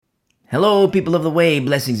Hello, people of the way,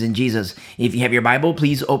 blessings in Jesus. If you have your Bible,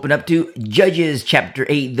 please open up to Judges chapter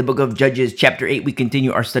 8, the book of Judges chapter 8. We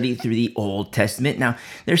continue our study through the Old Testament. Now,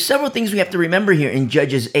 there's several things we have to remember here in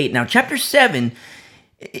Judges 8. Now, chapter 7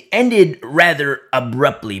 ended rather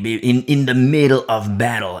abruptly in the middle of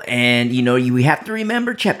battle. And, we have to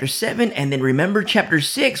remember chapter 7 and then remember chapter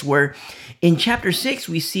 6, where in chapter 6,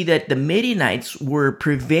 we see that the Midianites were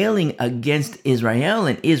prevailing against Israel,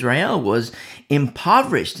 and Israel was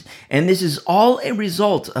impoverished. And this is all a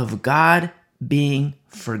result of God being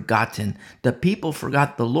forgotten. The people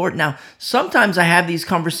forgot the Lord. Now, sometimes I have these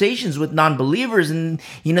conversations with non-believers, and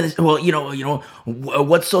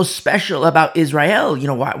what's so special about Israel?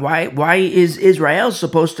 Why is Israel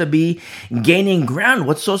supposed to be gaining ground?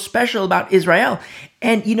 What's so special about Israel?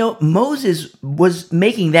 And Moses was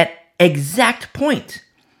making that exact point.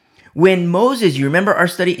 When Moses, you remember our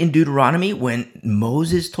study in Deuteronomy, when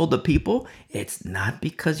Moses told the people, it's not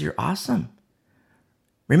because you're awesome.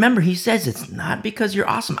 Remember, he says it's not because you're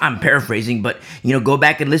awesome. I'm paraphrasing, but, go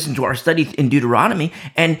back and listen to our study in Deuteronomy.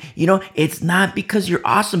 And, it's not because you're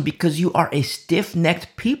awesome, because you are a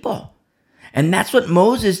stiff-necked people. And that's what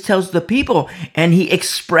Moses tells the people. And he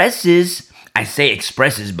expresses,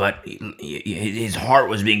 but his heart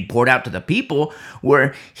was being poured out to the people,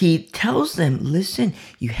 where he tells them, listen,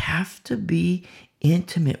 you have to be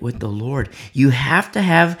intimate with the Lord. You have to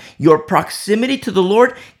have your proximity to the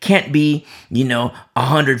Lord can't be,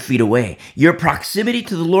 100 feet away. Your proximity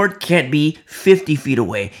to the Lord can't be 50 feet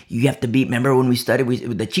away. You have to be, remember when we studied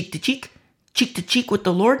with the cheek to cheek with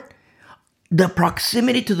the Lord? The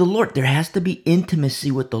proximity to the Lord, there has to be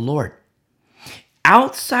intimacy with the Lord.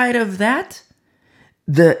 Outside of that,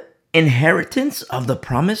 the inheritance of the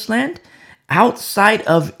promised land, outside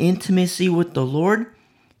of intimacy with the Lord,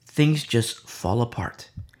 things just fall apart.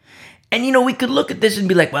 And we could look at this and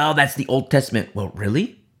be like, well, that's the Old Testament. Well,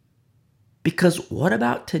 really? Because what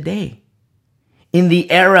about today? In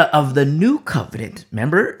the era of the new covenant,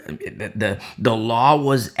 remember, the law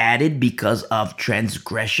was added because of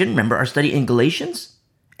transgression. Remember our study in Galatians?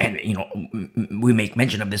 And, we make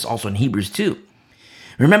mention of this also in Hebrews 2.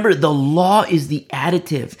 Remember, the law is the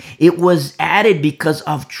additive. It was added because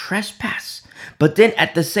of trespass. But then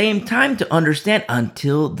at the same time, to understand,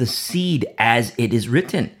 until the seed, as it is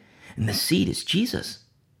written, and the seed is Jesus.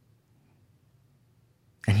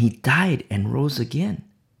 And he died and rose again.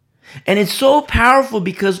 And it's so powerful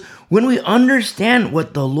because when we understand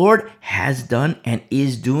what the Lord has done and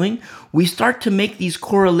is doing, we start to make these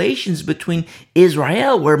correlations between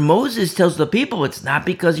Israel, where Moses tells the people, it's not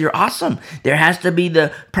because you're awesome. There has to be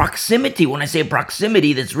the proximity. When I say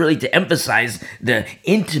proximity, that's really to emphasize the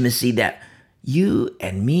intimacy that you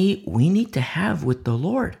and me, we need to have with the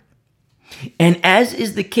Lord. And as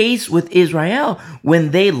is the case with Israel,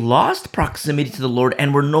 when they lost proximity to the Lord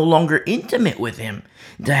and were no longer intimate with him,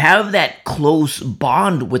 to have that close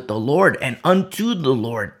bond with the Lord and unto the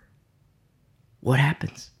Lord, what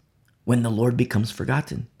happens when the Lord becomes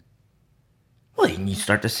forgotten? Well, you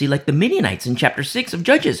start to see like the Midianites in chapter 6 of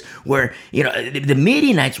Judges, where, the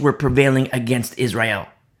Midianites were prevailing against Israel.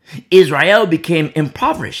 Israel became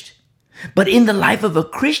impoverished. But in the life of a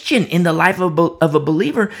Christian, in the life of a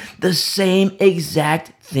believer, the same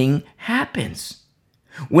exact thing happens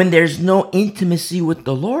when there's no intimacy with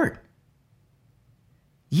the Lord.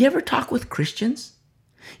 You ever talk with Christians?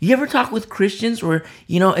 You ever talk with Christians where,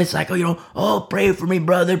 it's like, oh, pray for me,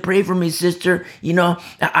 brother, pray for me, sister.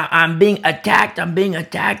 I'm being attacked. And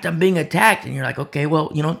you're like, okay, well,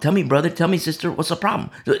 tell me, brother, tell me, sister, what's the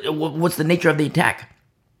problem? What's the nature of the attack?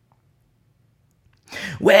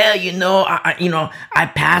 Well, I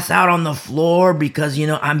pass out on the floor because,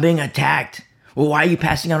 I'm being attacked. Well, why are you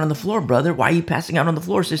passing out on the floor, brother? Why are you passing out on the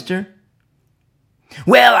floor, sister?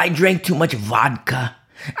 Well, I drank too much vodka.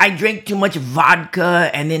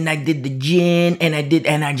 And then I did the gin and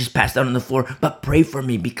I just passed out on the floor. But pray for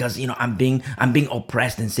me because, I'm being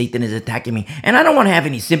oppressed and Satan is attacking me. And I don't want to have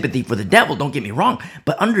any sympathy for the devil. Don't get me wrong.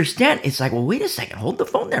 But understand, it's like, well, wait a second. Hold the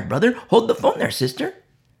phone there, brother. Hold the phone there, sister.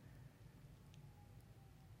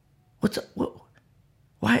 What's up?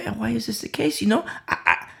 Why is this the case?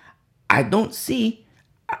 I don't see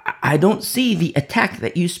the attack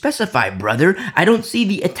that you specify, brother. I don't see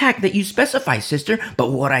the attack that you specify, sister. But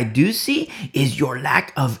what I do see is your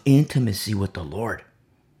lack of intimacy with the Lord.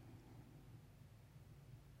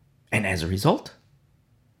 And as a result,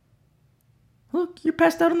 look, you're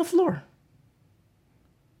passed out on the floor.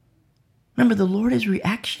 Remember, the Lord is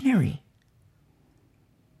reactionary.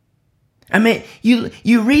 I mean,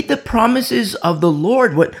 you read the promises of the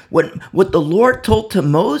Lord, what the Lord told to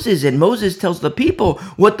Moses, and Moses tells the people,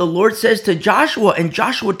 what the Lord says to Joshua, and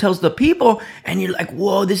Joshua tells the people, and you're like,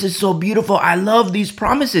 whoa, this is so beautiful. I love these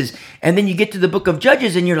promises. And then you get to the book of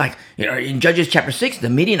Judges, and you're like, in Judges chapter 6, the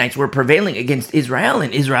Midianites were prevailing against Israel,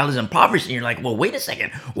 and Israel is impoverished. And you're like, well, wait a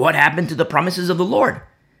second. What happened to the promises of the Lord?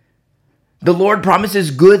 The Lord promises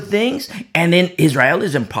good things, and then Israel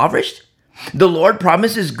is impoverished. The Lord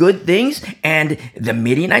promises good things, and the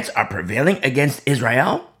Midianites are prevailing against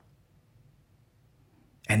Israel.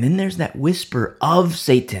 And then there's that whisper of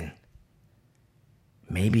Satan.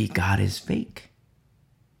 Maybe God is fake.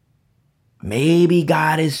 Maybe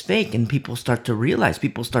God is fake. And people start to realize,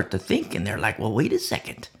 people start to think, and they're like, well, wait a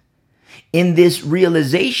second. In this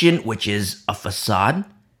realization, which is a facade,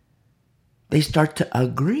 they start to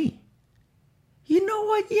agree. You know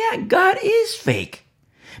what? Yeah, God is fake.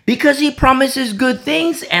 Because he promises good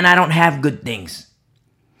things, and I don't have good things.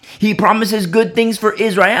 He promises good things for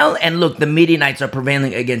Israel, and look, the Midianites are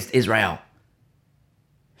prevailing against Israel.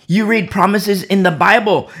 You read promises in the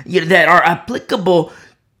Bible that are applicable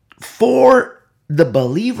for the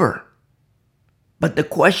believer. But the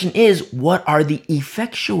question is, what are the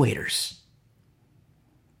effectuators?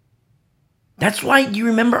 That's why you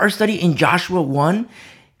remember our study in Joshua 1?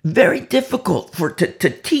 Very difficult to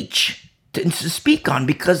teach. To speak on,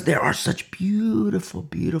 because there are such beautiful,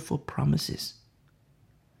 beautiful promises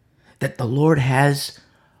that the Lord has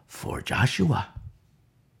for Joshua.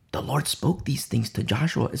 The Lord spoke these things to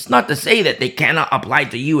Joshua. It's not to say that they cannot apply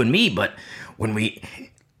to you and me, but when we,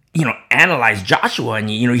 analyze Joshua and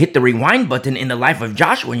you hit the rewind button in the life of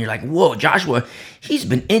Joshua, and you're like, whoa, Joshua, he's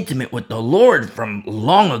been intimate with the Lord from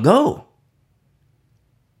long ago.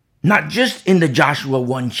 Not just in the Joshua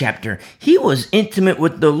 1 chapter. He was intimate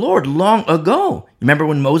with the Lord long ago. Remember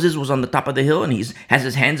when Moses was on the top of the hill and he has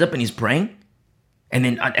his hands up and he's praying? And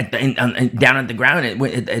then down at the ground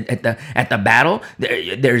at the battle,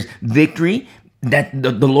 there's victory. That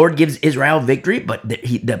the Lord gives Israel victory, but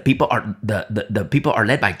the people are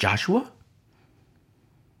led by Joshua.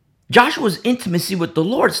 Joshua's intimacy with the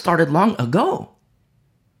Lord started long ago.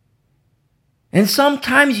 And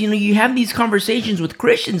sometimes, you have these conversations with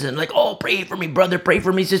Christians and like, oh, pray for me, brother, pray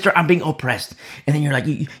for me, sister, I'm being oppressed. And then you're like,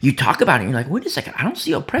 you talk about it, and you're like, wait a second, I don't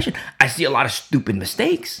see oppression. I see a lot of stupid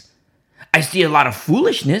mistakes. I see a lot of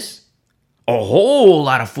foolishness, a whole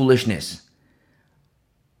lot of foolishness.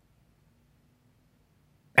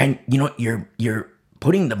 And, you're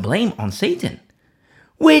putting the blame on Satan,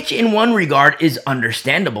 which in one regard is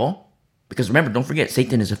understandable. Because remember, don't forget,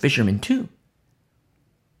 Satan is a fisherman too.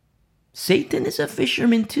 Satan is a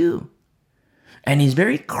fisherman too. And he's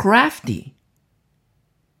very crafty.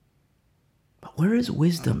 But where is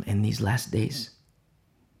wisdom in these last days?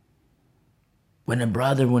 When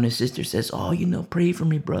a sister says, oh, pray for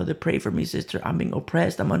me, brother, pray for me, sister. I'm being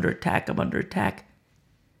oppressed. I'm under attack.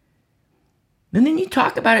 And then you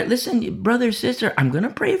talk about it. Listen, brother, sister, I'm going to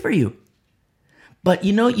pray for you. But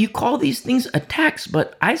you call these things attacks,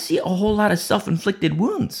 but I see a whole lot of self-inflicted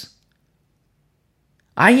wounds.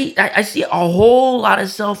 I see a whole lot of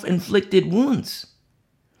self-inflicted wounds.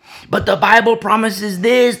 But the Bible promises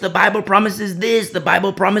this, the Bible promises this, the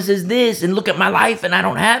Bible promises this, and look at my life and I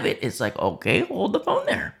don't have it. It's like, okay, hold the phone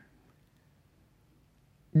there.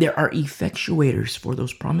 There are effectuators for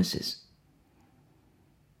those promises.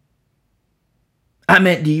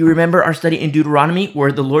 Do you remember our study in Deuteronomy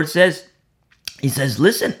where the Lord says, he says,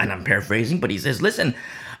 listen, and I'm paraphrasing, but he says, listen,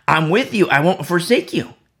 I'm with you. I won't forsake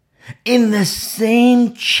you. In the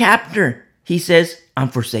same chapter, he says, I'm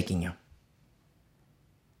forsaking you.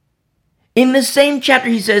 In the same chapter,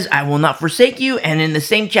 he says, I will not forsake you. And in the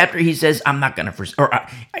same chapter, he says, I'm not going to forsake,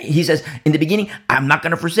 he says, in the beginning, I'm not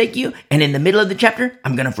going to forsake you. And in the middle of the chapter,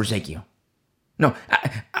 I'm going to forsake you. No,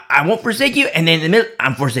 I won't forsake you. And then in the middle,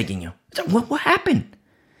 I'm forsaking you. So what happened?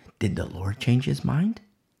 Did the Lord change his mind?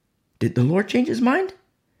 Did the Lord change his mind?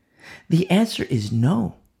 The answer is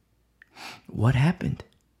no. What happened?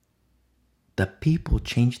 The people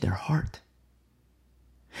changed their heart.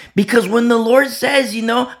 Because when the Lord says,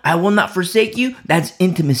 I will not forsake you, that's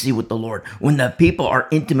intimacy with the Lord. When the people are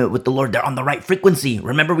intimate with the Lord, they're on the right frequency.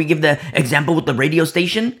 Remember we give the example with the radio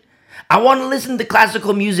station? I want to listen to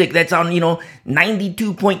classical music that's on,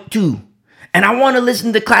 92.2. And I want to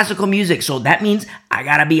listen to classical music. So that means I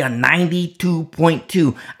got to be on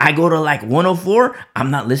 92.2. I go to 104,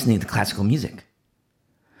 I'm not listening to classical music.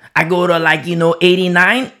 I go to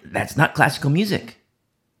 89, that's not classical music.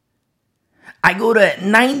 I go to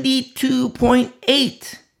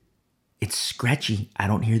 92.8. It's scratchy. I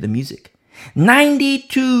don't hear the music.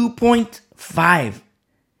 92.5.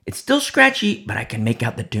 It's still scratchy, but I can make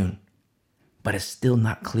out the tune. but it's still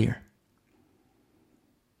not clear.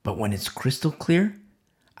 But when it's crystal clear,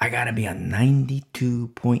 I gotta be on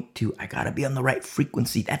 92.2. I gotta be on the right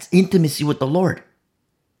frequency. That's intimacy with the Lord.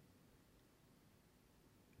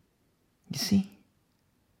 You see?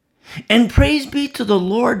 And praise be to the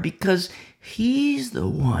Lord, because He's the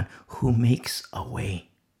one who makes a way.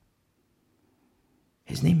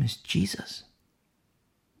 His name is Jesus.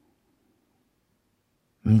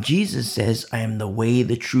 And Jesus says, I am the way,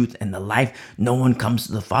 the truth, and the life. No one comes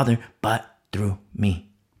to the Father but through me.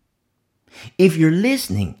 If you're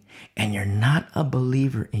listening and you're not a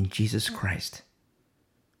believer in Jesus Christ,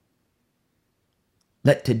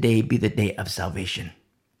 let today be the day of salvation.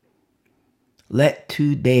 Let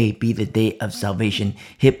today be the day of salvation.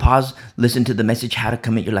 Hit pause, listen to the message, how to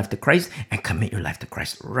commit your life to Christ, and commit your life to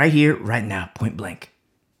Christ right here, right now, point blank.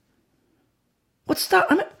 What's that?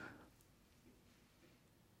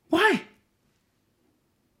 Why?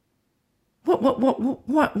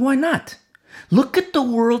 What? Why not? Look at the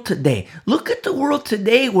world today. Look at the world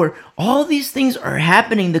today where all these things are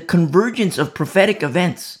happening, the convergence of prophetic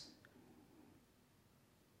events.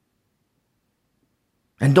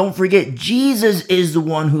 And don't forget, Jesus is the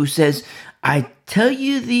one who says, I tell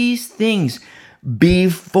you these things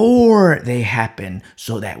before they happen,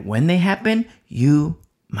 so that when they happen, you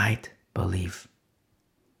might believe.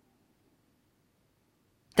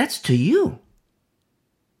 That's to you.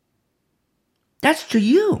 That's to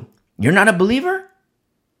you. You're not a believer?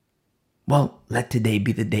 Well, let today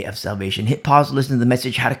be the day of salvation. Hit pause, listen to the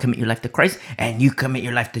message, how to commit your life to Christ, and you commit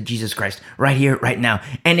your life to Jesus Christ right here, right now.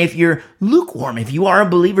 And if you're lukewarm, if you are a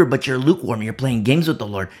believer, but you're lukewarm, you're playing games with the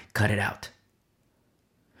Lord, cut it out.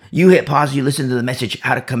 You hit pause, you listen to the message,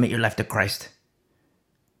 how to commit your life to Christ,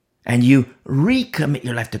 and you recommit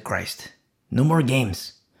your life to Christ. No more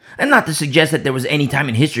games. And not to suggest that there was any time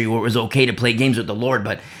in history where it was okay to play games with the Lord,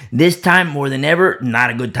 but this time more than ever, not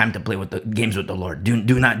a good time to play with the games with the Lord.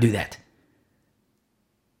 Do not do that.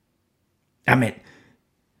 I mean,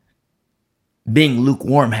 being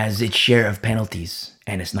lukewarm has its share of penalties,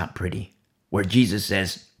 and it's not pretty. Where Jesus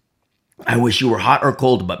says, I wish you were hot or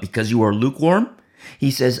cold, but because you are lukewarm,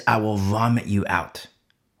 He says, I will vomit you out.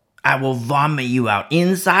 I will vomit you out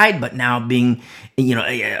inside, but now being,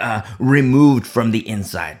 removed from the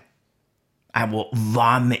inside. I will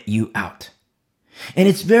vomit you out. And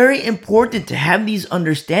it's very important to have these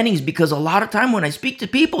understandings, because a lot of time when I speak to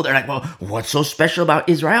people, they're like, well, what's so special about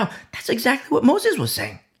Israel? That's exactly what Moses was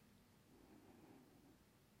saying.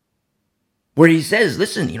 Where he says,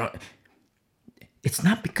 listen, it's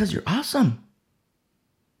not because you're awesome.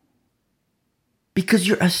 Because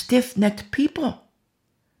you're a stiff-necked people.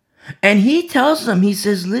 And he tells them, he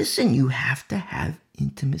says, listen, you have to have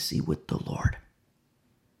intimacy with the Lord.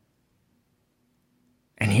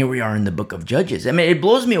 And here we are in the book of Judges. I mean, it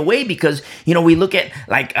blows me away because, we look at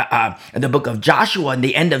the book of Joshua and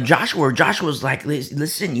the end of Joshua, where Joshua's like,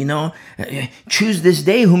 listen, choose this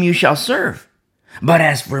day whom you shall serve. But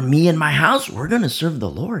as for me and my house, we're going to serve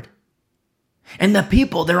the Lord. And the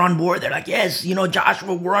people, they're on board. They're like, yes,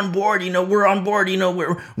 Joshua, we're on board. We're on board.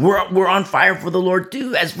 We're on fire for the Lord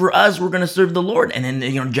too. As for us, we're going to serve the Lord. And then,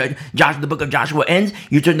 the book of Joshua ends.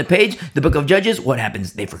 You turn the page, the book of Judges. What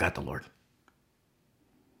happens? They forgot the Lord.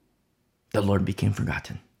 The Lord became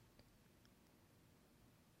forgotten.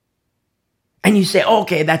 And you say,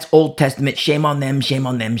 okay, that's Old Testament. Shame on them, shame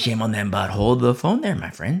on them, shame on them. But hold the phone there,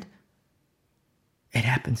 my friend. It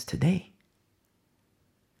happens today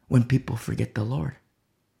when people forget the Lord.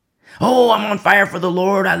 Oh, I'm on fire for the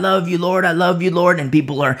Lord. I love you, Lord. I love you, Lord. And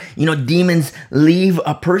people are, demons leave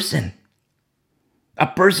a person. A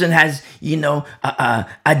person has,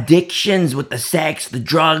 addictions with the sex, the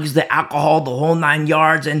drugs, the alcohol, the whole 9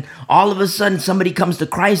 yards. And all of a sudden somebody comes to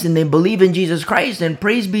Christ and they believe in Jesus Christ, and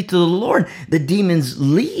praise be to the Lord, the demons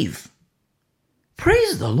leave.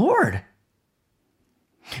 Praise the Lord.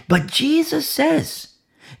 But Jesus is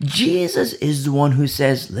the one who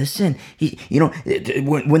says, listen,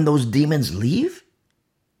 when those demons leave,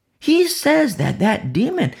 He says that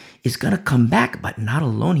demon is going to come back, but not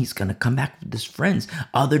alone. He's going to come back with his friends,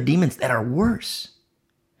 other demons that are worse.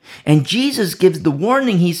 And Jesus gives the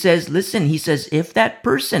warning. He says, listen, if that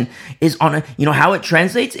person is on how it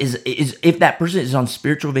translates is if that person is on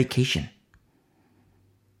spiritual vacation.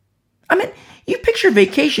 I mean, you picture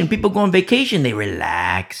vacation. People go on vacation, they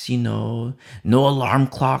relax, no alarm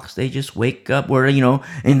clocks. They just wake up. Where, in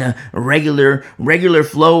the regular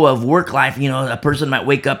flow of work life, a person might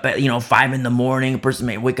wake up at, 5 in the morning. A person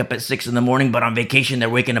may wake up at 6 in the morning, but on vacation, they're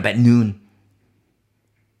waking up at noon.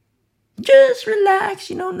 Just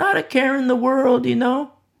relax, not a care in the world,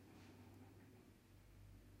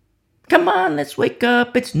 Come on, let's wake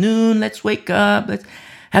up. It's noon. Let's wake up. Let's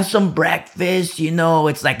have some breakfast.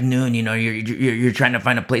 It's like noon. You're trying to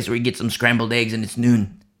find a place where you get some scrambled eggs and it's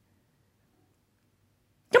noon.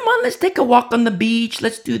 Come on, let's take a walk on the beach.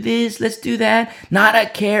 Let's do this. Let's do that. Not a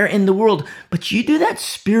care in the world. But you do that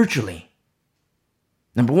spiritually.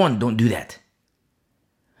 Number one, don't do that.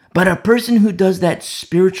 But a person who does that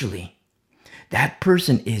spiritually, that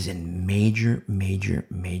person is in major, major,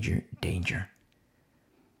 major danger.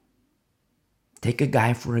 Take a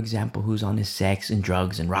guy, for example, who's on his sex and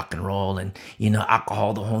drugs and rock and roll and,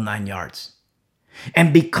 alcohol, the whole 9 yards,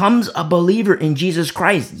 and becomes a believer in Jesus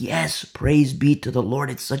Christ. Yes, praise be to the Lord.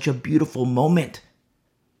 It's such a beautiful moment.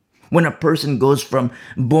 When a person goes from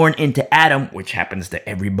born into Adam, which happens to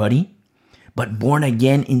everybody, but born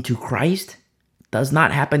again into Christ, does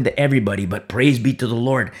not happen to everybody, but praise be to the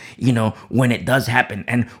Lord, when it does happen.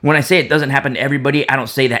 And when I say it doesn't happen to everybody, I don't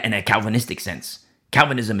say that in a Calvinistic sense.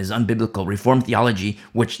 Calvinism is unbiblical. Reformed theology,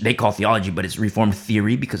 which they call theology, but it's Reformed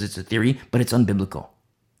theory because it's a theory, but it's unbiblical.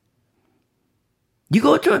 You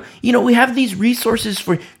go to, we have these resources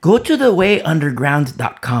go to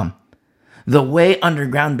thewayunderground.com.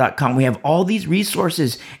 Thewayunderground.com. We have all these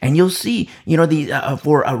resources, and you'll see,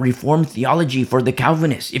 for a Reformed theology for the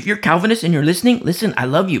Calvinists. If you're Calvinist and you're listening, listen, I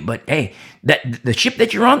love you, but hey, the ship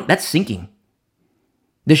that you're on, that's sinking.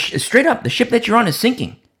 Straight up, the ship that you're on is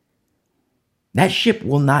sinking. That ship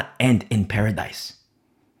will not end in paradise,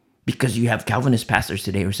 because you have Calvinist pastors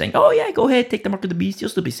today who are saying, oh yeah, go ahead, take the mark of the beast, you'll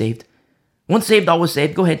still be saved. Once saved, always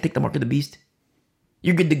saved. Go ahead, take the mark of the beast.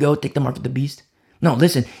 You're good to go, take the mark of the beast. No,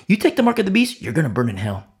 listen, you take the mark of the beast, you're going to burn in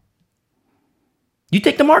hell. You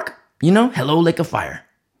take the mark, hello, lake of fire.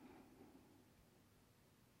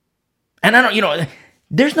 And I don't,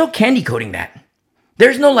 there's no candy coating that.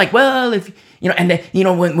 There's no well, if,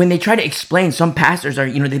 when they try to explain, some pastors are,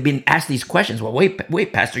 they've been asked these questions. Well,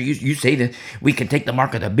 wait, pastor, you say that we can take the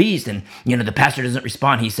mark of the beast, and, the pastor doesn't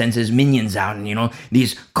respond. He sends his minions out, and,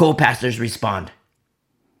 these co-pastors respond.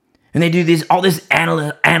 And they do all this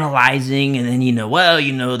analyzing, and then,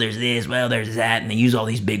 there's this, there's that, and they use all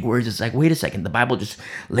these big words. It's like, wait a second, the Bible just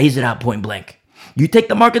lays it out point blank. You take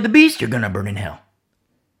the mark of the beast, you're going to burn in hell.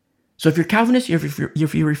 So if you're Calvinist, if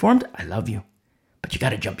you're Reformed, I love you. But you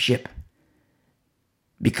got to jump ship.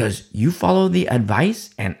 Because you follow the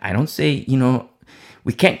advice, and I don't say,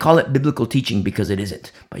 we can't call it biblical teaching because it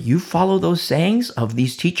isn't. But you follow those sayings of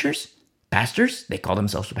these teachers, pastors, they call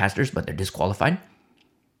themselves pastors, but they're disqualified.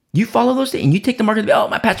 You follow those things, and you take the mark of the beast. Oh,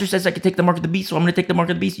 my pastor says I can take the mark of the beast, so I'm going to take the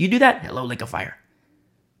mark of the beast. You do that, hello, lake of fire.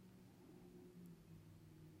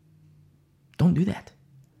 Don't do that.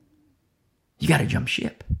 You got to jump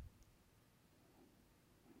ship.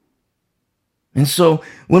 And so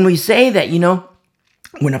when we say that,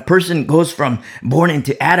 when a person goes from born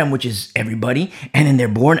into Adam, which is everybody, and then they're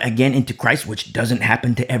born again into Christ, which doesn't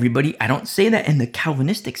happen to everybody, I don't say that in the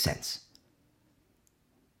Calvinistic sense.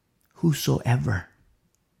 Whosoever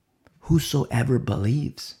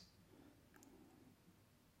believes.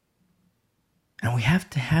 And we have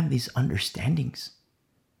to have these understandings.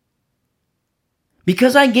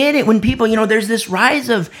 Because I get it when people, there's this rise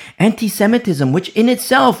of anti-Semitism, which in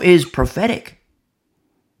itself is prophetic.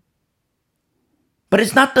 But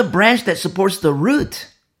it's not the branch that supports the root.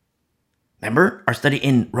 Remember our study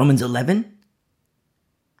in Romans 11?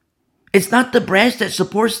 It's not the branch that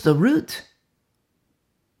supports the root.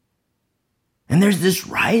 And there's this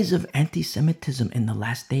rise of anti-Semitism in the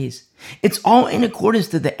last days. It's all in accordance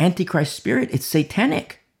to the Antichrist spirit. It's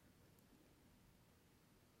satanic.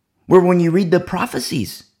 Where when you read the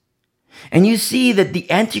prophecies and you see that the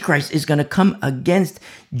Antichrist is going to come against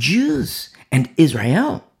Jews and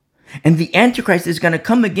Israel, and the Antichrist is going to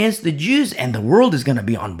come against the Jews, and the world is going to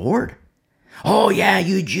be on board. Oh yeah,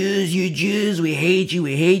 you Jews, we hate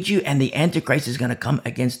you. And the Antichrist is going to come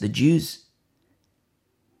against the Jews.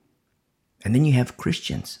 And then you have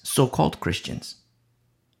Christians, so-called Christians,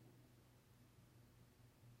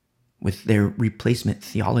 with their replacement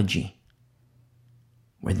theology,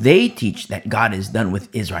 where they teach that God is done with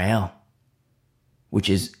Israel, which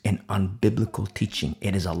is an unbiblical teaching.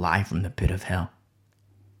 It is a lie from the pit of hell.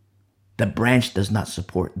 The branch does not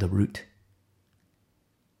support the root.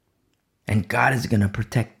 And God is going to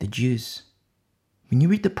protect the Jews. When you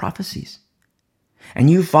read the prophecies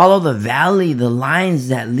and you follow the valley, the lines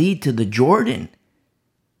that lead to the Jordan,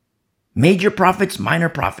 major prophets, minor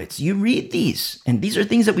prophets, you read these. And these are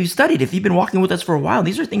things that we've studied. If you've been walking with us for a while,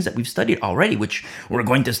 these are things that we've studied already, which we're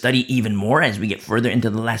going to study even more as we get further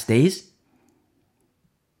into the last days.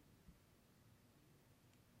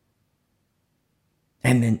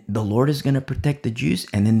 And then the Lord is going to protect the Jews.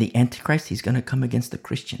 And then the Antichrist, he's going to come against the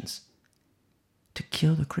Christians to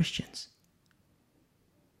kill the Christians.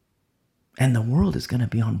 And the world is going to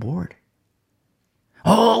be on board.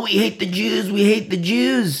 Oh, we hate the Jews. We hate the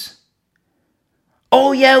Jews.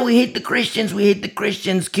 Oh, yeah, we hate the Christians. We hate the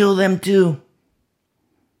Christians. Kill them too.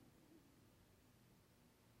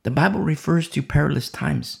 The Bible refers to perilous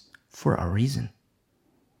times for a reason.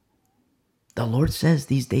 The Lord says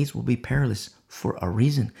these days will be perilous for a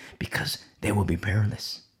reason, because they will be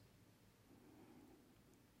perilous.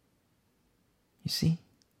 You see?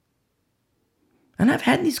 And I've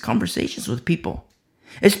had these conversations with people,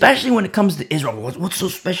 especially when it comes to Israel. What's so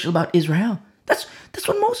special about Israel? That's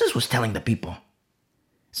what Moses was telling the people.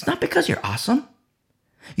 It's not because you're awesome.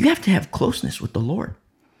 You have to have closeness with the Lord.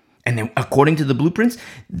 And then according to the blueprints,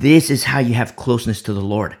 this is how you have closeness to the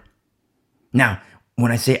Lord. Now,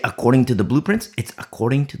 when I say according to the blueprints, it's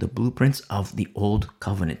according to the blueprints of the old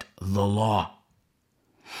covenant, the law.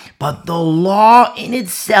 But the law in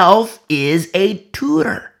itself is a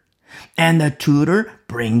tutor, and the tutor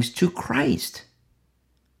brings to Christ.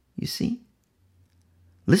 You see?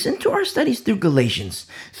 Listen to our studies through Galatians,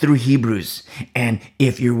 through Hebrews, and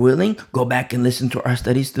if you're willing, go back and listen to our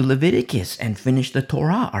studies through Leviticus and finish the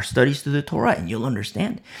Torah, our studies through the Torah, and you'll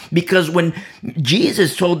understand. Because when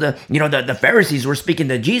Jesus told the Pharisees were speaking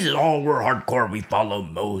to Jesus, oh, we're hardcore, we follow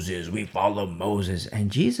Moses.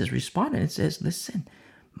 And Jesus responded and says, listen,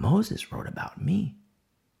 Moses wrote about me.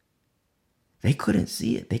 They couldn't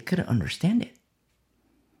see it. They couldn't understand it.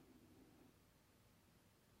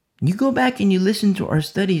 You go back and you listen to our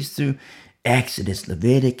studies through Exodus,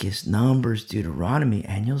 Leviticus, Numbers, Deuteronomy,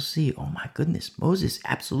 and you'll see, oh my goodness, Moses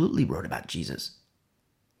absolutely wrote about Jesus.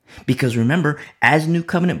 Because remember, as New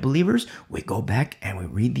Covenant believers, we go back and we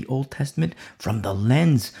read the Old Testament from the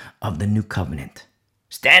lens of the New Covenant.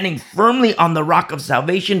 Standing firmly on the rock of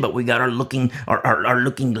salvation, but we got our looking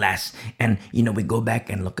glass. And, we go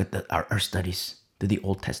back and look at our studies through the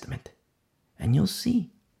Old Testament. And you'll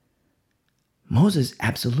see. Moses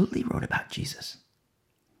absolutely wrote about Jesus.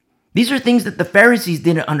 These are things that the Pharisees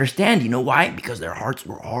didn't understand. You know why? Because their hearts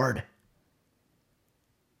were hard.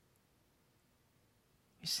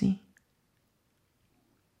 You see?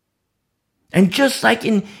 And just like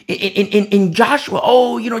in Joshua,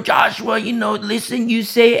 Joshua, listen, you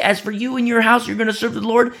say, as for you and your house, you're going to serve the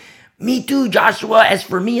Lord. Me too, Joshua. As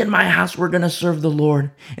for me and my house, we're going to serve the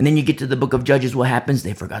Lord. And then you get to the book of Judges. What happens?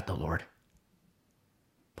 They forgot the Lord.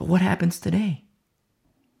 But what happens today?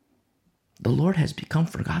 The Lord has become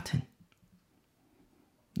forgotten.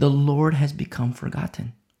 The Lord has become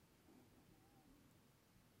forgotten.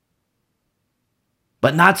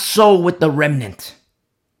 But not so with the remnant.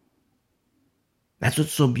 That's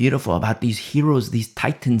what's so beautiful about these heroes, these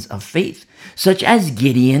titans of faith, such as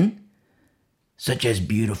Gideon, such as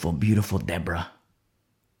beautiful, beautiful Deborah,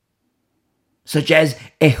 such as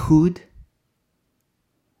Ehud.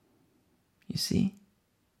 You see?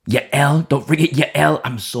 Yael, don't forget Yael.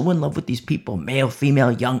 I'm so in love with these people, male,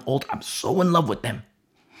 female, young, old. I'm so in love with them.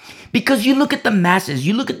 Because you look at the masses,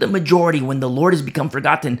 you look at the majority when the Lord has become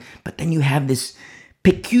forgotten, but then you have this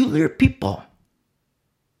peculiar people,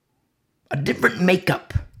 a different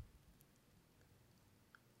makeup,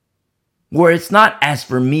 where it's not as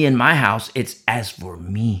for me and my house, it's as for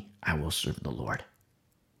me, I will serve the Lord.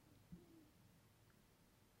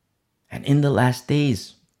 And in the last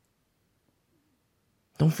days,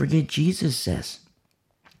 don't forget, Jesus says,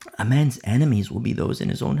 a man's enemies will be those in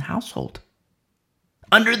his own household,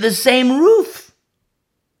 under the same roof.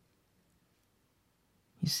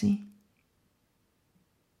 You see?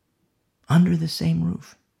 Under the same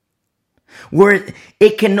roof. Where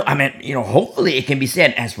it can, hopefully it can be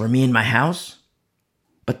said, as for me and my house.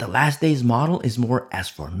 But the last days model is more as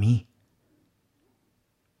for me.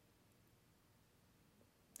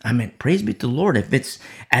 Praise be to the Lord if it's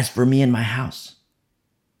as for me and my house.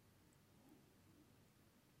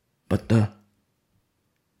 But the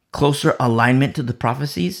closer alignment to the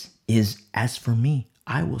prophecies is, as for me,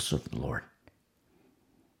 I will serve the Lord.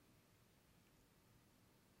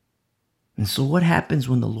 And so what happens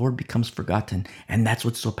when the Lord becomes forgotten? And that's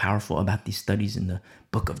what's so powerful about these studies in the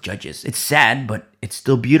book of Judges. It's sad, but it's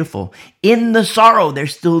still beautiful. In the sorrow,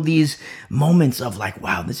 there's still these moments of like,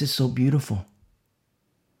 wow, this is so beautiful.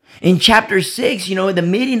 In chapter 6, the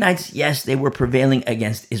Midianites, yes, they were prevailing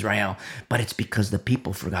against Israel, but it's because the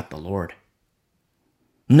people forgot the Lord.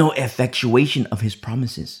 No effectuation of his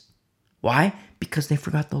promises. Why? Because they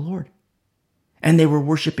forgot the Lord. And they were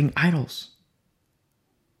worshiping idols.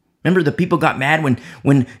 Remember, the people got mad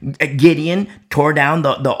when Gideon tore down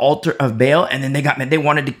the altar of Baal, and then they got mad. They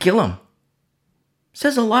wanted to kill him. It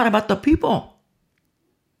says a lot about the people.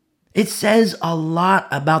 It says a lot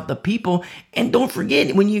about the people. And don't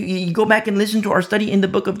forget, when you go back and listen to our study in the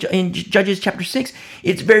book of in Judges chapter 6,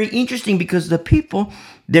 it's very interesting because the people,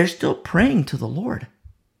 they're still praying to the Lord.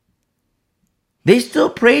 They still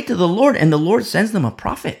pray to the Lord, and the Lord sends them a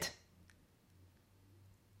prophet.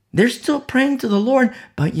 They're still praying to the Lord,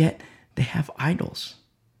 but yet they have idols.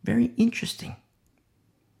 Very interesting.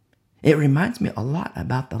 It reminds me a lot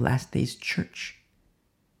about the last days church,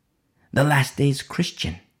 the last days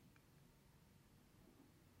Christian,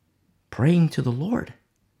 praying to the Lord,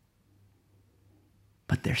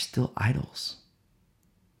 but they're still idols.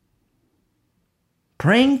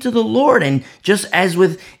 Praying to the Lord, and just as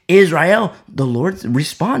with Israel, the Lord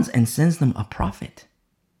responds and sends them a prophet.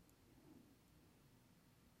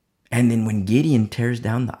 And then when Gideon tears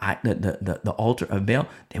down the altar of Baal,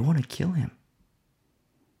 they want to kill him.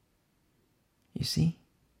 You see?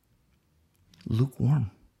 Lukewarm.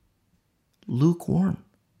 Lukewarm.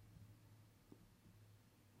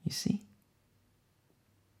 You see?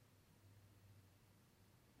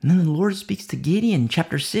 And then the Lord speaks to Gideon,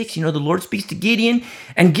 chapter 6. The Lord speaks to Gideon,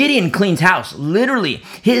 and Gideon cleans house. Literally,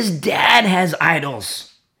 his dad has idols.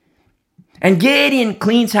 And Gideon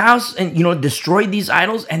cleans house and, destroyed these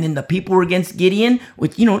idols. And then the people were against Gideon,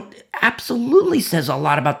 which, absolutely says a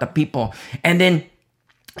lot about the people. And then,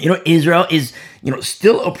 Israel is,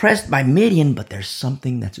 still oppressed by Midian, but there's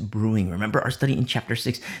something that's brewing. Remember our study in chapter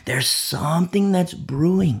 6? There's something that's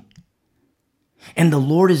brewing. And the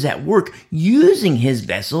Lord is at work using his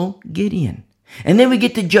vessel, Gideon. And then we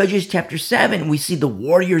get to Judges chapter 7. We see the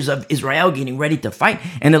warriors of Israel getting ready to fight.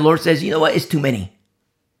 And the Lord says, you know what? It's too many.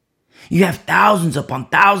 You have thousands upon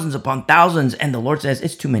thousands upon thousands. And the Lord says,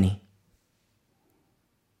 it's too many.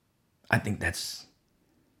 I think that's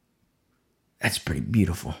pretty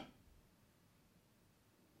beautiful.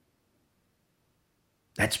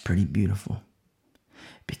 That's pretty beautiful.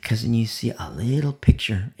 Because then you see a little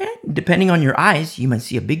picture. And depending on your eyes, you might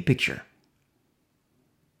see a big picture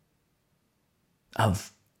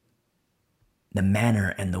of the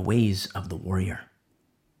manner and the ways of the warrior,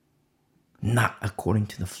 not according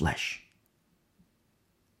to the flesh.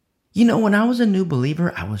 When I was a new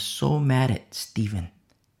believer, I was so mad at Stephen.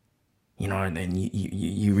 And then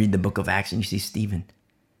you read the book of Acts and you see Stephen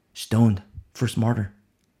stoned, first martyr.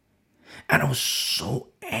 And I was so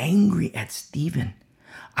angry at Stephen.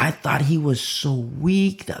 I thought he was so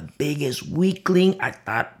weak, the biggest weakling. I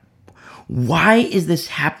thought, why is this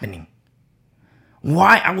happening?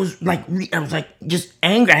 Why? I was just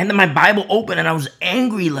angry. I had my Bible open and I was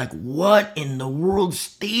angry. Like, what in the world,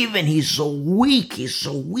 Stephen? He's so weak. He's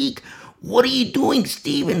so weak. What are you doing,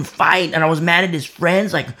 Stephen? Fight. And I was mad at his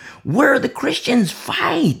friends. Like, where are the Christians?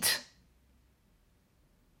 Fight.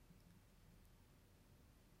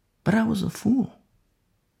 But I was a fool.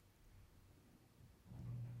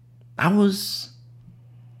 I was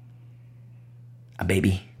a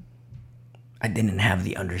baby. I didn't have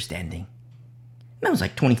the understanding. That was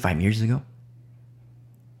like 25 years ago.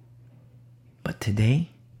 But today,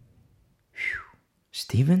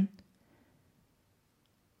 Stephen,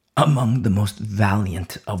 among the most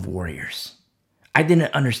valiant of warriors. I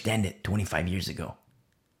didn't understand it 25 years ago.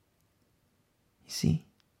 You see?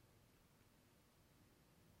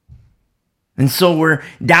 And so we're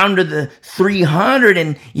down to the 300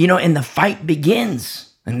 and, and the fight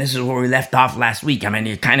begins. And this is where we left off last week.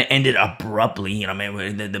 It kind of ended abruptly.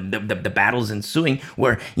 The battle's ensuing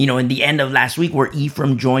where, in the end of last week where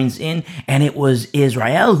Ephraim joins in and it was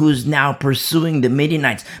Israel who's now pursuing the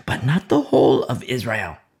Midianites, but not the whole of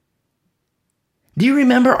Israel. Do you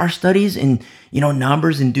remember our studies in,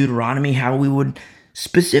 Numbers and Deuteronomy, how we would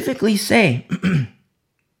specifically say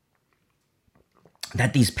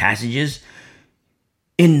that these passages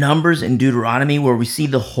in Numbers and Deuteronomy where we see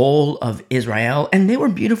the whole of Israel, and they were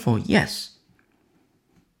beautiful, yes.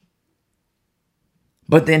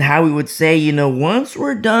 But then how we would say, once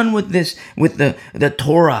we're done with this, with the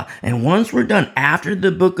Torah, and once we're done after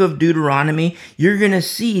the book of Deuteronomy, you're going to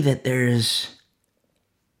see that there's,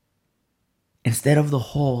 instead of the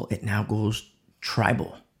whole, it now goes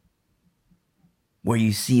tribal. Where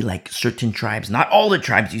you see like certain tribes, not all the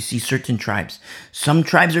tribes, you see certain tribes. Some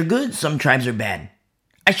tribes are good, some tribes are bad.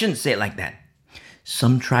 I shouldn't say it like that.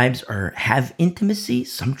 Some tribes have intimacy,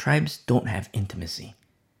 some tribes don't have intimacy.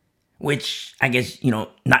 Which I guess,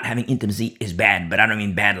 not having intimacy is bad, but I don't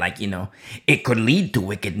mean bad like, it could lead to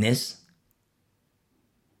wickedness.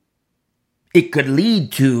 It could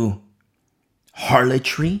lead to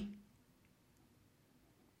harlotry.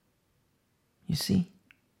 You see?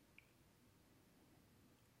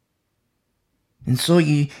 And so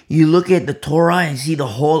you look at the Torah and see the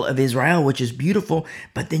whole of Israel, which is beautiful.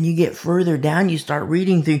 But then you get further down, you start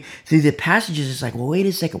reading through the passages. It's like, well, wait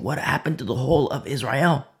a second, what happened to the whole of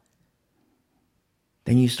Israel?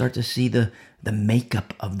 Then you start to see the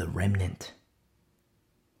makeup of the remnant.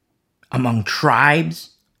 Among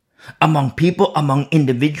tribes, among people, among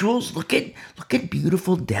individuals. Look at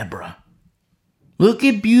beautiful Deborah. Look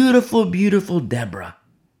at beautiful, beautiful Deborah.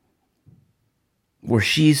 Where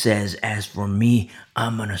she says, as for me,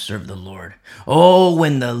 I'm going to serve the Lord. Oh,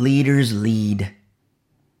 when the leaders lead.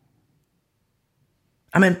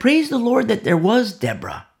 I mean, praise the Lord that there was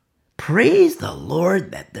Deborah. Praise the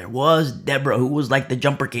Lord that there was Deborah, who was like the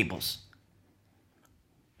jumper cables.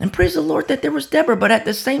 And praise the Lord that there was Deborah. But at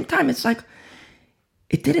the same time, it's like,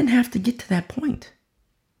 it didn't have to get to that point.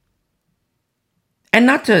 And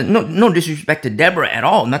not to, no disrespect to Deborah at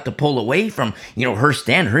all, not to pull away from, her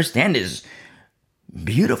stand. Her stand is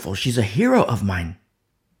beautiful. She's a hero of mine.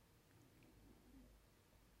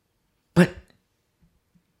 But,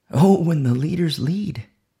 oh, when the leaders lead.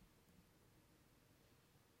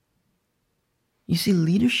 You see,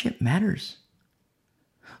 leadership matters.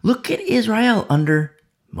 Look at Israel under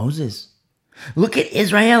Moses. Look at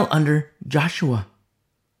Israel under Joshua.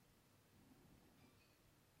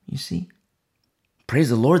 You see? Praise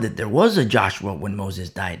the Lord that there was a Joshua when Moses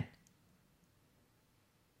died.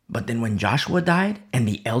 But then when Joshua died and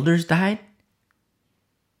the elders died,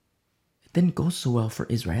 it didn't go so well for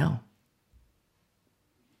Israel.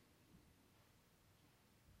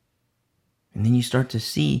 And then you start to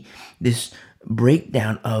see this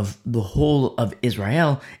breakdown of the whole of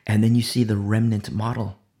Israel, and then you see the remnant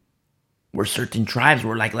model, where certain tribes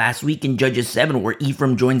were like last week in Judges 7, where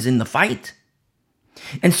Ephraim joins in the fight.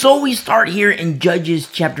 And so we start here in Judges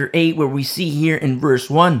chapter 8, where we see here in verse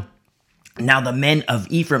 1, now the men of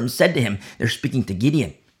Ephraim said to him, they're speaking to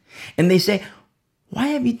Gideon, and they say, why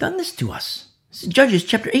have you done this to us? This is Judges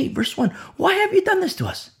chapter 8, verse 1. Why have you done this to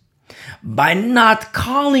us? By not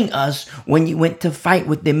calling us when you went to fight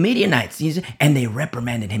with the Midianites. And they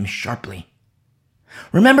reprimanded him sharply.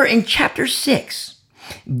 Remember in chapter 6,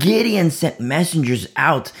 Gideon sent messengers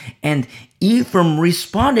out and Ephraim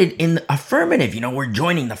responded in the affirmative. We're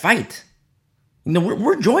joining the fight.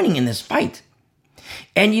 We're joining in this fight.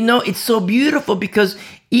 And it's so beautiful because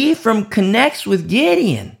Ephraim connects with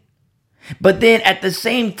Gideon. But then at the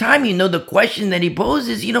same time, the question that he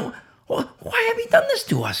poses, why have you done this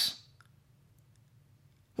to us?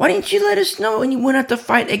 Why didn't you let us know when you went out to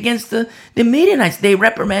fight against the Midianites? They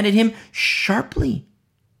reprimanded him sharply.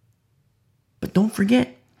 But don't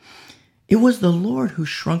forget, it was the Lord who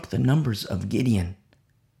shrunk the numbers of Gideon.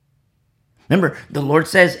 Remember, the Lord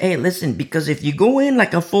says, hey, listen, because if you go in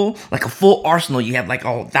like a full arsenal, you have like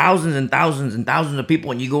all thousands and thousands and thousands of people,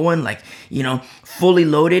 and you go in like, fully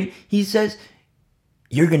loaded, he says,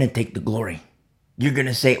 you're going to take the glory. You're going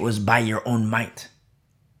to say it was by your own might.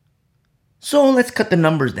 So let's cut the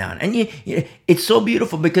numbers down. And it's so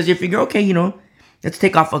beautiful because you figure, okay, let's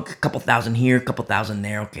take off a couple thousand here, a couple thousand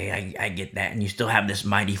there. Okay, I get that. And you still have this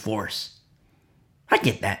mighty force. I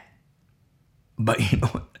get that. But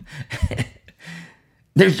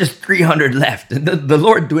there's just 300 left. The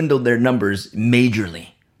Lord dwindled their numbers majorly.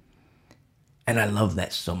 And I love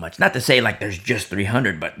that so much. Not to say like there's just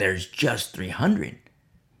 300, but there's just 300.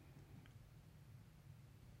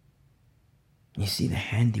 You see the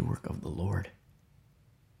handiwork of the Lord.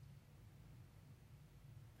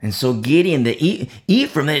 And so Gideon, the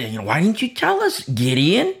Ephraim, why didn't you tell us,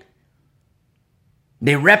 Gideon?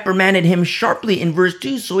 They reprimanded him sharply in verse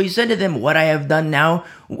 2. So he said to them, what have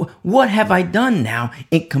I done now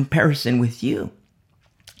in comparison with you?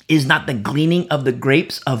 Is not the gleaning of the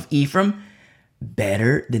grapes of Ephraim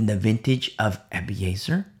better than the vintage of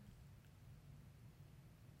Abiezer?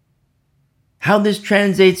 How this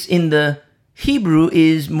translates in the Hebrew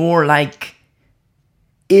is more like,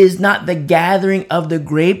 is not the gathering of the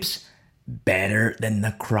grapes better than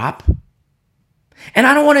the crop? And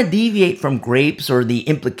I don't want to deviate from grapes or the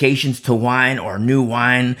implications to wine or new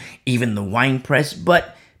wine, even the wine press,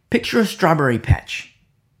 but picture a strawberry patch.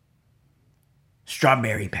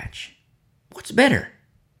 Strawberry patch. What's better?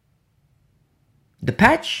 The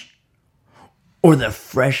patch or the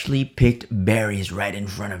freshly picked berries right in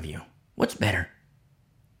front of you? What's better?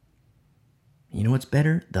 You know what's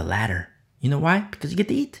better? The latter. You know why? Because you get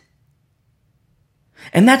to eat.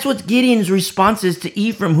 And that's what Gideon's response is to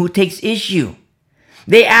Ephraim, who takes issue.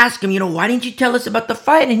 They ask him, why didn't you tell us about the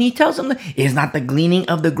fight? And he tells them, is not the gleaning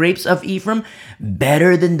of the grapes of Ephraim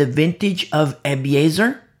better than the vintage of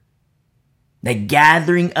Abiezer? The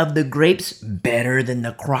gathering of the grapes better than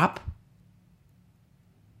the crop?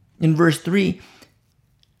 In verse 3,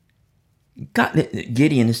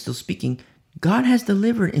 Gideon is still speaking. God has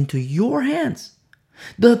delivered into your hands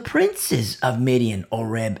the princes of Midian,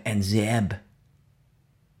 Oreb, and Zeeb.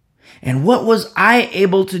 And what was I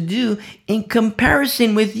able to do in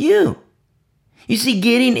comparison with you? You see,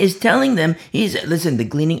 Gideon is telling them, listen, the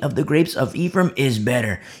gleaning of the grapes of Ephraim is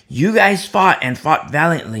better. You guys fought and fought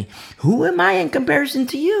valiantly. Who am I in comparison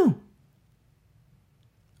to you?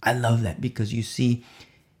 I love that because you see,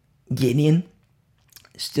 Gideon,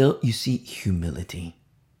 still you see humility.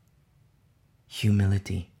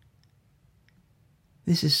 Humility.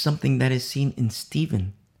 This is something that is seen in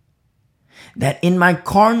Stephen. That in my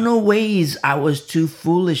carnal ways, I was too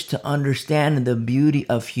foolish to understand the beauty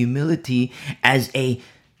of humility as a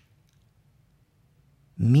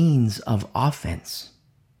means of offense.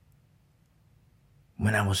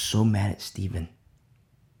 When I was so mad at Stephen,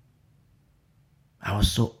 I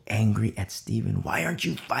was so angry at Stephen. Why aren't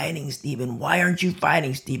you fighting, Stephen? Why aren't you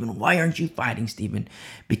fighting, Stephen? Why aren't you fighting, Stephen?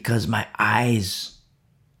 Because my eyes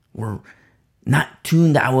were not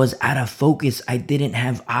tuned. I was out of focus. I didn't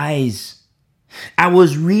have eyes. I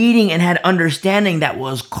was reading and had understanding that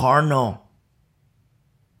was carnal.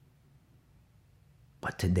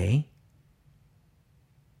 But today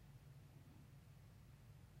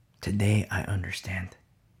I understand.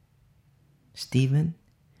 Stephen,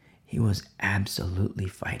 he was absolutely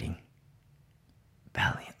fighting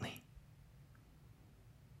valiantly.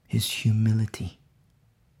 His humility,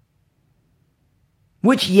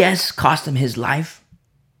 which, yes, cost him his life,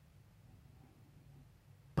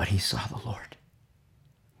 but he saw the Lord.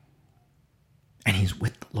 And he's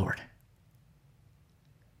with the Lord.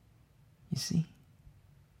 You see?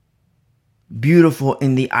 Beautiful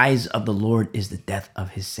in the eyes of the Lord is the death of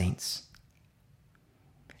his saints.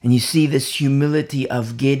 And you see this humility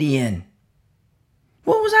of Gideon.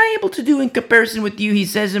 What was I able to do in comparison with you? He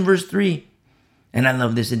says in verse 3. And I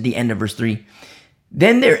love this at the end of verse 3.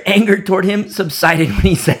 Then their anger toward him subsided when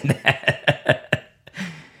he said that.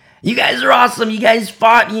 You guys are awesome. You guys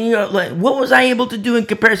fought. What was I able to do in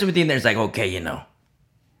comparison with you? And there's like, okay,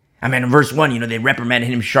 I mean, in verse 1, they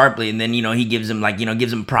reprimanded him sharply. And then, he gives him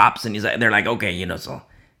gives him props. And they're like, okay, so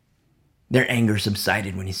their anger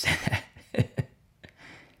subsided when he said that.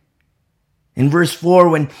 In verse 4,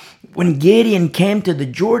 when Gideon came to the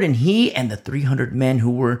Jordan, he and the 300 men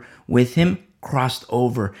who were with him crossed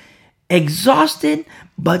over, exhausted,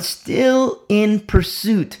 but still in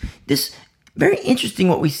pursuit. This very interesting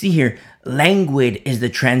what we see here. Languid is the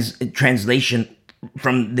translation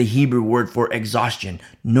from the Hebrew word for exhaustion.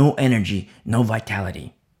 No energy, no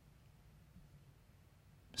vitality.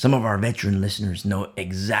 Some of our veteran listeners know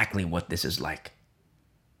exactly what this is like.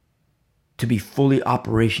 To be fully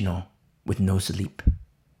operational with no sleep.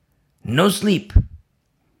 No sleep.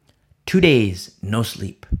 2 days, no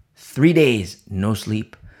sleep. 3 days, no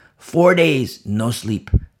sleep. 4 days, no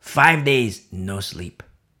sleep. 5 days, no sleep.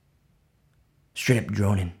 Straight up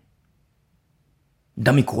droning.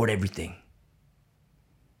 Dummy cord everything.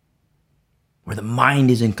 Where the mind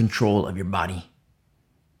is in control of your body.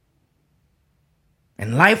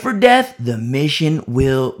 And life or death, the mission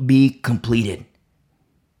will be completed.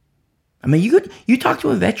 I mean, you talk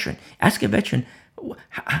to a veteran. Ask a veteran,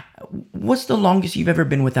 what's the longest you've ever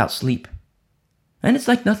been without sleep? And it's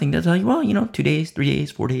like nothing. They'll tell you, well, 2 days, 3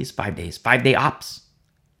 days, 4 days, 5 days. 5-day ops.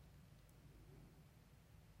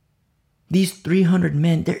 These 300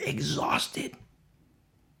 men, they're exhausted.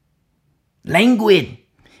 Languid.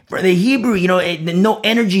 For the Hebrew, no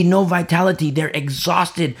energy, no vitality. They're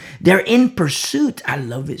exhausted. They're in pursuit. I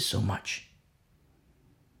love it so much.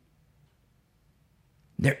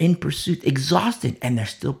 They're in pursuit, exhausted, and they're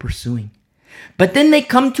still pursuing. But then they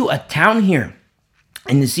come to a town here.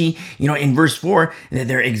 And you see, in verse 4,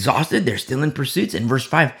 they're exhausted. They're still in pursuits. In verse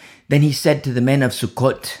 5, then he said to the men of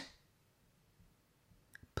Sukkot,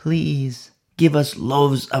 please give us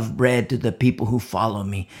loaves of bread to the people who follow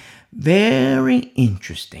me. Very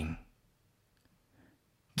interesting.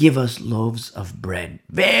 Give us loaves of bread.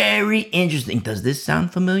 Very interesting. Does this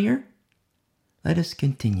sound familiar? Let us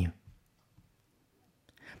continue.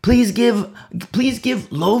 Please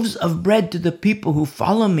give loaves of bread to the people who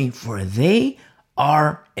follow me, for they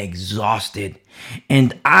are exhausted.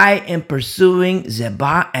 And I am pursuing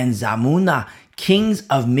Zebah and Zalmunna, kings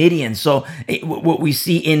of Midian. So what we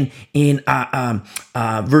see in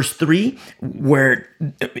verse 3, where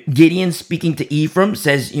Gideon speaking to Ephraim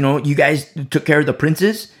says, you guys took care of the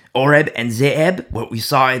princes, Oreb and Zeeb, what we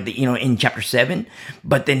saw in chapter 7.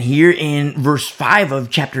 But then here in verse 5 of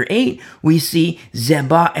chapter 8, we see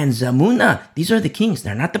Zebah and Zalmunna. These are the kings.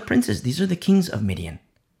 They're not the princes. These are the kings of Midian.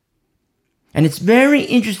 And it's very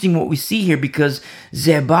interesting what we see here, because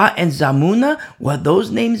Zebah and Zalmunna, what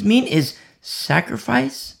those names mean is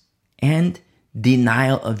sacrifice and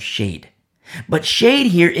denial of shade. But shade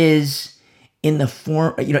here is in the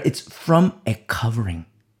form, it's from a covering.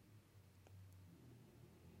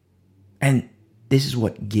 And this is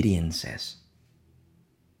what Gideon says.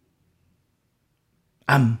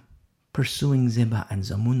 I'm pursuing Zebah and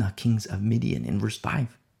Zalmunna, kings of Midian, in verse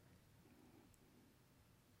 5.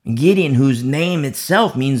 Gideon, whose name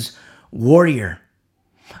itself means warrior,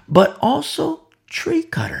 but also tree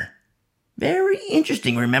cutter. Very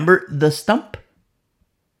interesting. Remember the stump?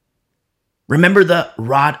 Remember the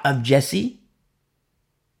rod of Jesse?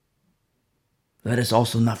 Let us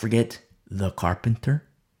also not forget the carpenter.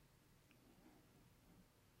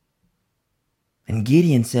 And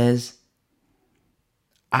Gideon says,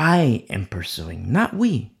 I am pursuing, not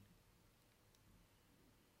we.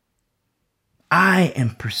 I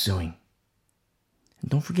am pursuing. And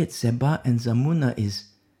don't forget, Zebah and Zalmunna is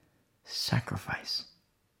sacrifice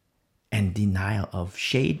and denial of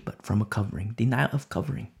shade, but from a covering. Denial of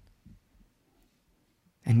covering.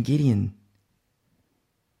 And Gideon,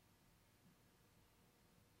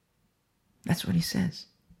 that's what he says.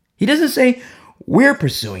 He doesn't say, we're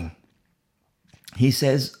pursuing. He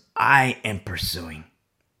says, I am pursuing.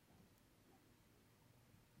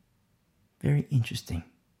 Very interesting.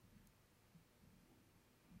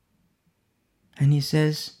 And he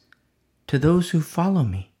says, to those who follow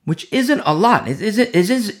me, which isn't a lot. It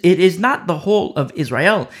is not the whole of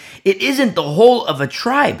Israel. It isn't the whole of a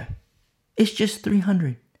tribe. It's just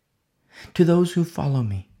 300. To those who follow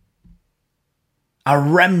me. A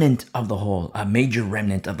remnant of the whole, a major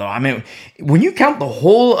remnant of the whole. I mean, when you count the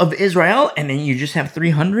whole of Israel and then you just have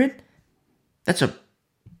 300, that's a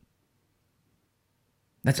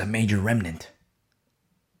major remnant.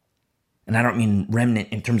 And I don't mean remnant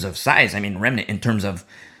in terms of size. I mean remnant in terms of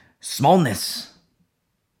smallness.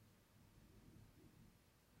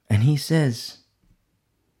 And he says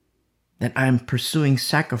that I'm pursuing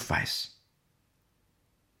sacrifice.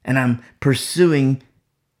 And I'm pursuing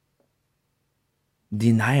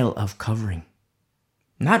denial of covering.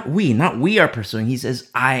 Not we are pursuing. He says,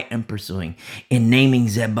 I am pursuing in naming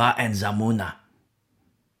Zebah and Zalmunna.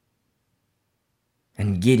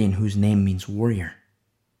 And Gideon, whose name means warrior.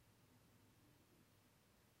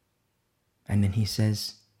 And then he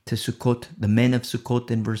says to Sukkot, the men of Sukkot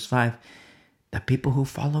in verse 5, the people who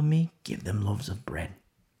follow me, give them loaves of bread.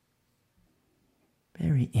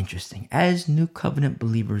 Very interesting. As New Covenant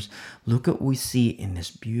believers, look at what we see in this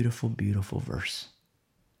beautiful, beautiful verse.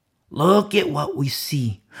 Look at what we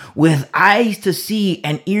see. With eyes to see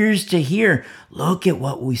and ears to hear, look at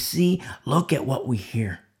what we see. Look at what we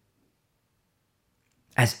hear.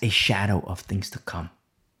 As a shadow of things to come.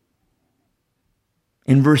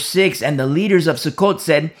 In verse 6, and the leaders of Sukkot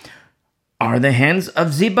said, are the hands of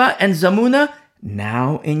Zebah and Zalmunna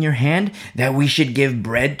now in your hand, that we should give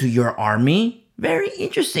bread to your army? Very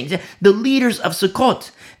interesting. The leaders of Sukkot,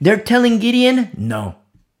 they're telling Gideon, no.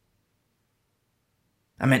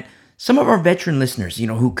 I mean, some of our veteran listeners,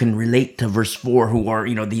 who can relate to verse 4, who are,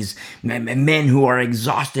 these men who are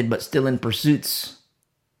exhausted but still in pursuits.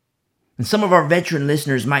 And some of our veteran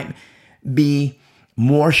listeners might be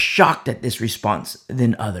more shocked at this response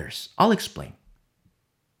than others. I'll explain.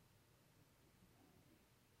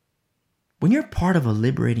 When you're part of a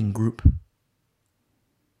liberating group,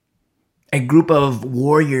 a group of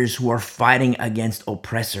warriors who are fighting against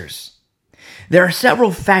oppressors, there are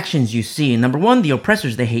several factions you see. Number one, the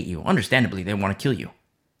oppressors, they hate you. Understandably, they want to kill you.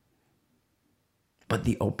 But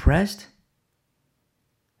the oppressed,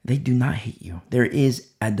 they do not hate you. There is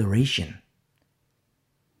adoration.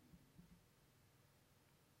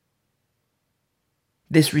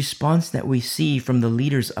 This response that we see from the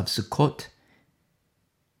leaders of Sukkot,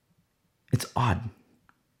 it's odd.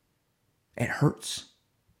 It hurts.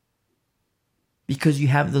 Because you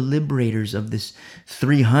have the liberators of this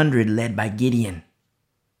 300 led by Gideon.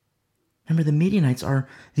 Remember, the Midianites are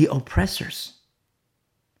the oppressors.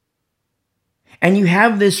 And you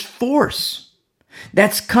have this force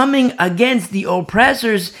that's coming against the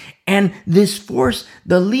oppressors, and this force,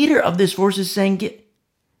 the leader of this force is saying,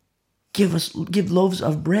 give loaves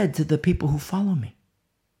of bread to the people who follow me.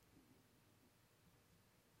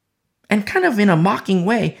 And kind of in a mocking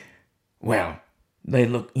way, well, they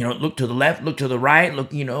look to the left, look to the right, look,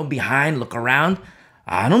 behind, look around.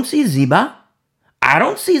 I don't see Zebah. I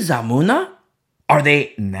don't see Zalmunna. Are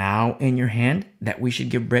they now in your hand that we should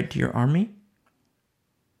give bread to your army?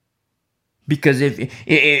 Because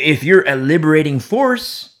if you're a liberating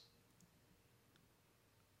force,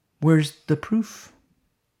 where's the proof?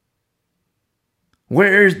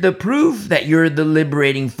 Where's the proof that you're the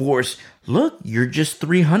liberating force? Look, you're just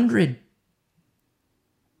 300.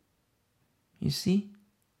 You see?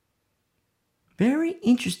 Very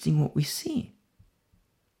interesting what we see.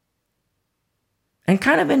 And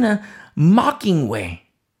kind of in a mocking way,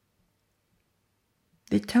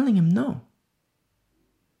 they're telling him no.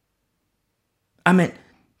 I mean,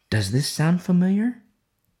 does this sound familiar?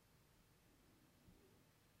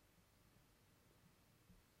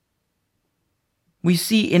 We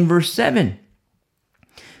see in verse 7.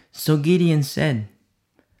 So Gideon said,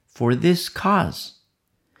 for this cause,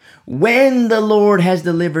 when the Lord has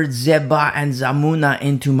delivered Zebah and Zalmunna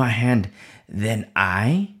into my hand, then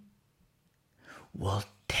I will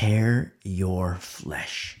tear your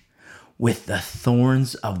flesh with the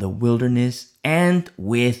thorns of the wilderness and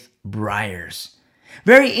with briars.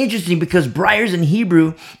 Very interesting, because briars in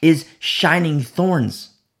Hebrew is shining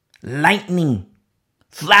thorns, lightning,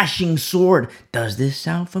 flashing sword. Does this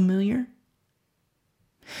sound familiar?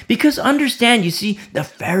 Because understand, you see, the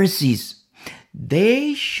Pharisees,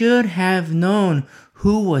 they should have known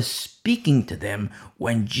who was speaking to them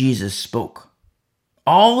when Jesus spoke.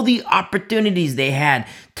 All the opportunities they had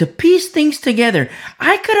to piece things together.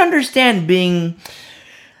 I could understand being,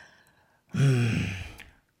 I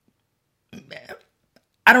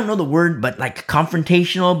don't know the word, but like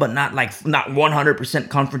confrontational, but not 100%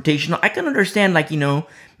 confrontational. I can understand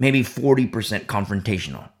maybe 40%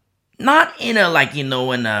 confrontational. Not in a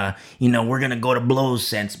we're going to go to blows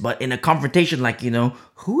sense, but in a confrontation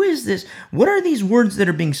who is this? What are these words that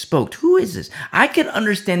are being spoke? Who is this? I can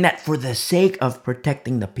understand that for the sake of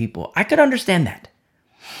protecting the people. I could understand that.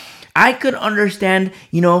 I could understand,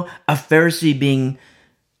 a Pharisee being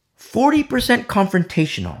 40%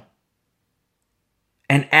 confrontational.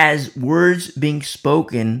 And as words being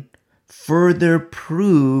spoken further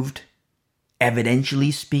proved,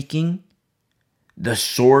 evidentially speaking, the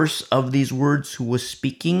source of these words who was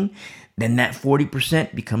speaking, then that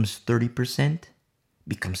 40% becomes 30%,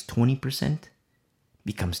 becomes 20%,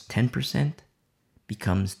 becomes 10%,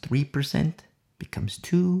 becomes 3%, becomes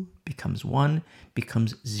 2%, becomes 1%,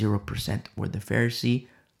 becomes 0%, where the Pharisee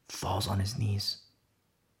falls on his knees.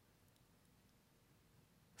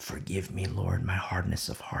 Forgive me, Lord, my hardness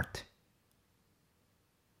of heart.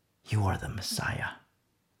 You are the Messiah.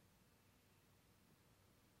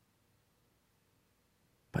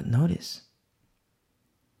 But notice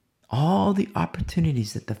all the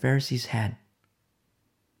opportunities that the Pharisees had.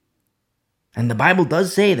 And the Bible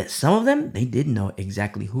does say that some of them, they did know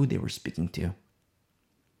exactly who they were speaking to.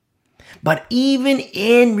 But even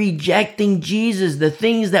in rejecting Jesus, the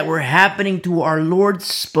things that were happening to our Lord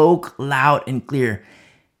spoke loud and clear.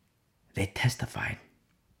 They testified.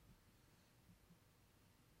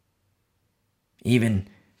 Even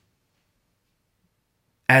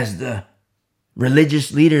as the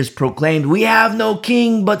religious leaders proclaimed, we have no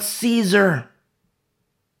king but Caesar.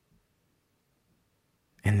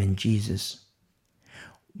 And then Jesus,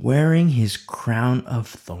 wearing his crown of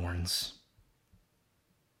thorns,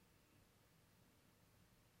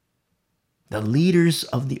 the leaders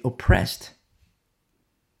of the oppressed,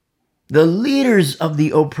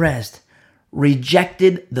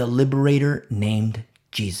 rejected the liberator named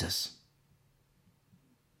Jesus.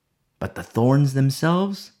 But the thorns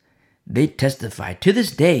themselves, they testify. To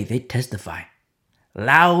this day, they testify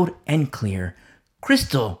loud and clear,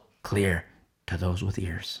 crystal clear to those with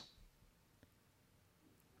ears.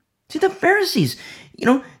 See, the Pharisees,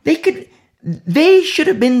 they should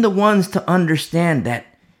have been the ones to understand that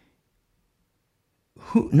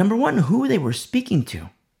who they were speaking to.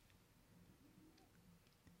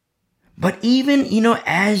 But even,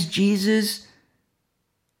 as Jesus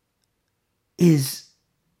is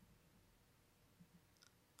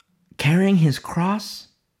carrying his cross,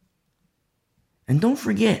 and don't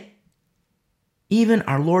forget, even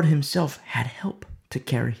our Lord himself had help to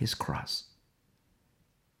carry his cross.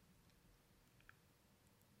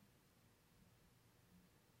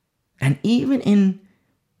 And even in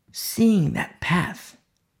seeing that path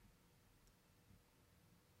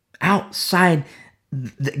outside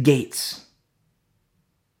the gates,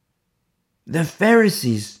 the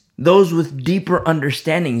Pharisees, those with deeper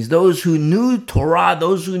understandings, those who knew Torah,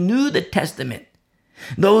 those who knew the Testament,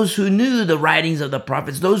 those who knew the writings of the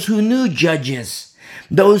prophets, those who knew Judges,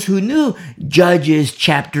 those who knew Judges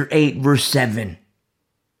chapter 8, verse 7.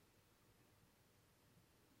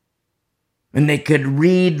 And they could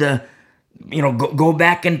read go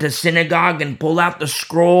back into synagogue and pull out the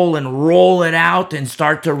scroll and roll it out and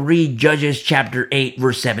start to read Judges chapter 8,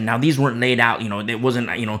 verse 7. Now, these weren't laid out, it wasn't,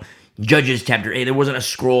 Judges chapter 8. There wasn't a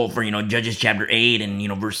scroll for, Judges chapter 8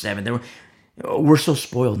 and, verse 7. We're so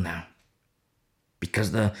spoiled now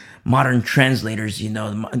because the modern translators,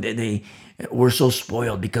 we're so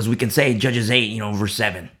spoiled because we can say Judges 8, verse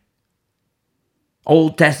 7.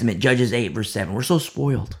 Old Testament, Judges 8, verse 7. We're so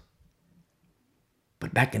spoiled.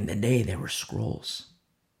 But back in the day, there were scrolls.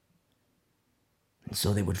 And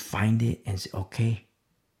so they would find it and say, okay.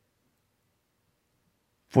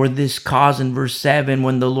 For this cause in verse 7,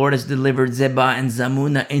 when the Lord has delivered Zebah and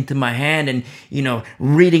Zalmunna into my hand, and,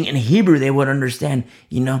 reading in Hebrew, they would understand,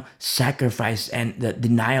 sacrifice and the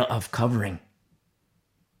denial of covering.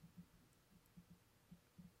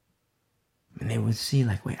 And they would see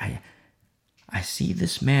like, wait, I see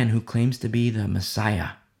this man who claims to be the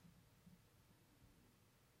Messiah.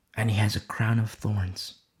 And he has a crown of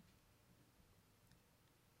thorns.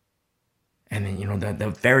 And then,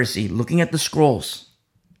 the Pharisee looking at the scrolls.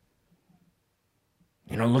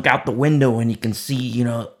 Look out the window and you can see,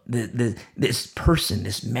 this person,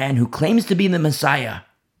 this man who claims to be the Messiah,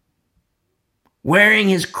 wearing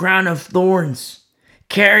his crown of thorns,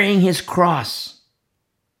 carrying his cross.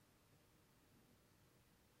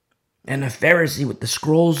 And the Pharisee with the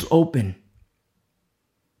scrolls open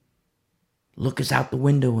looks out the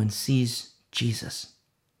window and sees Jesus.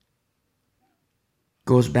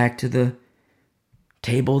 Goes back to the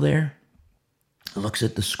table there, looks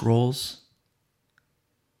at the scrolls.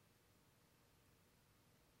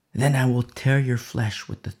 Then I will tear your flesh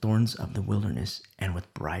with the thorns of the wilderness and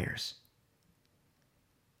with briars.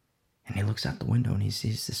 And he looks out the window and he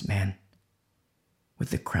sees this man with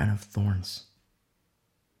the crown of thorns.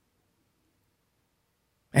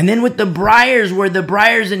 And then with the briars, where the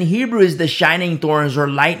briars in Hebrew is the shining thorns or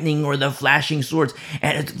lightning or the flashing swords,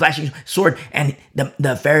 and it's flashing sword. And the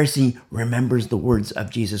Pharisee remembers the words of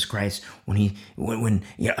Jesus Christ when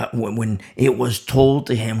it was told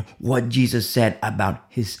to him what Jesus said about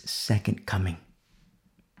his second coming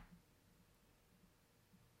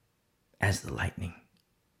as the lightning.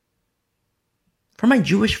 For my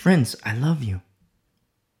Jewish friends, I love you.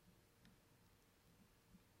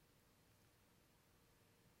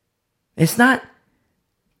 It's not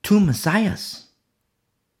two messiahs.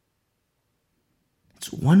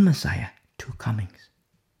 It's one Messiah, two comings.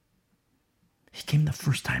 He came the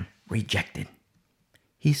first time, rejected.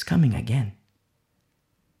 He's coming again.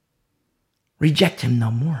 Reject him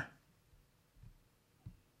no more.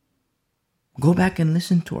 Go back and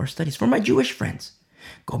listen to our studies. For my Jewish friends,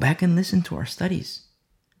 go back and listen to our studies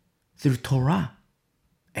through Torah,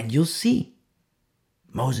 and you'll see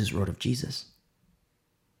Moses wrote of Jesus.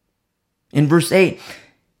 In verse 8,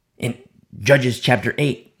 in Judges chapter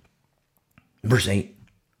 8, verse 8,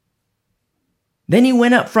 then he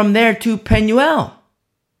went up from there to Penuel.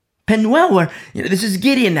 Penuel, where, this is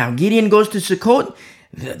Gideon now. Gideon goes to Sukkot.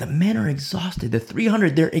 The men are exhausted. The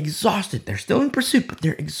 300, they're exhausted. They're still in pursuit, but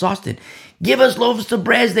they're exhausted. Give us loaves of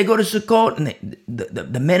bread. They go to Sukkot, and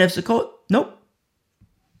the men of Sukkot, nope.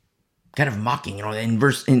 Kind of mocking, in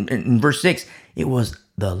verse 6, it was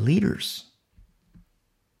the leaders.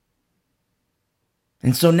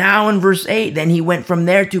 And so now in verse 8, then he went from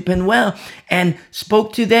there to Penuel and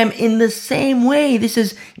spoke to them in the same way. This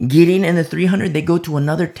is Gideon and the 300. They go to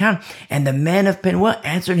another town. And the men of Penuel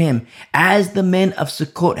answered him as the men of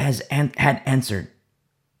Sukkot had answered.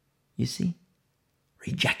 You see?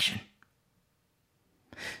 Rejection.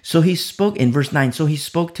 So he spoke in verse 9. So he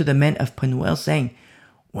spoke to the men of Penuel saying,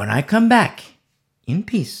 when I come back in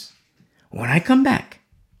peace, when I come back,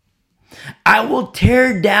 I will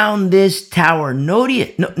tear down this tower.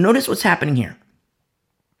 Notice what's happening here.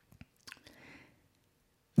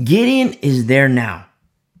 Gideon is there now,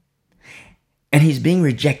 and he's being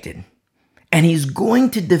rejected, and he's going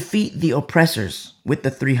to defeat the oppressors with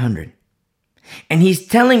the 300. And he's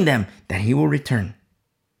telling them that he will return.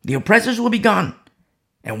 The oppressors will be gone.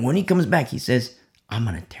 And when he comes back, he says, I'm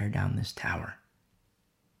going to tear down this tower.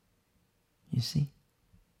 You see?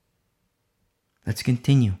 Let's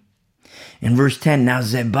continue. In verse 10, now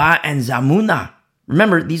Zebah and Zalmunna.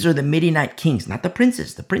 Remember, these are the Midianite kings, not the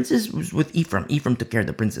princes. The princes was with Ephraim. Ephraim took care of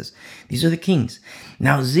the princes. These are the kings.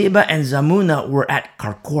 Now Zebah and Zalmunna were at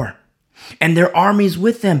Karkor, and their armies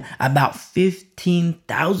with them, about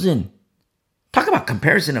 15,000. Talk about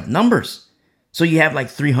comparison of numbers. So you have like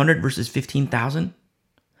 300 versus 15,000.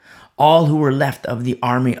 All who were left of the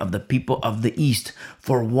army of the people of the east,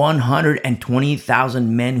 for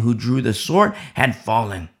 120,000 men who drew the sword, had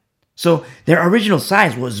fallen. So their original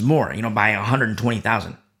size was more, by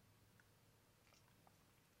 120,000.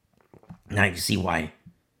 Now you see why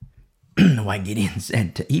Gideon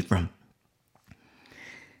said to Ephraim,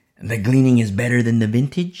 the gleaning is better than the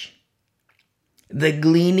vintage. The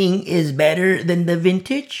gleaning is better than the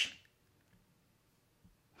vintage.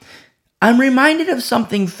 I'm reminded of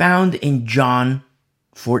something found in John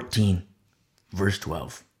 14, verse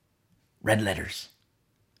 12. Red letters.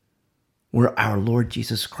 where our Lord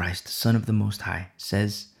Jesus Christ, Son of the Most High,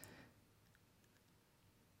 says,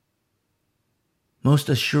 "Most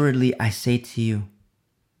assuredly I say to you,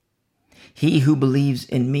 he who believes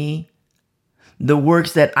in me, the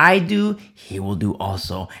works that I do, he will do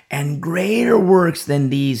also, and greater works than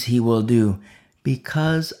these he will do,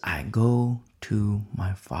 because I go to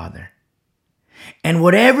my Father. And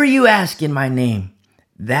whatever you ask in my name,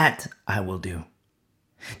 that I will do,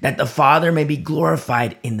 that the Father may be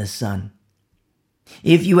glorified in the Son.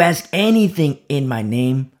 If you ask anything in my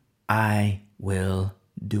name, I will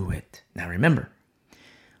do it." Now remember,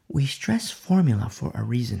 we stress formula for a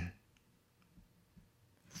reason.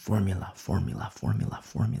 Formula, formula, formula,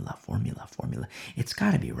 formula, formula, formula. It's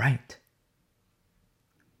got to be right.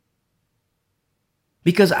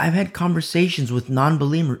 Because I've had conversations with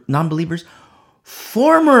non-believers,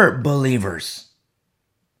 former believers,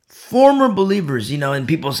 and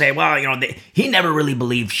people say, well, he never really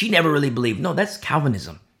believed, she never really believed. No, that's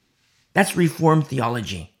Calvinism. That's Reformed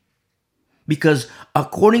theology. Because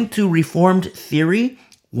according to Reformed theory,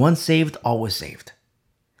 once saved, always saved.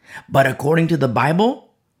 But according to the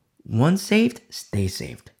Bible, once saved, stay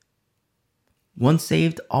saved. Once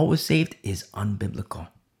saved, always saved is unbiblical.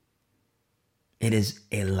 It is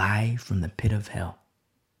a lie from the pit of hell.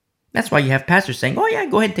 That's why you have pastors saying, oh yeah,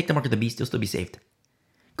 go ahead and take the mark of the beast, you'll still be saved.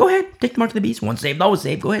 Go ahead, take the mark of the beast. Once saved, always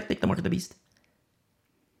saved. Go ahead, take the mark of the beast.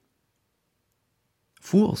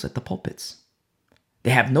 Fools at the pulpits.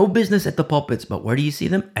 They have no business at the pulpits, but where do you see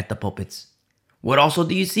them? At the pulpits. What also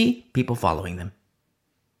do you see? People following them.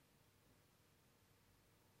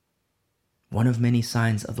 One of many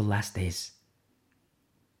signs of the last days,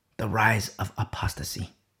 the rise of apostasy.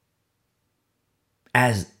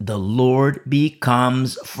 As the Lord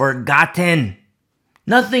becomes forgotten.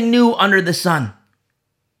 Nothing new under the sun.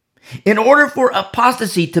 In order for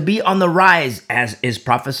apostasy to be on the rise, as is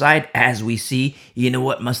prophesied, as we see, you know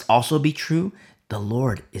what must also be true? The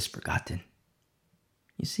Lord is forgotten.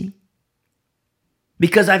 You see?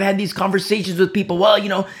 Because I've had these conversations with people,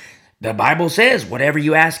 well, the Bible says, whatever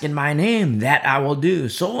you ask in my name, that I will do.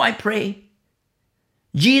 So I pray.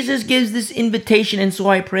 Jesus gives this invitation, and so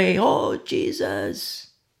I pray, oh, Jesus.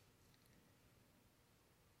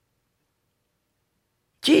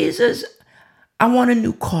 Jesus, I want a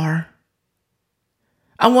new car.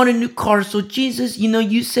 I want a new car. So Jesus,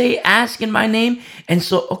 you say ask in my name. And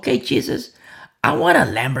so, okay, Jesus, I want a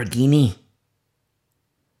Lamborghini.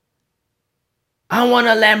 I want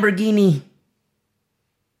a Lamborghini.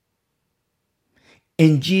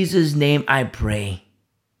 In Jesus' name I pray.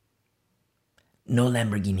 No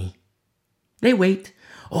Lamborghini. They wait.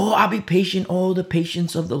 Oh, I'll be patient. Oh, the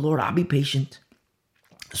patience of the Lord. I'll be patient.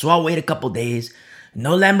 So I'll wait a couple days.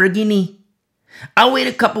 No Lamborghini. I'll wait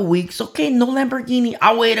a couple weeks. Okay, no Lamborghini.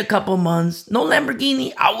 I'll wait a couple months. No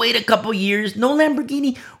Lamborghini. I'll wait a couple years. No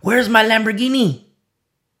Lamborghini. Where's my Lamborghini?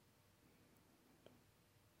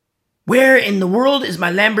 Where in the world is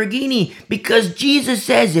my Lamborghini? Because Jesus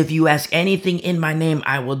says, if you ask anything in my name,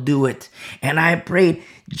 I will do it. And I prayed,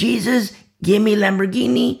 Jesus, give me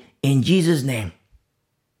Lamborghini in Jesus' name.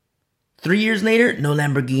 3 years later, no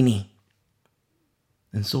Lamborghini.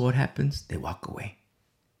 And so what happens? They walk away.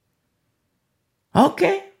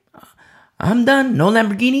 Okay, I'm done. No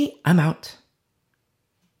Lamborghini, I'm out.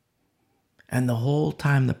 And the whole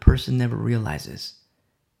time the person never realizes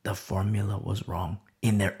the formula was wrong.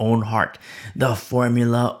 In their own heart, the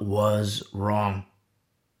formula was wrong.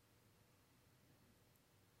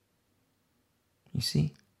 You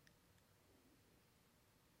see?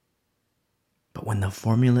 But when the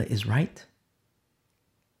formula is right,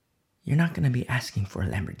 you're not going to be asking for a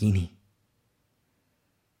Lamborghini.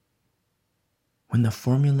 When the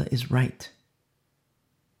formula is right,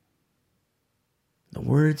 the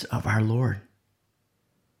words of our Lord,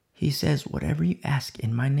 He says, whatever you ask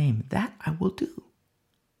in my name, that I will do.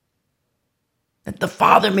 That the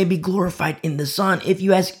Father may be glorified in the Son. If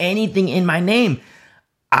you ask anything in my name,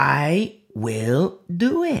 I will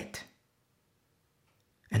do it.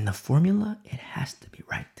 And the formula, it has to be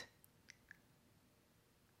right.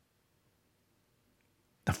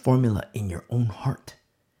 The formula in your own heart,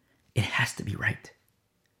 it has to be right.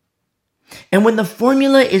 And when the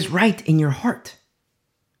formula is right in your heart,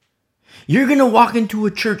 you're going to walk into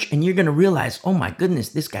a church and you're going to realize, oh my goodness,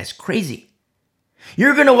 this guy's crazy.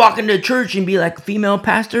 You're going to walk into a church and be like, female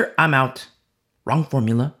pastor, I'm out. Wrong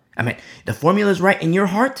formula. The formula is right in your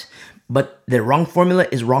heart, but the wrong formula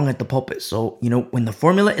is wrong at the pulpit. So, when the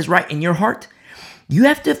formula is right in your heart, you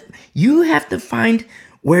have to find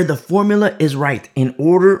where the formula is right in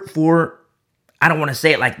order for, I don't want to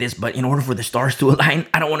say it like this, but in order for the stars to align,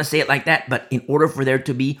 I don't want to say it like that, but in order for there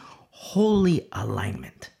to be holy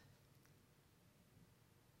alignment.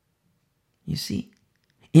 You see?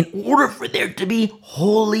 In order for there to be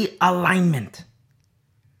holy alignment.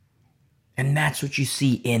 And that's what you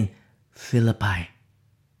see in Philippi.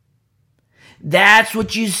 That's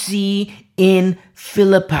what you see in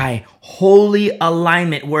Philippi. Holy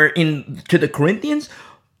alignment. Where to the Corinthians,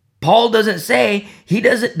 Paul doesn't say,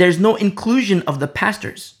 there's no inclusion of the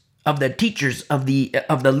pastors, of the teachers, of the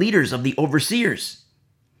leaders, of the overseers.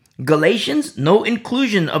 Galatians, no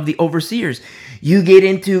inclusion of the overseers. You get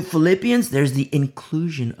into Philippians, there's the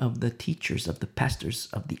inclusion of the teachers, of the pastors,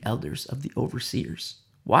 of the elders, of the overseers.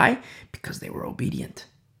 Why? Because they were obedient.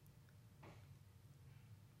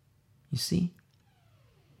 You see?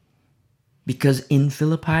 Because in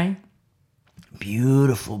Philippi,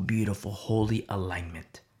 beautiful, beautiful, holy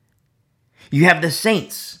alignment. You have the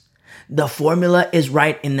saints. The formula is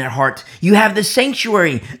right in their heart. You have the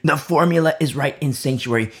sanctuary. The formula is right in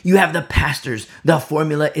sanctuary. You have the pastors. The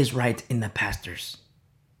formula is right in the pastors.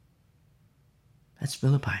 That's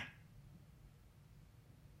Philippi.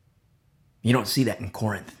 You don't see that in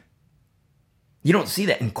Corinth. You don't see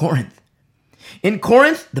that in Corinth. In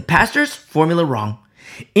Corinth, the pastors, formula wrong.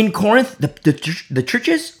 In Corinth, the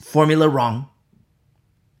churches, formula wrong.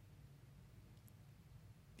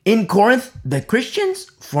 In Corinth, the Christians,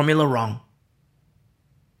 formula wrong.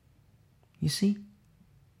 You see?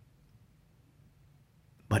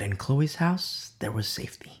 But in Chloe's house, there was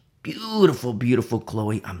safety. Beautiful, beautiful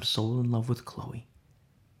Chloe. I'm so in love with Chloe.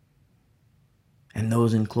 And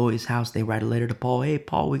those in Chloe's house, they write a letter to Paul. Hey,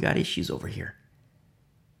 Paul, we got issues over here.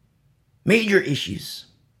 Major issues.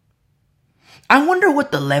 I wonder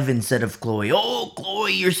what the Levin said of Chloe. Oh,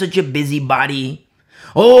 Chloe, you're such a busybody.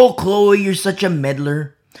 Oh, Chloe, you're such a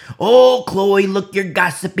meddler. Oh, Chloe, look, you're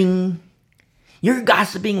gossiping. You're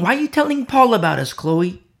gossiping. Why are you telling Paul about us,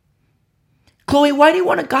 Chloe? Chloe, why do you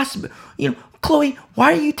want to gossip? Chloe,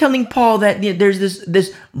 why are you telling Paul that there's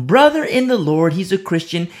this brother in the Lord, he's a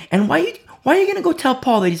Christian, and why are you going to go tell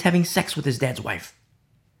Paul that he's having sex with his dad's wife?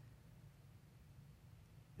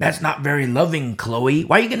 That's not very loving, Chloe.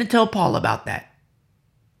 Why are you going to tell Paul about that?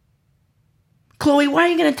 Chloe, why are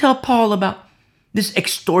you going to tell Paul about this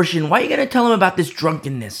extortion? Why are you going to tell him about this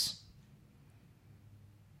drunkenness?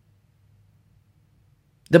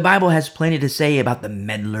 The Bible has plenty to say about the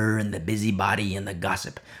meddler and the busybody and the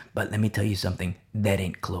gossip. But let me tell you something. That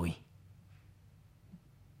ain't Chloe.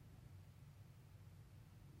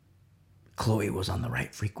 Chloe was on the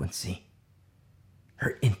right frequency.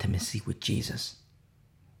 Her intimacy with Jesus.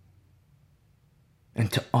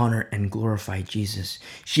 And to honor and glorify Jesus.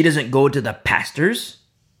 She doesn't go to the pastors.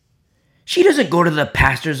 She doesn't go to the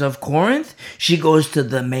pastors of Corinth. She goes to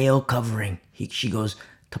the male covering. She goes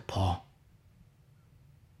to Paul.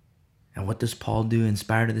 And what does Paul do?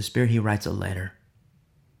 Inspired of the Spirit, he writes a letter.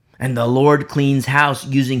 And the Lord cleans house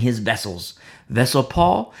using his vessels. Vessel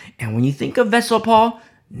Paul. And when you think of vessel Paul,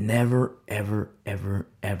 never, ever, ever,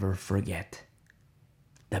 ever forget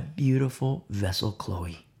the beautiful vessel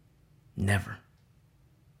Chloe. Never.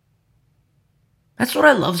 That's what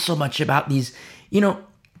I love so much about these,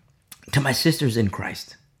 to my sisters in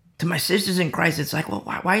Christ. To my sisters in Christ, it's like, well,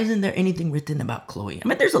 why isn't there anything written about Chloe? I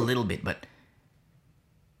mean, there's a little bit, but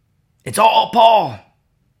it's all Paul.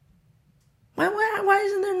 Why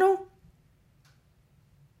isn't there no?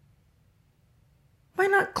 Why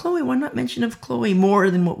not Chloe? Why not mention of Chloe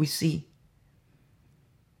more than what we see?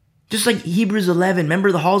 Just like Hebrews 11.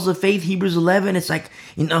 Remember the halls of faith, Hebrews 11? It's like,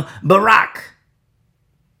 Barak.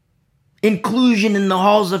 Inclusion in the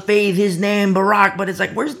halls of faith, his name, Barak. But it's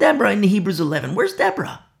like, where's Deborah in the Hebrews 11? Where's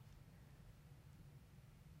Deborah?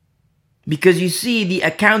 Because you see, the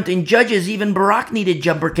account in Judges, even Barak needed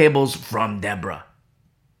jumper cables from Deborah.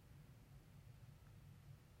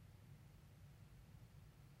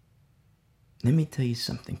 Let me tell you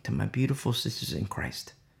something to my beautiful sisters in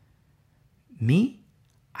Christ. Me,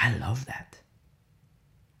 I love that.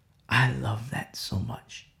 I love that so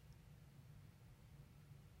much.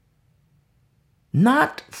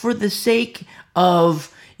 Not for the sake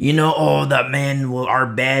of, the men are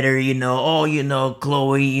better,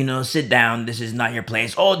 Chloe, sit down, this is not your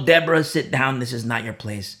place. Oh, Deborah, sit down, this is not your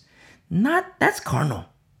place. That's carnal.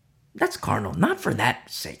 That's carnal. Not for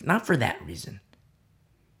that sake, not for that reason.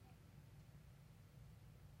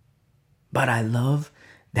 But I love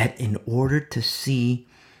that in order to see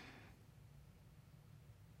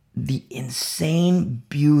the insane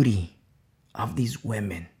beauty of these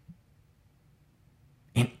women,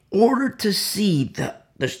 in order to see the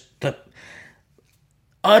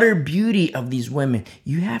utter beauty of these women,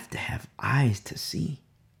 you have to have eyes to see.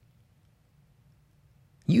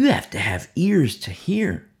 You have to have ears to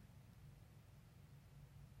hear.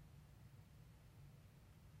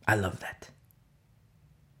 I love that.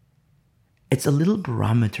 It's a little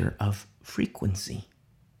barometer of frequency.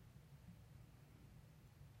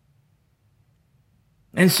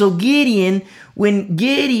 And so Gideon, when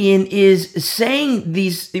Gideon is saying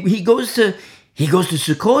these, he goes to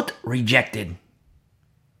Sukkot, rejected.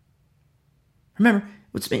 Remember,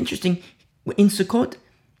 what's been interesting, in Sukkot,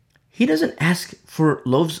 he doesn't ask for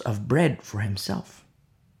loaves of bread for himself.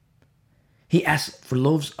 He asks for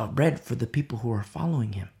loaves of bread for the people who are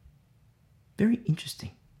following him. Very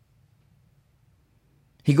interesting.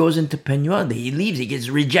 He goes into Penuel, he leaves, he gets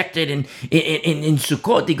rejected in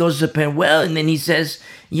Sukkot. He goes to Penuel, and then he says,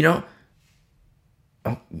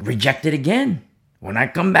 rejected again. When I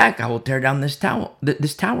come back, I will tear down this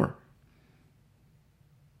tower.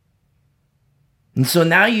 And so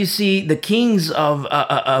now you see the kings of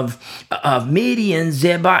Midian,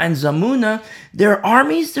 Zebah, and Zalmunna, their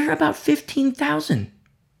armies, they're about 15,000.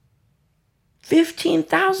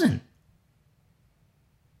 15,000.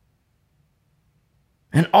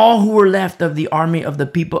 And all who were left of the army of the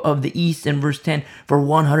people of the east, in verse 10, for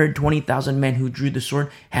 120,000 men who drew the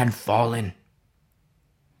sword had fallen.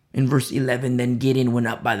 In verse 11, then Gideon went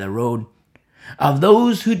up by the road of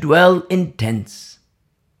those who dwell in tents.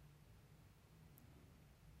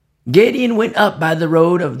 Gideon went up by the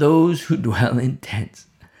road of those who dwell in tents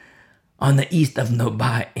on the east of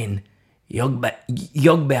Nobah in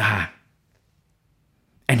Yogbeha.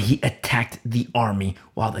 And he attacked the army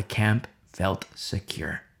while the camp felt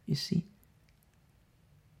secure. You see?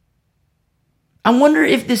 I wonder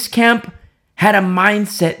if this camp had a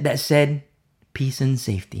mindset that said, peace and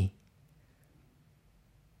safety.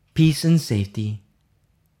 Peace and safety.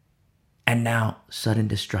 And now sudden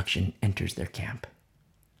destruction enters their camp.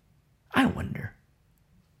 I wonder.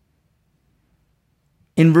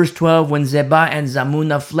 In verse 12, when Zebah and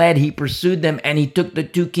Zalmunna fled, he pursued them, and he took the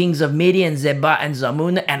two kings of Midian, Zebah and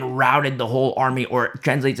Zalmunna, and routed the whole army, or it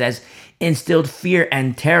translates as instilled fear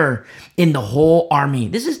and terror in the whole army.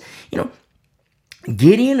 This is,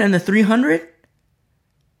 Gideon and the 300,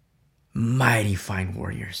 mighty fine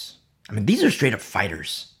warriors. I mean, these are straight up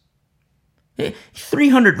fighters.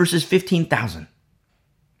 300 versus 15,000.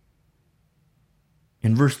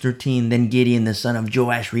 In verse 13, then Gideon the son of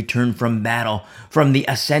Joash returned from battle from the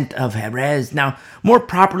ascent of Heres. Now, more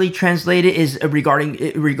properly translated is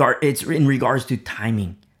it's in regards to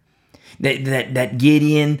timing. That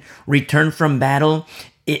Gideon returned from battle.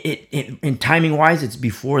 In timing wise, it's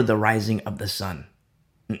before the rising of the sun.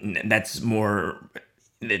 That's more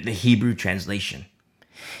the Hebrew translation.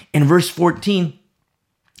 In verse 14,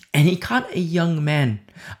 and he caught a young man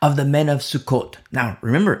of the men of Sukkot. Now,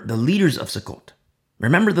 remember the leaders of Sukkot.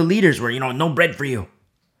 Remember the leaders were, no bread for you.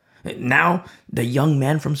 Now, the young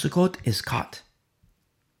man from Sukkot is caught.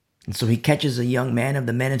 And so he catches a young man of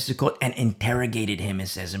the men of Sukkot and interrogated him, it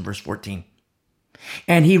says in verse 14.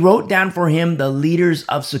 And he wrote down for him the leaders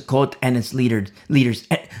of Sukkot and its leaders.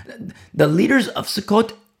 The leaders of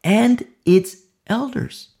Sukkot and its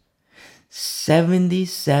elders.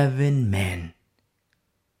 77 men.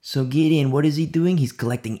 So Gideon, what is he doing? He's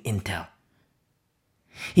collecting intel.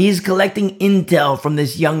 He's collecting intel from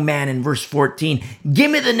this young man in verse 14.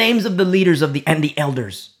 Give me the names of the leaders and the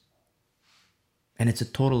elders. And it's a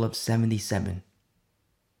total of 77.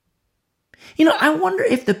 I wonder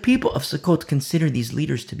if the people of Sukkot consider these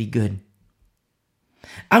leaders to be good.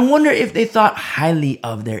 I wonder if they thought highly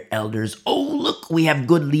of their elders. Oh, look, we have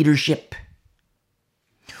good leadership.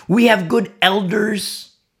 We have good elders.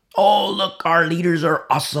 Oh, look, our leaders are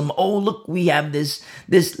awesome. Oh, look, we have this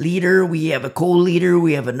leader. We have a co-leader.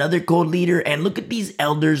 We have another co-leader. And look at these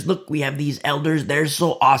elders. Look, we have these elders. They're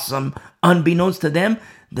so awesome. Unbeknownst to them,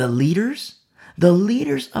 the leaders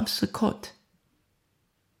of Sukkot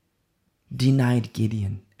denied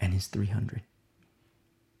Gideon and his 300.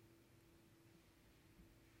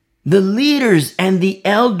 The leaders and the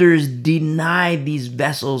elders denied these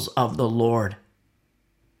vessels of the Lord.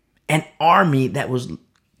 An army that was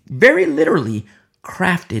very literally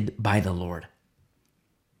crafted by the Lord.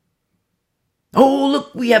 Oh,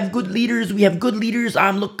 look, we have good leaders. We have good leaders.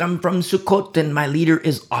 I'm from Sukkot and my leader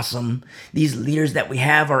is awesome. These leaders that we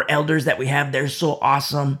have, our elders that we have, they're so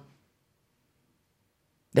awesome.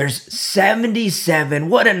 There's 77.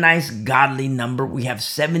 What a nice godly number. We have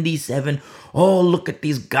 77. Oh, look at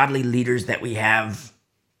these godly leaders that we have.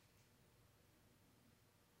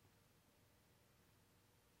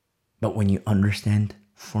 But when you understand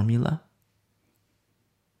formula,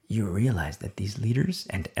 you realize that these leaders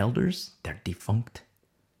and elders, they're defunct.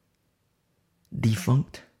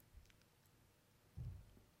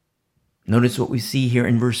 Notice what we see here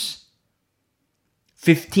in verse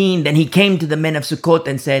 15. Then he came to the men of Sukkot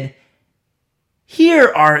and said,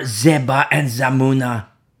 here are Zebah and Zalmunna,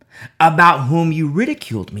 about whom you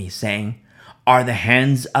ridiculed me, saying, are the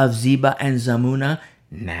hands of Zeba and Zalmunna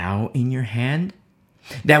now in your hand,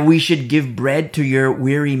 that we should give bread to your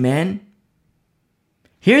weary men?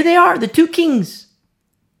 Here they are, the two kings.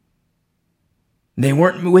 They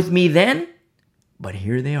weren't with me then, but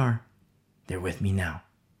here they are. They're with me now.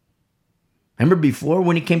 Remember before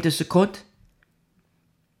when he came to Sukkot?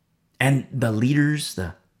 And the leaders,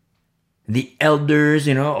 the elders,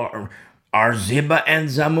 are Ziba and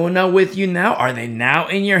Zalmunna with you now? Are they now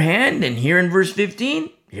in your hand? And here in verse 15,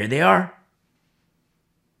 here they are.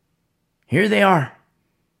 Here they are.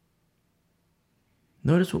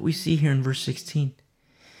 Notice what we see here in verse 16.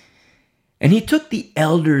 And he took the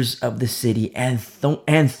elders of the city and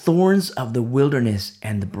thorns of the wilderness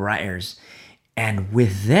and the briars, and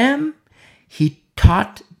with them he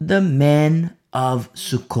taught the men of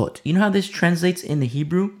Sukkot. You know how this translates in the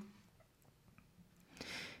Hebrew?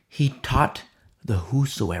 He taught the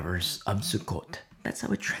whosoevers of Sukkot. That's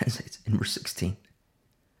how it translates in verse 16.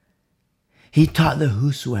 He taught the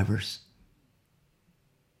whosoevers.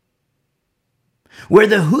 Where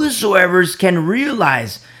the whosoevers can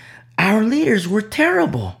realize our leaders were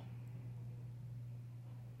terrible.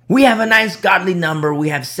 We have a nice godly number. We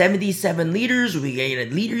have 77 leaders. We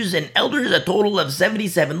get leaders and elders, a total of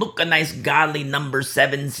 77. Look, a nice godly number,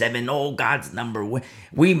 77. Oh, God's number.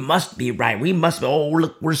 We must be right. We must be. Oh,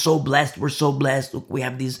 look, we're so blessed. We're so blessed. Look, we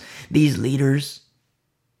have these leaders.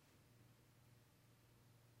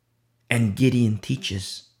 And Gideon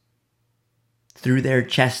teaches through their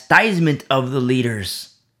chastisement of the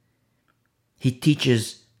leaders. He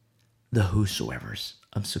teaches the whosoevers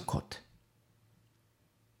of Sukkot.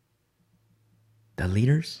 The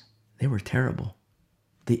leaders, they were terrible.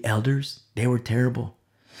 The elders, they were terrible.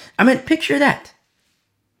 I mean, picture that.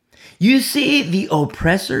 You see the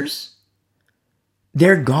oppressors,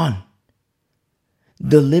 they're gone.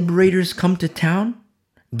 The liberators come to town.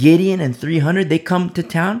 Gideon and 300, they come to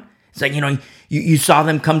town. It's like, you saw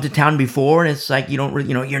them come to town before, and it's like you don't really,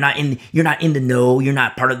 you're not in the know, you're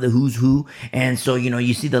not part of the who's who, and so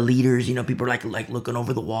you see the leaders, people are like looking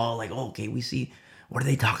over the wall, like, oh, okay, we see, what are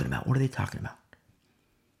they talking about? What are they talking about?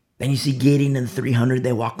 Then you see Gideon and 300,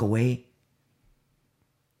 they walk away.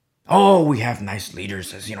 Oh, we have nice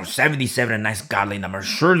leaders, as 77, a nice godly number.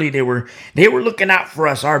 Surely they were looking out for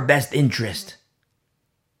us, our best interest.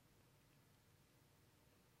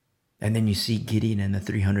 And then you see Gideon and the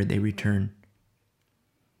 300, they return.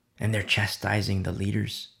 And they're chastising the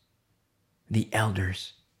leaders, the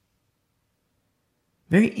elders.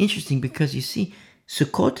 Very interesting, because you see,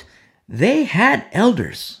 Sukkot, they had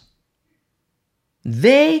elders.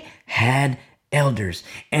 They had elders,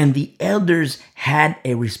 and the elders had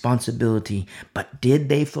a responsibility. But did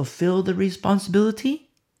they fulfill the responsibility?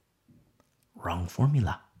 Wrong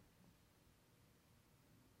formula.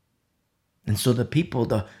 And so the people,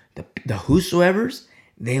 the whosoevers,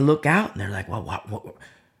 they look out and they're like, well, what?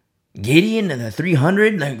 Gideon and the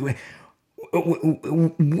 300, like, we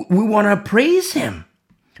want to praise him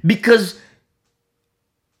because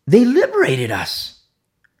they liberated us.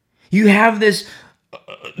 You have this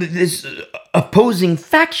opposing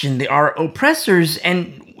faction. They are oppressors,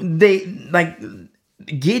 and they, like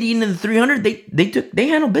Gideon and the 300, they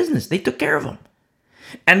handled business. They took care of them.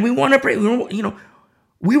 And we want to pray,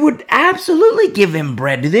 we would absolutely give him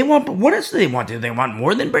bread. Do they want, what else do they want? Do they want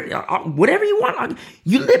more than bread? Whatever you want.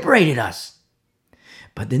 You liberated us.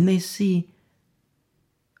 But then they see,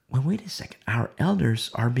 well, wait a second. Our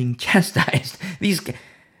elders are being chastised.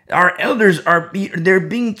 Our elders they're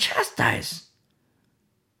being chastised.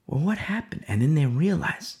 Well, what happened? And then they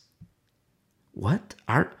realize, what?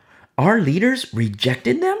 Our leaders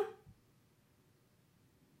rejected them?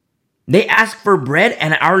 They asked for bread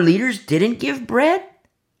and our leaders didn't give bread?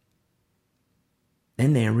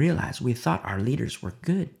 Then they realized, we thought our leaders were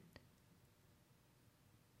good.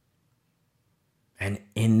 And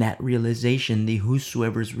in that realization, the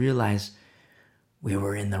whosoevers realized we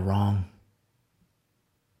were in the wrong.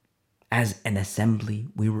 As an assembly,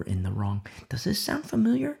 we were in the wrong. Does this sound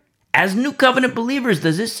familiar? As New Covenant believers,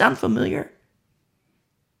 does this sound familiar?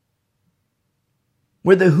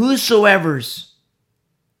 We're the whosoevers.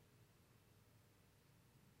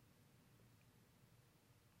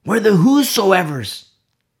 We're the whosoevers.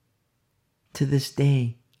 To this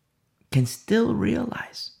day, can still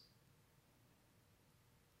realize,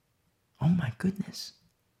 oh my goodness,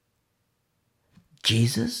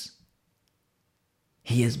 Jesus,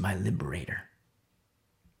 he is my liberator.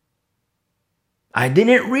 I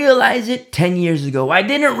didn't realize it 10 years ago. I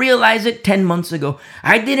didn't realize it 10 months ago.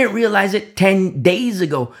 I didn't realize it 10 days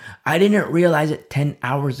ago. I didn't realize it 10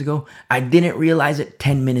 hours ago. I didn't realize it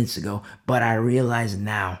 10 minutes ago. But I realize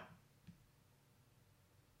now.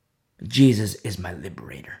 Jesus is my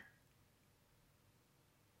liberator.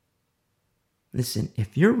 Listen,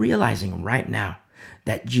 if you're realizing right now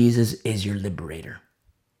that Jesus is your liberator,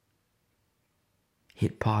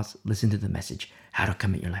 hit pause, listen to the message, how to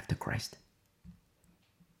commit your life to Christ.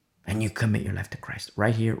 And you commit your life to Christ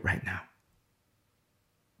right here, right now.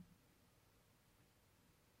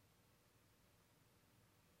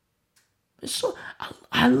 So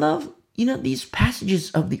I love, these passages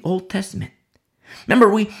of the Old Testament. Remember,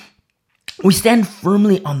 we stand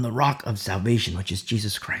firmly on the rock of salvation, which is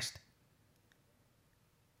Jesus Christ.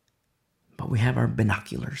 But we have our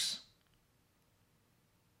binoculars.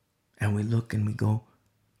 And we look and we go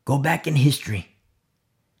back in history.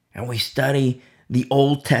 And we study the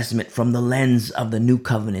Old Testament from the lens of the New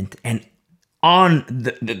Covenant and on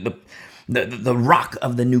the rock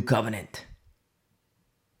of the New Covenant.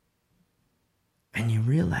 And you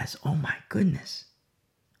realize, oh my goodness,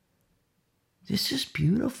 this is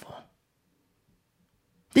beautiful.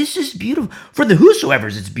 This is beautiful. For the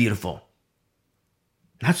whosoever's, it's beautiful.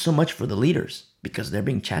 Not so much for the leaders, because they're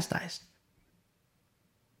being chastised.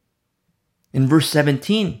 In verse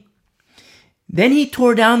 17, then he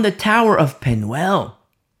tore down the tower of Penuel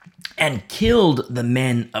and killed the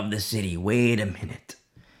men of the city. Wait a minute.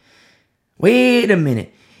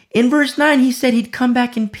 In verse 9, he said he'd come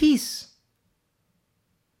back in peace.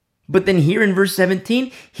 But then here in verse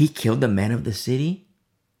 17, he killed the men of the city.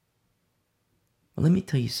 Well, let me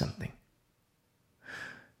tell you something.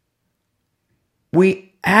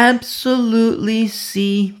 We absolutely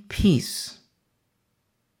see peace.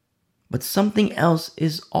 But something else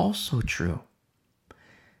is also true.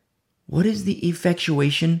 What is the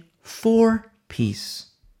effectuation for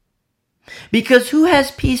peace? Because who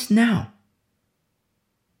has peace now?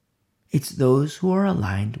 It's those who are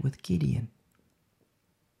aligned with Gideon.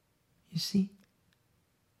 You see?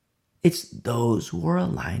 It's those who are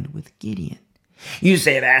aligned with Gideon. You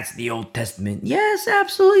say that's the Old Testament. Yes,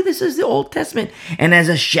 absolutely. This is the Old Testament. And as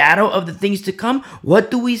a shadow of the things to come,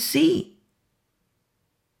 what do we see?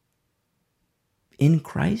 In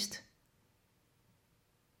Christ,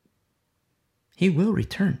 he will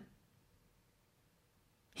return.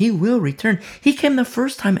 He will return. He came the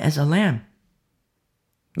first time as a lamb.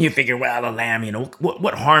 You figure, well, a lamb,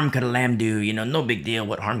 what harm could a lamb do? No big deal.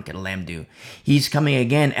 What harm could a lamb do? He's coming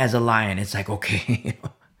again as a lion. It's like, okay,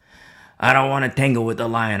 I don't want to tangle with the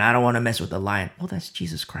lion. I don't want to mess with the lion. Well, that's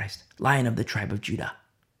Jesus Christ, Lion of the tribe of Judah.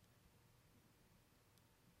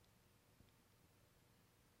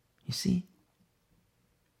 You see?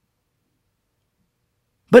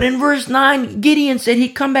 But in verse 9, Gideon said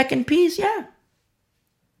he'd come back in peace. Yeah.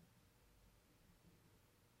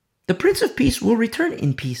 The Prince of Peace will return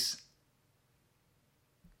in peace,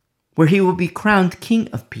 where he will be crowned King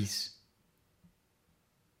of Peace.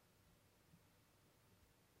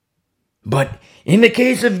 But in the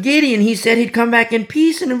case of Gideon, he said he'd come back in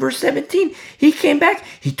peace. And in verse 17, he came back,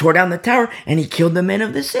 he tore down the tower, and he killed the men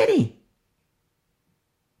of the city.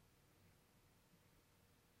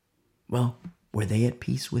 Well, were they at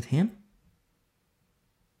peace with him?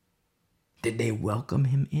 Did they welcome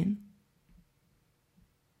him in?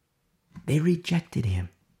 They rejected him.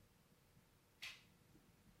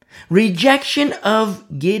 Rejection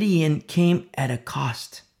of Gideon came at a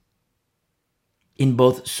cost in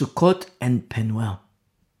both Sukkot and Penuel.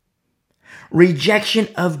 Rejection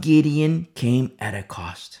of Gideon came at a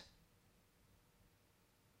cost.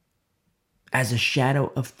 As a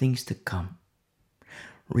shadow of things to come.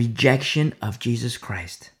 Rejection of Jesus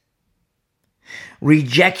Christ.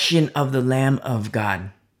 Rejection of the Lamb of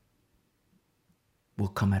God will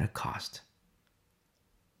come at a cost.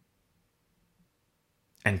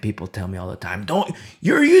 And people tell me all the time,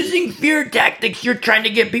 you're using fear tactics. You're trying to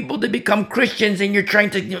get people to become Christians and you're trying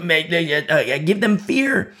to give them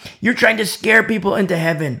fear. You're trying to scare people into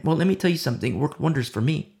heaven. Well, let me tell you something. It worked wonders for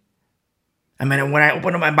me. I mean, when I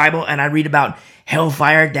open up my Bible and I read about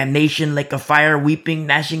hellfire, damnation, lake of fire, weeping,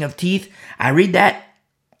 gnashing of teeth, I read that.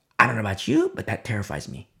 I don't know about you, but that terrifies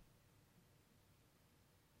me.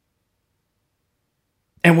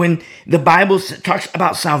 And when the Bible talks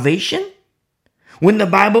about salvation, when the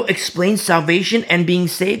Bible explains salvation and being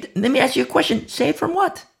saved, let me ask you a question. Saved from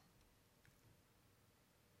what?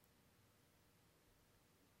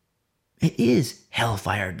 It is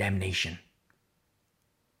hellfire damnation.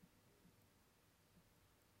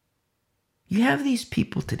 You have these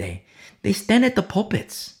people today. They stand at the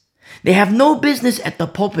pulpits. They have no business at the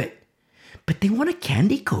pulpit, but they want a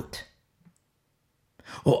candy coat.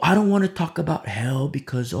 Oh, I don't want to talk about hell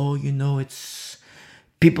because, it's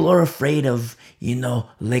people are afraid of,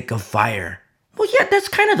 lake of fire. Well, yeah, that's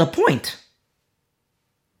kind of the point.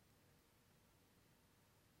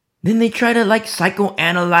 Then they try to like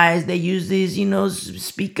psychoanalyze. They use these,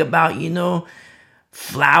 speak about,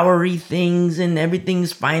 flowery things and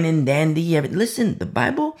everything's fine and dandy. Yeah, but listen, the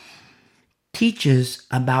Bible teaches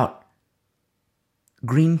about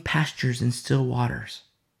green pastures and still waters.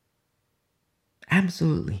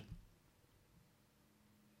 Absolutely.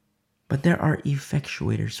 But there are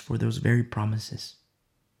effectuators for those very promises.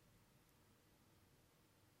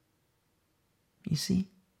 You see?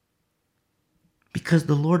 Because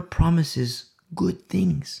the Lord promises good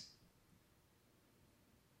things.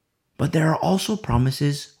 But there are also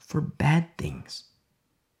promises for bad things.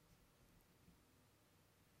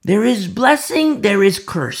 There is blessing, there is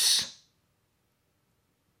curse.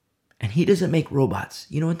 And He doesn't make robots.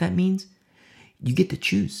 You know what that means? You get to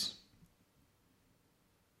choose.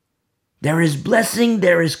 There is blessing,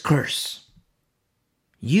 there is curse.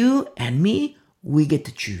 You and me, we get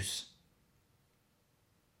to choose.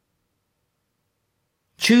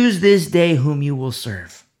 Choose this day whom you will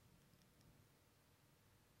serve.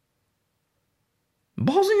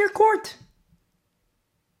 Ball's in your court.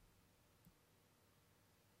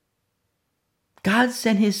 God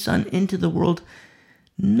sent His Son into the world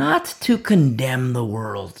not to condemn the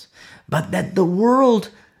world, but that the world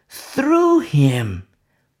through Him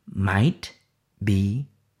might be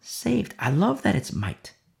saved. I love that it's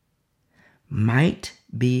might. Might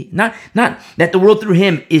be, not that the world through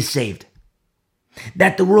Him is saved.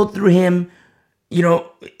 That the world through Him,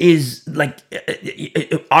 is like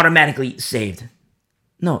automatically saved.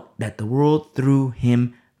 No, that the world through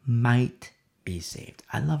Him might be saved.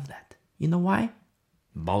 I love that. You know why?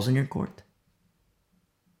 Ball's in your court.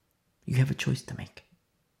 You have a choice to make.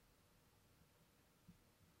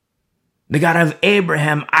 The God of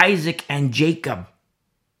Abraham, Isaac, and Jacob,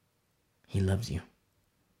 He loves you.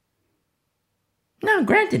 Now,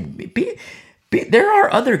 granted, there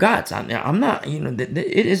are other gods. I'm not, it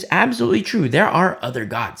is absolutely true. There are other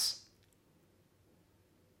gods.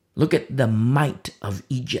 Look at the might of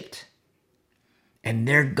Egypt and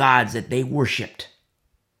their gods that they worshipped.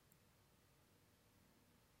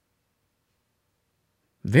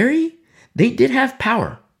 They did have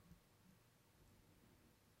power,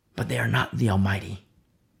 but they are not the Almighty.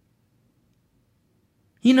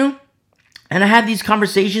 And I have these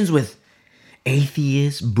conversations with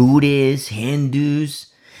atheists, Buddhists,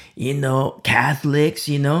 Hindus, Catholics,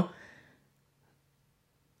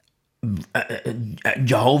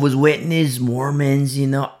 Jehovah's Witnesses, Mormons,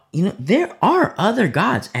 there are other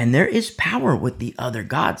gods and there is power with the other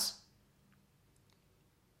gods.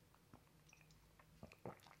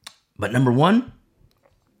 But number one,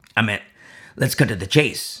 let's cut to the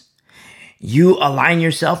chase. You align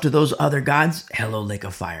yourself to those other gods, hello, lake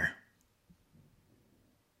of fire.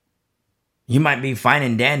 You might be fine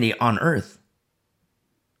and dandy on earth,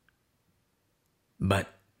 but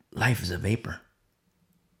life is a vapor.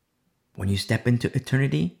 When you step into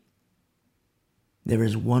eternity, there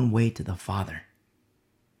is one way to the Father.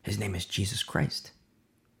 His name is Jesus Christ.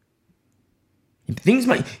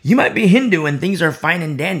 You might be Hindu and things are fine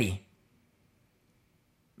and dandy,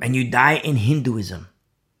 and you die in Hinduism.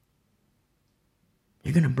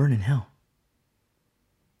 You're going to burn in hell.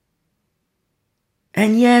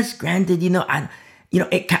 And yes, granted,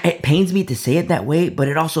 it pains me to say it that way, but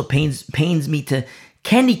it also pains me to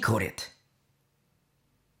candy coat it.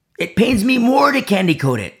 It pains me more to candy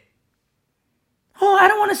coat it. Oh, I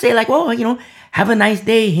don't want to say like, have a nice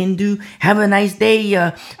day, Hindu. Have a nice day,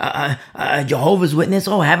 Jehovah's Witness.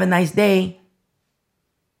 Oh, have a nice day.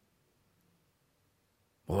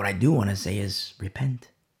 But what I do want to say is repent.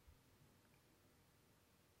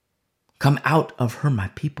 Come out of her, my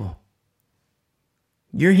people.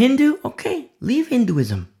 You're Hindu? Okay, leave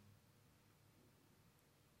Hinduism.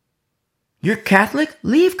 You're Catholic?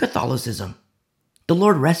 Leave Catholicism. The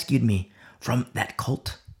Lord rescued me from that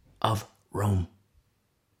cult of Rome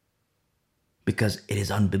because it is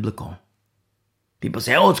unbiblical. People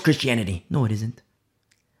say, oh, it's Christianity. No, it isn't.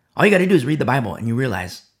 All you got to do is read the Bible and you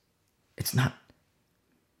realize it's not.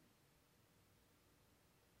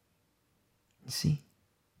 You see?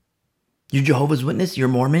 You're Jehovah's Witness? You're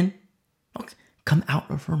Mormon? Okay. Come out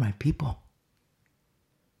of her, my people.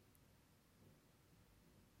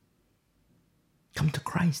 Come to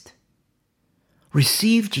Christ.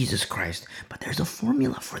 Receive Jesus Christ. But there's a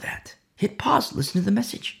formula for that. Hit pause. Listen to the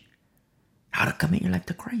message. How to commit your life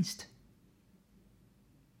to Christ.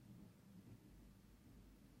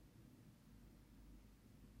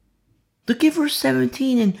 Look at verse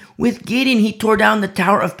 17. And with Gideon, he tore down the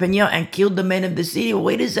tower of Peniel and killed the men of the city. Well,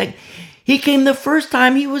 wait a second. He came the first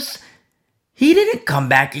time. He didn't come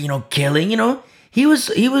back, killing, He was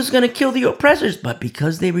going to kill the oppressors, but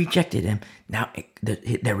because they rejected him, now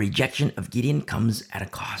the rejection of Gideon comes at a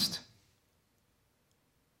cost.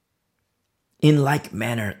 In like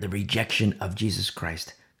manner, the rejection of Jesus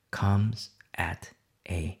Christ comes at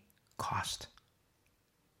a cost.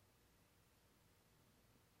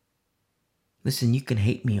 Listen, you can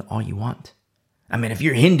hate me all you want. I mean, if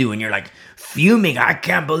you're Hindu and you're like fuming, I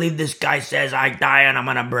can't believe this guy says I die and I'm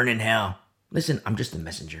going to burn in hell. Listen, I'm just a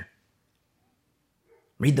messenger.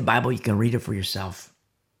 Read the Bible, you can read it for yourself.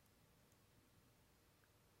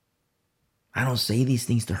 I don't say these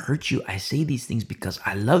things to hurt you. I say these things because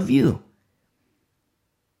I love you.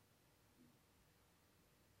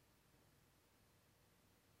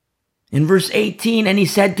 In verse 18, and he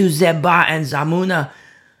said to Zebah and Zalmunna,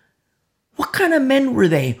 what kind of men were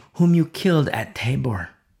they whom you killed at Tabor?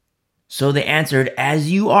 So they answered,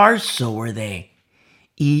 as you are, so were they.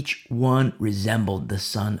 Each one resembled the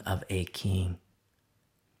son of a king.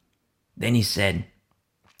 Then he said,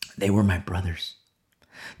 they were my brothers,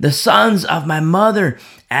 the sons of my mother,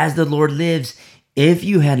 as the Lord lives. If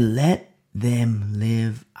you had let them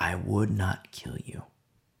live, I would not kill you.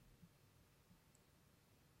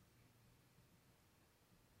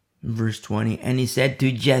 Verse 20, and he said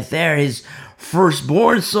to Jether, his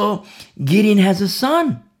firstborn, so Gideon has a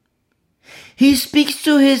son. He speaks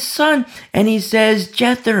to his son and he says,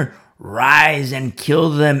 Jether, rise and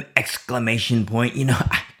kill them! Exclamation point. You know,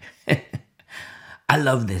 I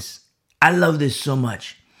love this. I love this so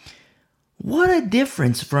much. What a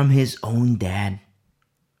difference from his own dad.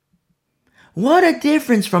 What a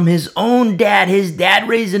difference from his own dad. His dad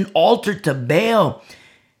raised an altar to Baal.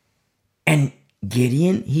 And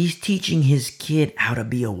Gideon, he's teaching his kid how to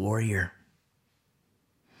be a warrior.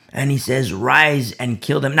 And he says, rise and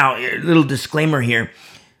kill them. Now, a little disclaimer here.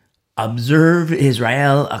 Observe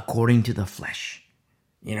Israel according to the flesh.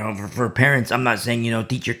 You know, for parents, I'm not saying,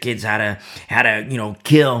 teach your kids how to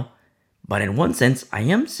kill. But in one sense, I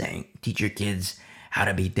am saying teach your kids how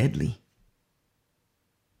to be deadly.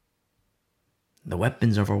 The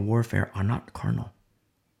weapons of our warfare are not carnal.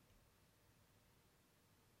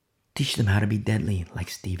 Teach them how to be deadly like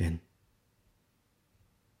Stephen.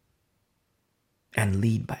 And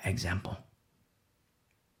lead by example.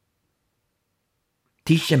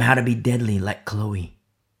 Teach them how to be deadly like Chloe.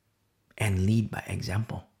 And lead by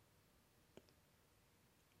example.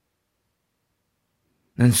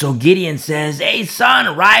 And so Gideon says, hey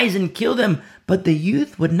son, rise and kill them. But the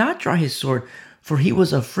youth would not draw his sword, for he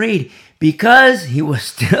was afraid, because he was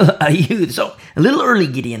still a youth. So a little early,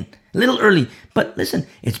 Gideon. A little early. But listen,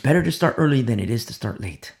 it's better to start early than it is to start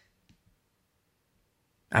late.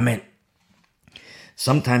 I mean,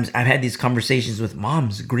 sometimes I've had these conversations with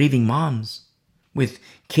moms, grieving moms, with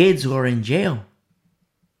kids who are in jail.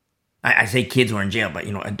 I say kids who are in jail, but,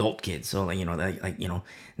 adult kids. So,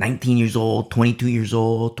 19 years old, 22 years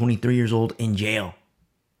old, 23 years old in jail.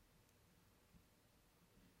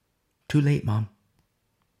 Too late, mom.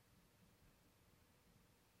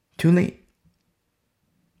 Too late.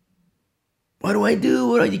 What do I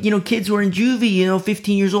do? Kids who are in juvie,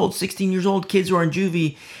 15 years old, 16 years old, kids who are in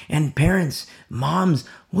juvie, and parents, moms,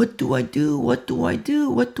 what do I do? What do I do?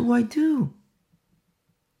 What do I do?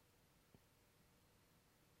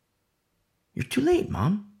 You're too late,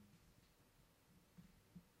 mom.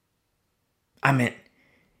 I mean,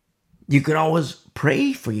 you could always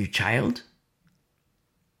pray for your child.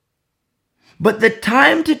 But the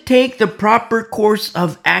time to take the proper course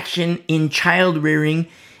of action in child rearing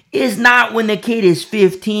is not when the kid is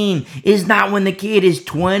 15, is not when the kid is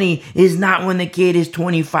 20, is not when the kid is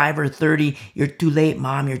 25 or 30. You're too late,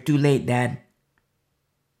 mom. You're too late, dad.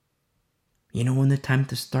 You know when the time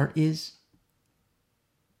to start is?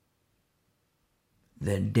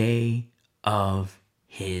 The day of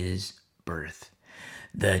his birth.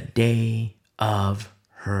 The day of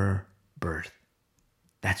her birth.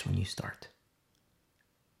 That's when you start.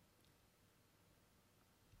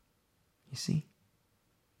 You see?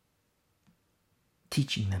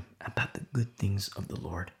 Teaching them about the good things of the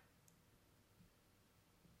Lord.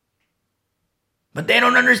 But they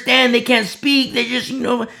don't understand. They can't speak. They're just,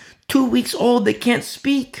 2 weeks old. They can't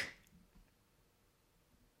speak.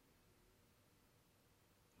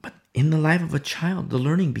 But in the life of a child, the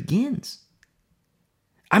learning begins.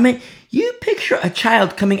 I mean, you picture a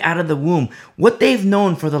child coming out of the womb, what they've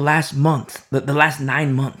known for the last month, the last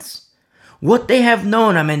 9 months. What they have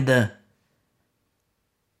known,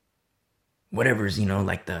 whatever's,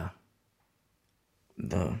 like the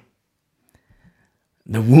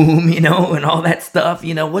womb, and all that stuff,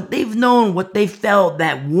 what they've known, what they felt,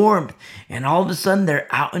 that warmth. And all of a sudden they're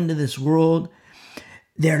out into this world.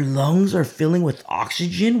 Their lungs are filling with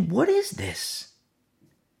oxygen. What is this?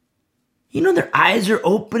 Their eyes are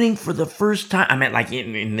opening for the first time. I mean, like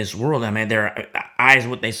in this world, I mean, their eyes,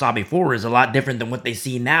 what they saw before is a lot different than what they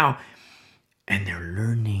see now. And they're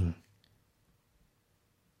learning.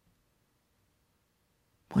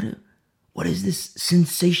 What is this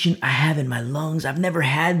sensation I have in my lungs? I've never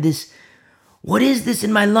had this. What is this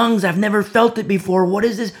in my lungs? I've never felt it before. What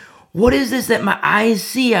is this? What is this that my eyes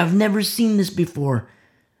see? I've never seen this before.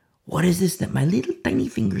 What is this that my little tiny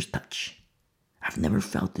fingers touch? I've never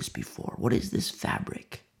felt this before. What is this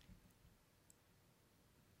fabric?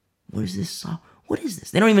 What is this? What is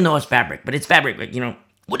this? They don't even know it's fabric, but it's fabric. Like,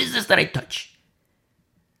 what is this that I touch?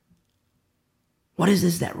 What is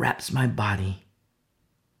this that wraps my body?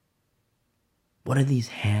 What are these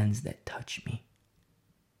hands that touch me?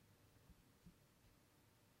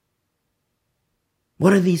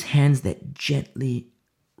 What are these hands that gently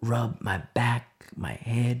rub my back, my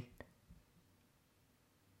head?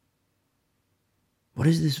 What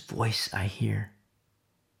is this voice I hear?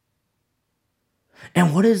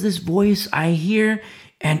 And what is this voice I hear?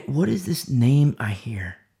 And what is this name I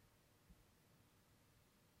hear?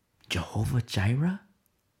 Jehovah Jireh?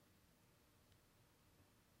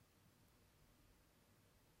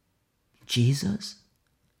 Jesus?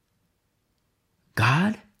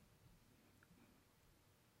 God?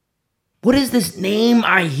 What is this name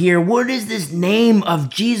I hear? What is this name of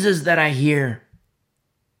Jesus that I hear?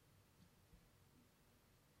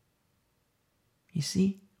 You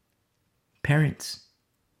see, parents,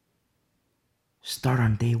 start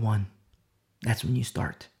on day one. That's when you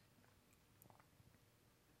start.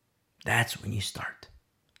 That's when you start.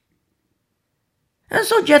 And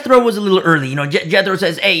so Jethro was a little early. Jethro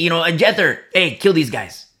says, hey, Jethro, hey, kill these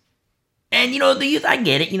guys. And, the youth, I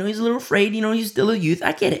get it. He's a little afraid. He's still a youth.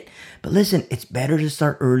 I get it. But listen, it's better to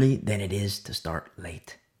start early than it is to start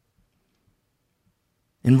late.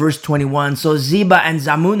 In verse 21, so Ziba and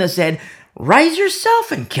Zamunah said, rise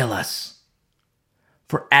yourself and kill us.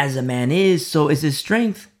 For as a man is, so is his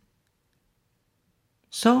strength.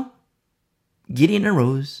 So Gideon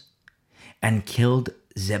arose and killed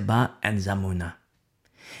Zeba and Zamunah,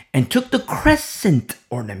 and took the crescent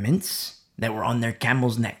ornaments that were on their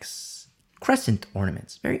camels' necks. Crescent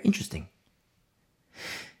ornaments. Very interesting.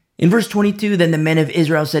 In verse 22, then the men of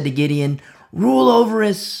Israel said to Gideon, rule over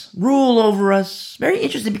us, rule over us. Very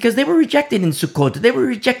interesting, because they were rejected in Sukkot. They were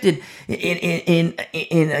rejected in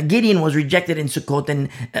Gideon was rejected in Sukkot and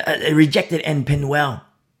rejected in Penuel.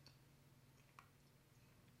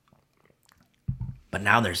 But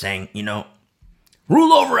now they're saying,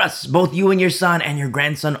 rule over us, both you and your son and your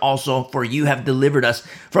grandson also, for you have delivered us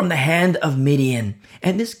from the hand of Midian.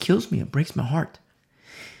 And this kills me. It breaks my heart.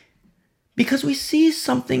 Because we see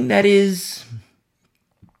something that is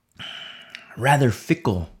rather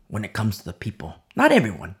fickle when it comes to the people. Not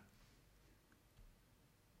everyone.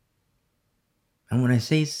 And when I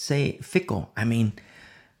say fickle, I mean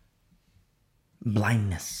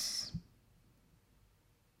blindness.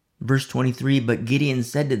 Verse 23, but Gideon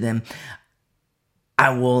said to them,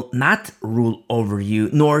 I will not rule over you,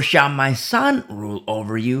 nor shall my son rule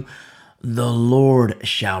over you. The Lord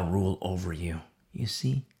shall rule over you. You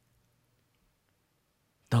see?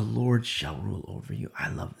 The Lord shall rule over you. I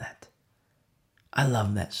love that. I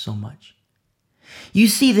love that so much. You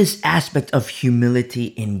see this aspect of humility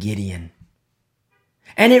in Gideon.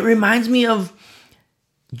 And it reminds me of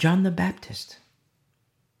John the Baptist.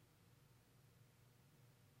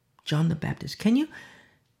 John the Baptist. Can you...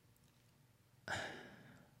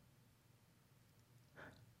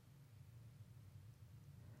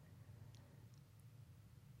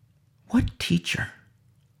 What teacher?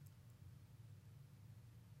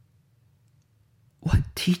 What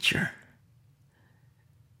teacher?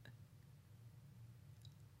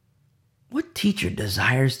 What teacher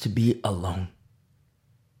desires to be alone?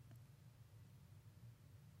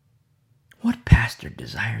 What pastor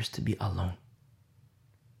desires to be alone?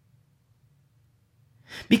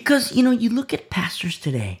 Because, you look at pastors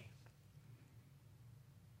today,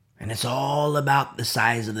 and it's all about the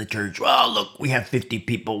size of the church. Well, look, we have 50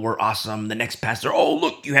 people. We're awesome. The next pastor, oh,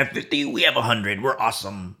 look, you have 50. We have 100. We're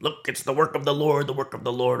awesome. Look, it's the work of the Lord, the work of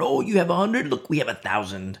the Lord. Oh, you have 100. Look, we have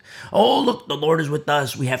 1,000. Oh, look, the Lord is with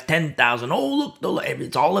us. We have 10,000. Oh, look,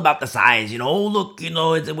 it's all about the size. Oh, look,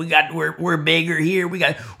 we're bigger here. We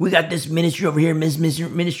got this ministry over here,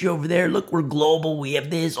 ministry over there. Look, we're global. We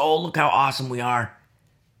have this. Oh, look how awesome we are.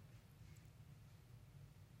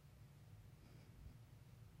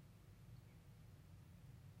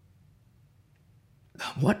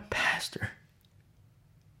 What pastor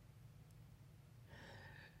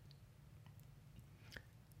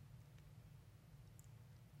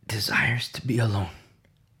desires to be alone?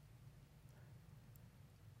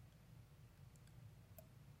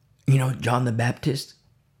 John the Baptist,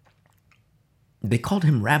 they called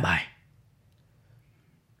him rabbi.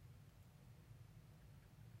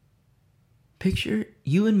 Picture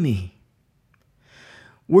you and me.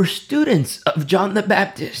 We're students of John the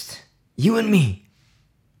Baptist, you and me.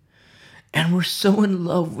 And we're so in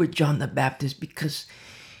love with John the Baptist because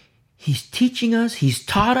he's teaching us, he's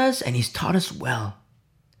taught us, and he's taught us well.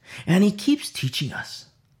 And he keeps teaching us.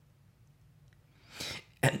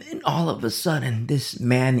 And then all of a sudden, this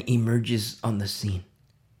man emerges on the scene.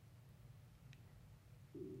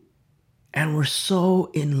 And we're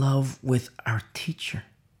so in love with our teacher.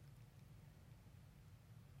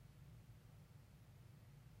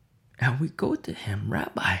 And we go to him,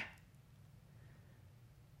 Rabbi,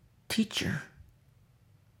 teacher,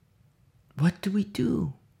 what do we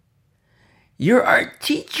do? You're our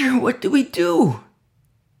teacher, what do we do?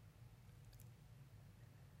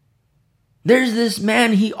 There's this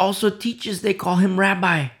man, he also teaches, they call him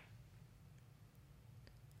Rabbi.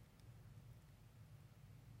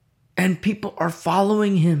 And people are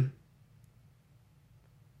following him.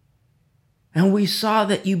 And we saw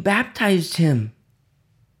that you baptized him.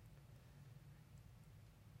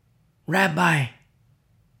 Rabbi,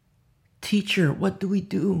 teacher, what do we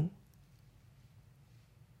do?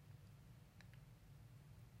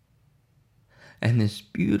 And this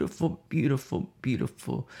beautiful, beautiful,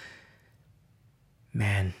 beautiful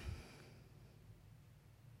man,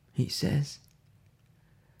 he says,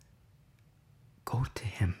 go to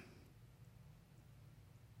him.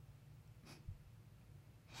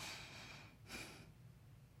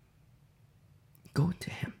 Go to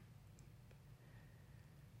him.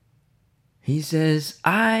 He says,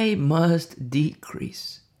 I must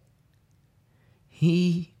decrease.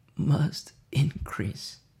 He must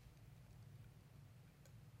increase.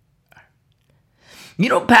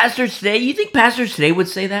 Pastors today, you think pastors today would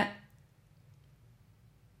say that?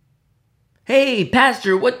 Hey,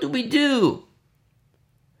 pastor, what do we do?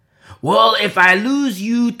 Well, if I lose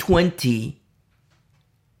you 20,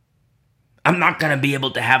 I'm not going to be able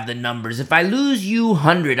to have the numbers. If I lose you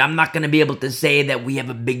 100, I'm not going to be able to say that we have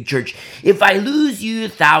a big church. If I lose you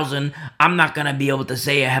 1,000, I'm not going to be able to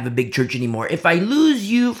say I have a big church anymore. If I lose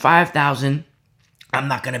you 5,000, I'm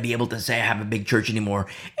not going to be able to say I have a big church anymore.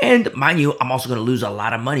 And mind you, I'm also going to lose a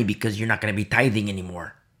lot of money because you're not going to be tithing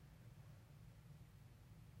anymore.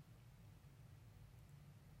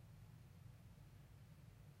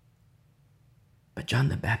 But John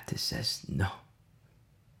the Baptist says, no.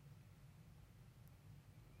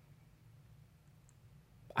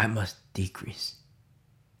 I must decrease.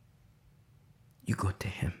 You go to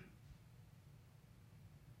him.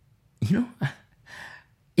 You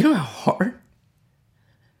know how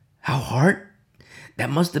hard that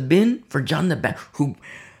must have been for John the Baptist, who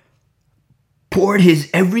poured his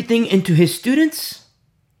everything into his students.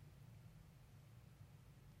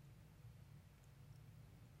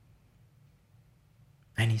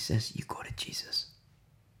 And he says, you go to Jesus.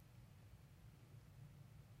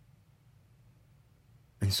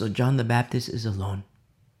 And so John the Baptist is alone.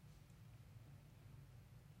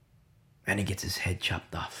 And he gets his head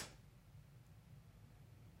chopped off.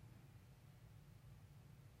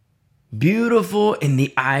 Beautiful in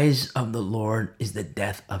the eyes of the Lord is the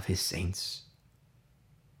death of his saints.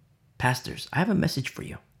 Pastors, I have a message for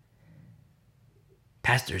you.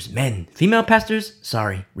 Pastors, men, female pastors,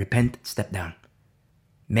 sorry, repent, step down.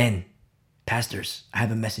 Men, pastors, I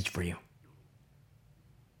have a message for you.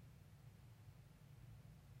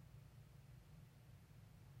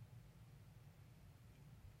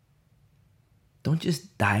 Don't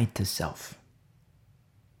just die to self.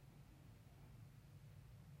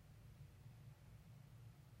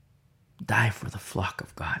 Die for the flock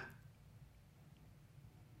of God.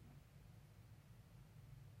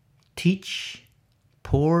 Teach,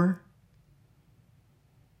 pour,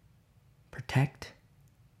 protect.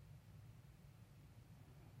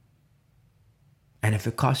 And if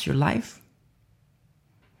it costs your life,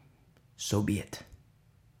 so be it.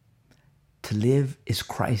 To live is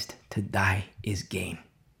Christ, to die is gain.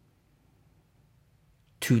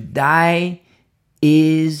 To die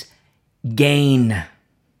is gain.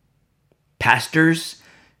 Pastors,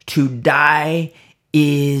 to die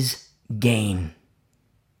is gain.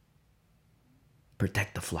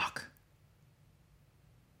 Protect the flock.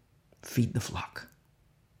 Feed the flock.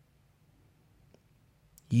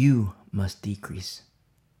 You must decrease.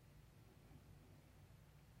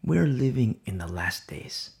 We're living in the last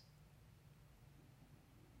days.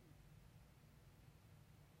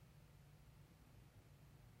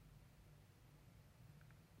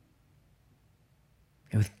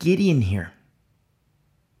 And with Gideon here,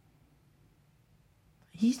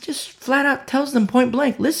 he just flat out tells them point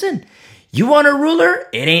blank, listen, you want a ruler?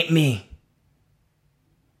 It ain't me.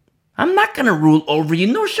 I'm not going to rule over you,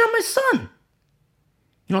 nor shall my son.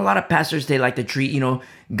 A lot of pastors, they like to treat,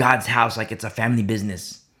 God's house like it's a family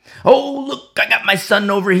business. Oh, look, I got my son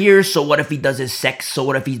over here. So what if he does his sex? So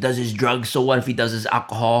what if he does his drugs? So what if he does his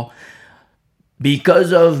alcohol?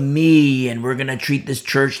 Because of me, and we're going to treat this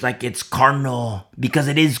church like it's carnal, because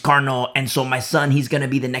it is carnal. And so my son, he's going to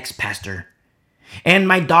be the next pastor. And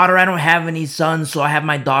my daughter, I don't have any sons, so I have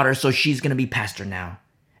my daughter, so she's going to be pastor now.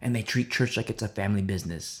 And they treat church like it's a family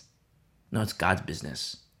business. No, it's God's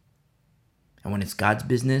business. And when it's God's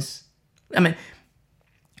business,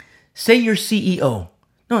 say you're CEO.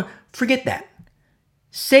 No, forget that.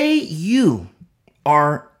 Say you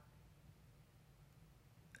are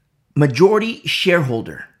majority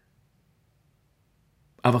shareholder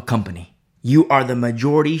of a company. You are the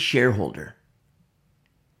majority shareholder.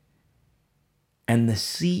 And the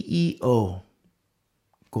CEO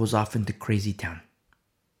goes off into crazy town.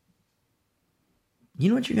 You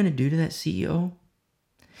know what you're going to do to that CEO?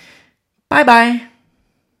 Bye-bye.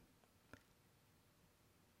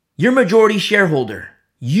 You're majority shareholder.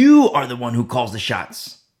 You are the one who calls the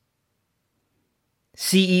shots.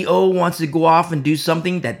 CEO wants to go off and do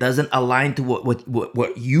something that doesn't align to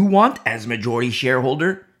what you want as majority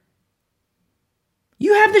shareholder.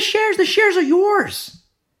 You have the shares. The shares are yours.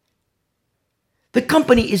 The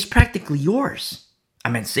company is practically yours.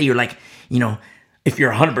 Say you're like, if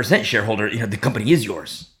you're 100% shareholder, the company is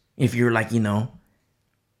yours. If you're like, 51%,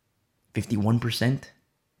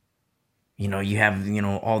 you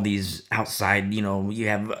have, all these outside, you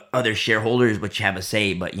have other shareholders, but you have a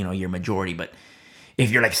say, but, you're majority. But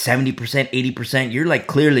if you're like 70%, 80%, you're like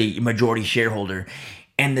clearly majority shareholder.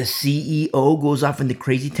 And the CEO goes off into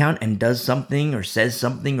crazy town and does something or says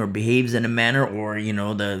something or behaves in a manner, or,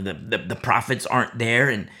 the profits aren't there.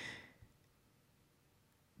 And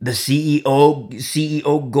the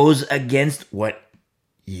CEO goes against what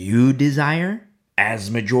you desire as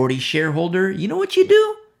majority shareholder. You know what you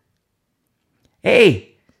do?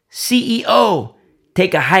 Hey, CEO,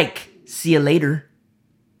 take a hike. See you later.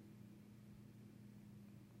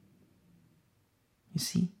 You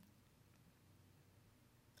see?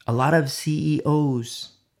 A lot of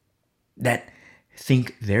CEOs that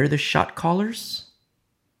think they're the shot callers,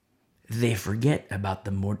 they forget about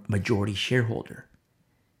the majority shareholder.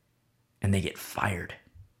 And they get fired.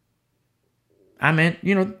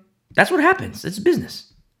 That's what happens. It's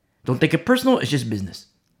business. Don't take it personal. It's just business.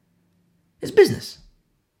 It's business.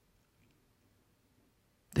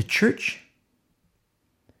 The church,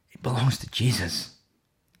 it belongs to Jesus.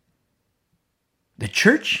 The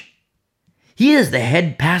church, he is the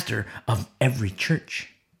head pastor of every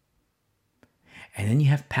church. And then you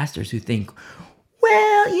have pastors who think,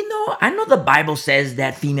 well, I know the Bible says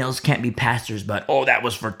that females can't be pastors, but that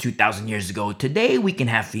was for 2,000 years ago. Today we can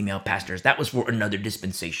have female pastors. That was for another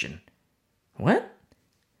dispensation. What?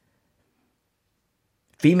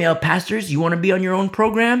 Female pastors, you want to be on your own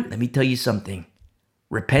program? Let me tell you something.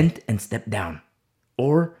 Repent and step down,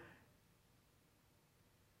 or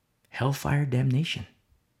hellfire damnation.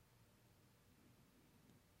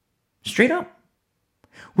 Straight up.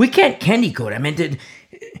 We can't candy coat.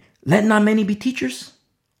 Let not many be teachers.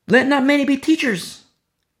 Let not many be teachers.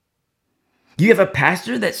 You have a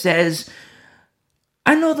pastor that says,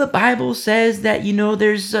 I know the Bible says that,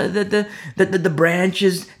 there's the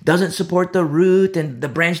branches doesn't support the root, and the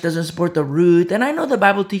branch doesn't support the root. And I know the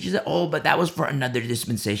Bible teaches that, but that was for another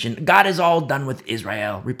dispensation. God is all done with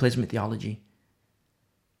Israel. Replacement theology.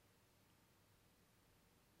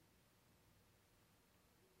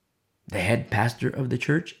 The head pastor of the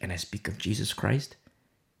church, and I speak of Jesus Christ,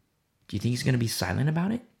 do you think he's going to be silent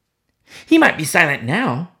about it? He might be silent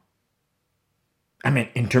now.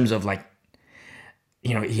 In terms of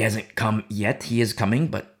he hasn't come yet. He is coming.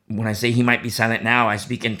 But when I say he might be silent now, I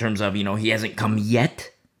speak in terms of, he hasn't come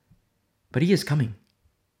yet. But he is coming.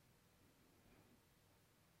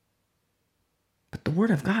 But the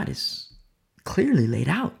word of God is clearly laid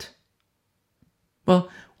out. Well,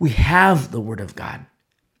 we have the word of God.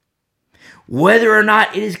 Whether or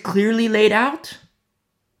not it is clearly laid out,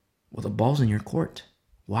 well, the ball's in your court.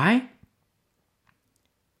 Why?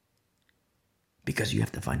 Because you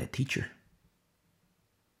have to find a teacher.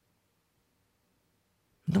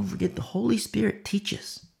 Don't forget, the Holy Spirit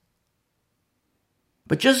teaches.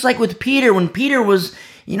 But just like with Peter, when Peter was,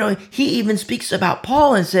 he even speaks about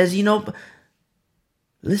Paul and says,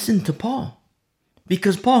 listen to Paul.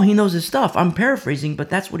 Because Paul, he knows his stuff. I'm paraphrasing, but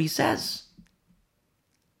that's what he says.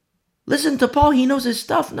 Listen to Paul, he knows his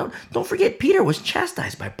stuff. No, don't forget, Peter was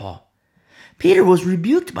chastised by Paul. Peter was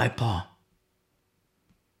rebuked by Paul.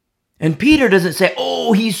 And Peter doesn't say,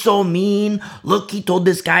 oh, he's so mean. Look, he told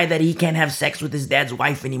this guy that he can't have sex with his dad's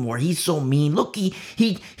wife anymore. He's so mean. Look, he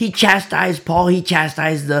chastised Paul. He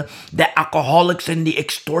chastised the alcoholics and the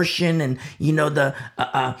extortion and, the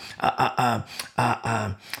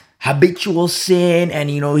habitual sin.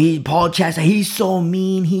 And, Paul chastised. He's so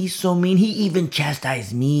mean. He's so mean. He even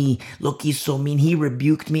chastised me. Look, he's so mean. He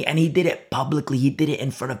rebuked me and he did it publicly. He did it in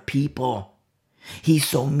front of people. He's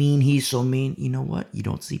so mean. He's so mean. You know what? You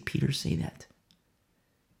don't see Peter say that.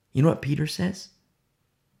 You know what Peter says?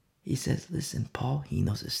 He says, listen, Paul, he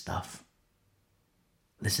knows his stuff.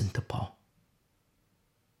 Listen to Paul.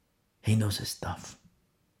 He knows his stuff.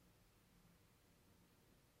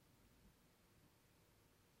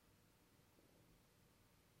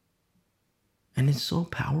 And it's so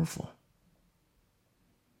powerful.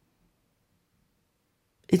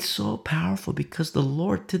 It's so powerful because the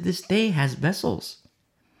Lord to this day has vessels.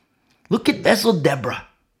 Look at vessel Deborah.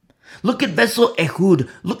 Look at vessel Ehud.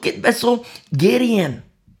 Look at vessel Gideon.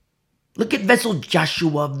 Look at vessel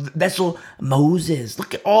Joshua, vessel Moses.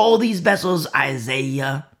 Look at all these vessels,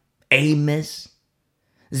 Isaiah, Amos,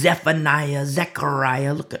 Zephaniah,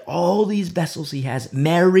 Zechariah. Look at all these vessels he has.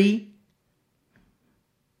 Mary,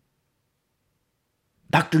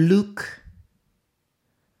 Dr. Luke,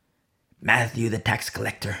 Matthew, the tax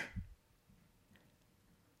collector.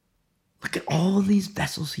 Look at all these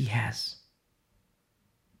vessels he has.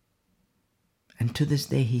 And to this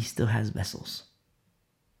day, he still has vessels.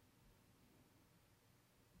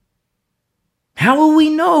 How will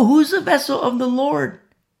we know who's a vessel of the Lord?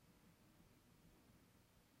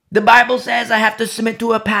 The Bible says I have to submit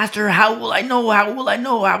to a pastor. How will I know? How will I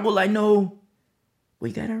know? How will I know?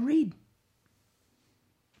 We got to read.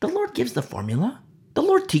 The Lord gives the formula. The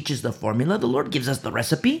Lord teaches the formula. The Lord gives us the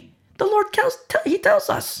recipe. The Lord He tells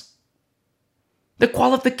us the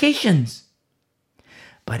qualifications.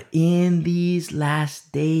 But in these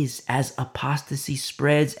last days, as apostasy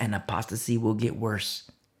spreads, and apostasy will get worse,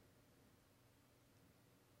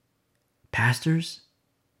 pastors,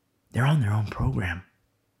 they're on their own program.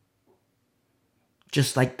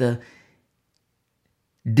 Just like the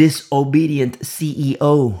disobedient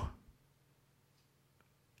CEO.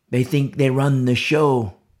 They think they run the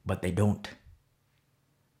show, but they don't.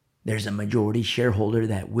 There's a majority shareholder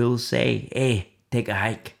that will say, hey, take a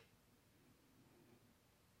hike.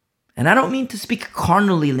 And I don't mean to speak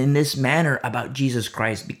carnally in this manner about Jesus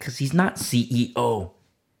Christ, because he's not CEO.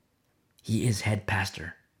 He is head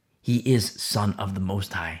pastor. He is Son of the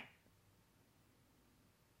Most High.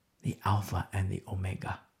 The Alpha and the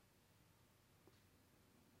Omega.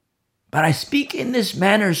 But I speak in this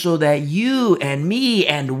manner so that you and me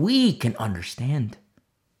and we can understand.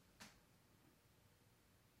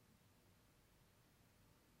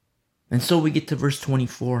 And so we get to verse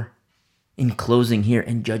 24 in closing here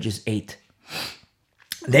in Judges 8.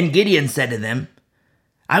 Then Gideon said to them,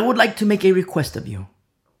 I would like to make a request of you,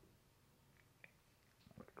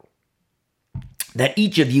 that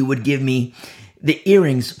each of you would give me the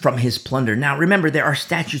earrings from his plunder. Now remember, there are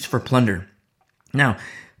statutes for plunder. Now,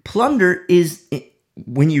 plunder is,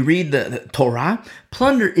 when you read the Torah,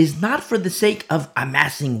 plunder is not for the sake of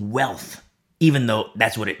amassing wealth, even though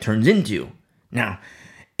that's what it turns into. Now,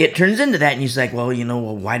 it turns into that, and you're like, well,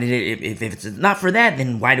 why did it, if it's not for that,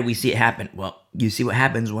 then why do we see it happen? Well, you see what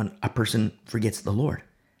happens when a person forgets the Lord.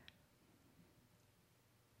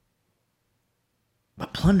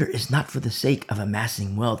 But plunder is not for the sake of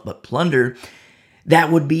amassing wealth, but plunder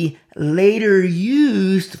that would be later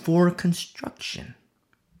used for construction.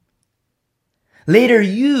 Later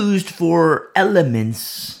used for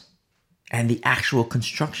elements and the actual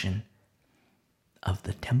construction of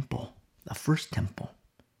the temple, the first temple.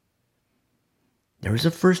 There is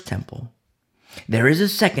a first temple. There is a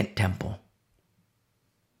second temple.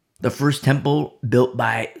 The first temple built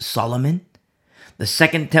by Solomon. The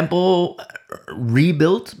second temple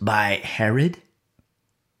rebuilt by Herod.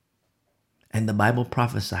 And the Bible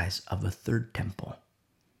prophesies of a third temple,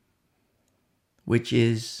 which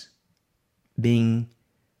is being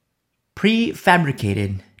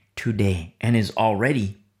prefabricated today and is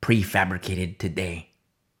already prefabricated today.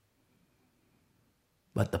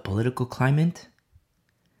 But the political climate,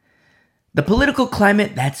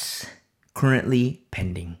 that's currently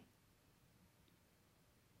pending.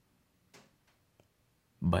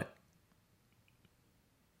 But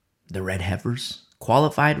the red heifers,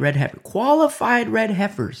 qualified red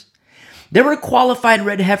heifers. There were qualified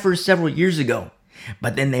red heifers several years ago,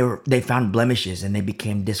 but then they found blemishes and they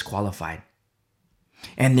became disqualified.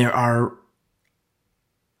 And there are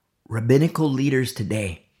rabbinical leaders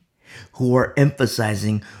today who are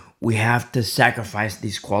emphasizing we have to sacrifice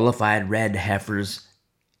these qualified red heifers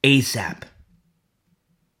ASAP,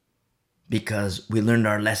 because we learned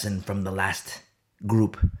our lesson from the last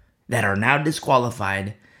group that are now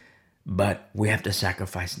disqualified, but we have to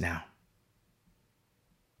sacrifice now.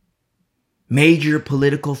 Major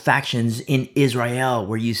political factions in Israel,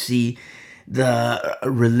 where you see the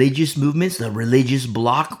religious movements, the religious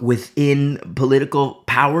bloc within political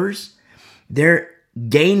powers, they're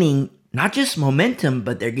gaining not just momentum,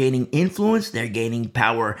 but they're gaining influence, they're gaining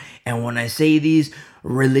power. And when I say these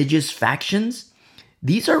religious factions,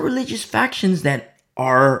 these are religious factions that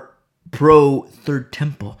are pro third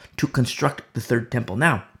temple, to construct the third temple.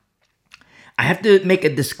 Now, I have to make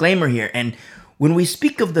a disclaimer here. And when we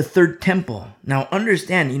speak of the third temple, now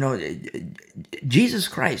understand, Jesus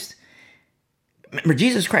Christ, remember,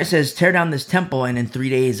 Jesus Christ says, tear down this temple and in 3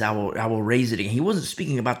 days I will raise it again. He wasn't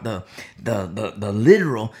speaking about the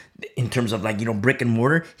literal in terms of brick and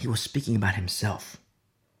mortar. He was speaking about himself.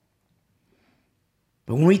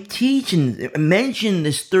 But when we teach and mention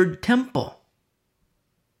this third temple,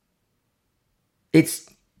 it's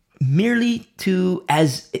merely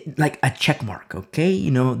as like a check mark, okay?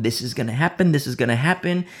 This is going to happen, this is going to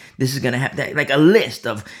happen, this is going to happen, like a list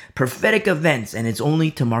of prophetic events, and it's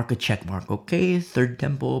only to mark a check mark, okay? Third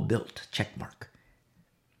temple built, check mark.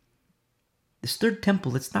 This third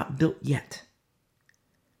temple, it's not built yet.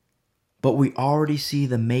 But we already see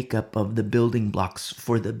the makeup of the building blocks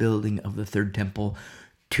for the building of the third temple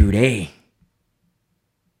today.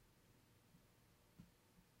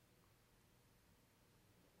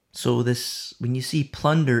 So when you see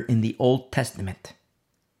plunder in the Old Testament,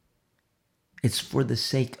 it's for the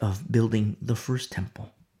sake of building the first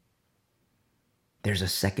temple. There's a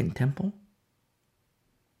second temple,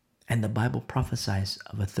 and the Bible prophesies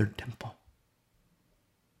of a third temple.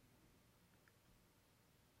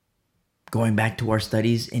 Going back to our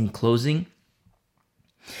studies in closing,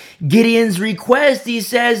 Gideon's request, he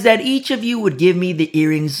says that each of you would give me the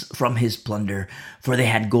earrings from his plunder, for they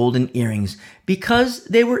had golden earrings, because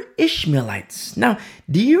they were Ishmaelites. Now,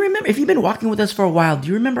 do you remember, if you've been walking with us for a while, do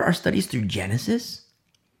you remember our studies through Genesis?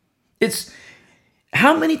 It's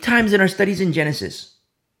how many times in our studies in Genesis,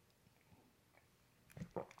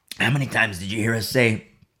 how many times did you hear us say,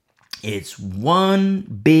 it's one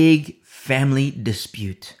big family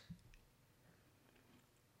dispute?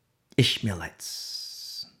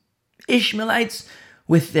 Ishmaelites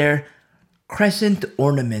with their crescent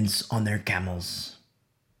ornaments on their camels.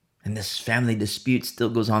 And this family dispute still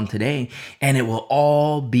goes on today, and it will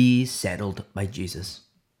all be settled by Jesus.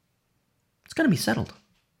 It's going to be settled.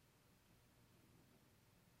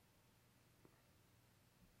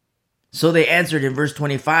 So they answered in verse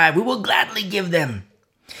 25, we will gladly give them.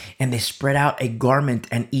 And they spread out a garment,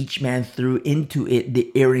 and each man threw into it the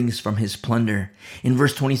earrings from his plunder. In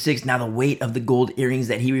verse 26, now the weight of the gold earrings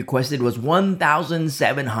that he requested was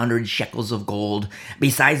 1,700 shekels of gold,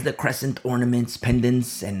 besides the crescent ornaments,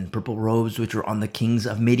 pendants, and purple robes which were on the kings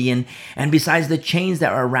of Midian, and besides the chains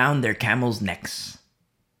that were around their camels' necks.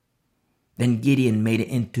 Then Gideon made it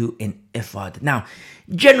into an ephod. Now,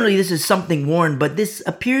 generally this is something worn, but this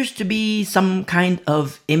appears to be some kind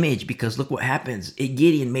of image, because look what happens.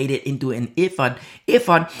 Gideon made it into an ephod,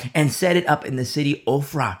 and set it up in the city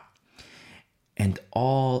Ophrah. And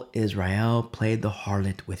all Israel played the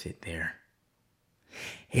harlot with it there.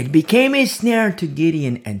 It became a snare to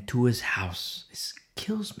Gideon and to his house. This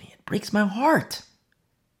kills me. It breaks my heart.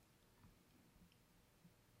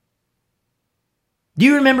 Do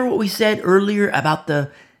you remember what we said earlier about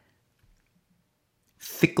the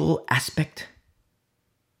fickle aspect?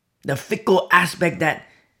 The fickle aspect that,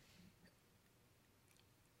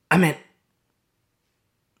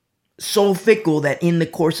 so fickle that in the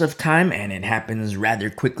course of time, and it happens rather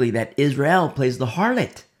quickly, that Israel plays the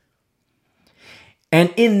harlot.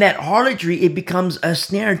 And in that harlotry, it becomes a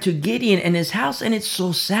snare to Gideon and his house, and it's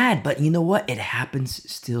so sad. But you know what? It happens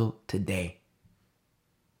still today.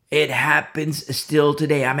 It happens still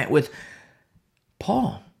today. I met with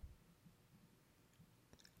Paul.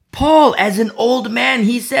 Paul, as an old man,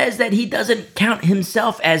 he says that he doesn't count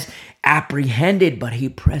himself as apprehended, but he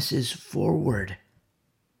presses forward.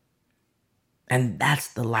 And that's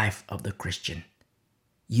the life of the Christian.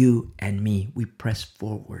 You and me, we press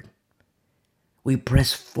forward. We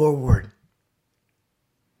press forward.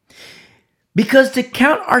 Because to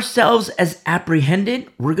count ourselves as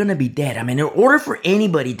apprehended, we're going to be dead. In order for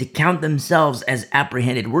anybody to count themselves as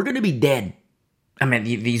apprehended, we're going to be dead.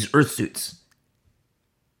 These earth suits.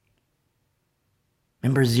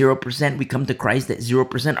 Remember 0%? We come to Christ at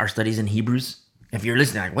 0%. Our studies in Hebrews. If you're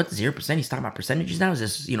listening, what's 0%? He's talking about percentages now? Is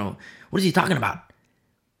this, what is he talking about?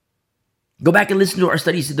 Go back and listen to our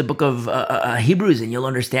studies in the book of Hebrews, and you'll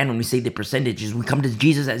understand when we say the percentages. We come to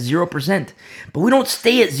Jesus at 0%, but we don't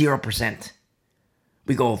stay at 0%.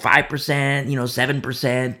 We go 5%,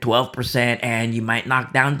 7%, 12%, and you might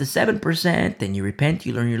knock down to 7%. Then you repent,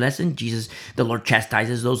 you learn your lesson. Jesus, the Lord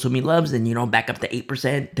chastises those whom he loves. Then, back up to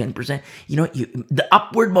 8%, 10%. The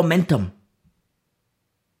upward momentum.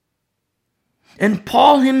 And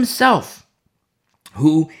Paul himself,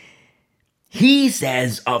 who he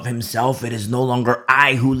says of himself, it is no longer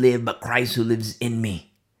I who live, but Christ who lives in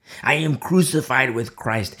me. I am crucified with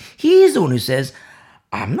Christ. He's the one who says,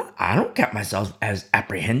 I don't count myself as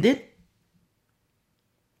apprehended.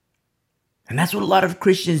 And that's what a lot of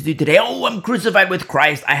Christians do today. Oh, I'm crucified with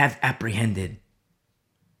Christ. I have apprehended.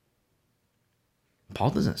 Paul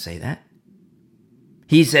doesn't say that.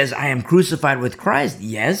 He says, I am crucified with Christ.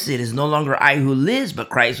 Yes, it is no longer I who lives, but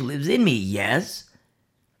Christ who lives in me. Yes.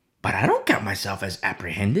 But I don't count myself as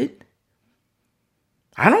apprehended.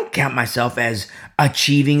 I don't count myself as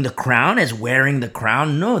achieving the crown, as wearing the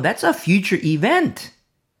crown. No, that's a future event.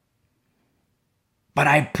 But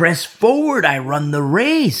I press forward. I run the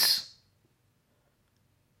race.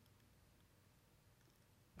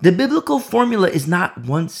 The biblical formula is not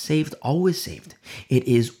once saved, always saved. It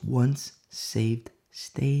is once saved,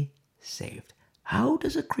 stay saved. How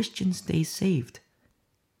does a Christian stay saved?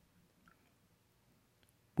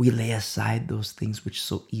 We lay aside those things which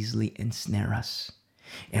so easily ensnare us,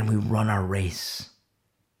 and we run our race.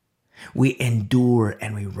 We endure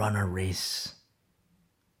and we run our race.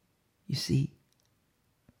 You see,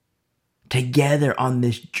 together on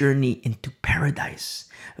this journey into paradise.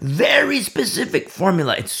 Very specific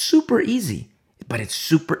formula. It's super easy, but it's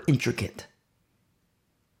super intricate.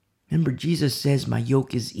 Remember, Jesus says, my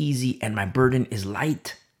yoke is easy and my burden is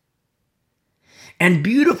light. And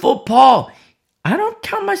beautiful Paul, I don't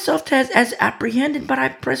count myself as apprehended, but I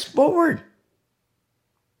press forward.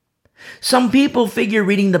 Some people figure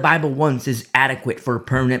reading the Bible once is adequate for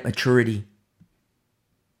permanent maturity.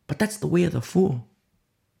 But that's the way of the fool.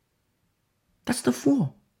 That's the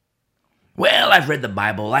fool. Well, I've read the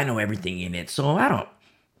Bible. I know everything in it, so I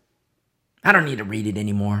don't need to read it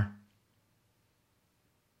anymore.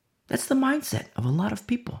 That's the mindset of a lot of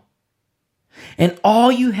people. And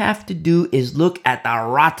all you have to do is look at the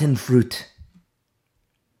rotten fruit,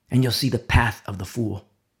 and you'll see the path of the fool.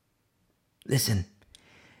 Listen,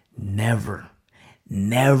 never,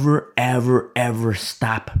 ever, ever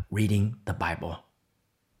stop reading the Bible.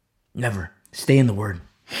 Never. Stay in the Word.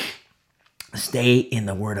 Stay in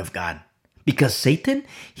the Word of God. Because Satan,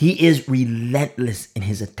 he is relentless in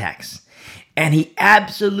his attacks. And he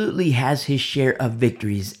absolutely has his share of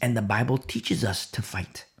victories. And the Bible teaches us to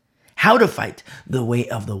fight. How to fight the way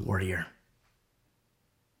of the warrior.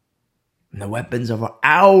 And the weapons of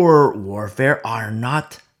our warfare are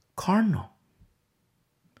not carnal.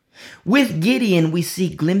 With Gideon, we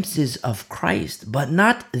see glimpses of Christ, but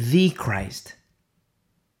not the Christ.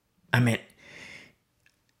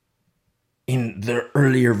 In the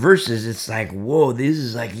earlier verses, it's like, whoa, this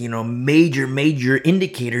is like, major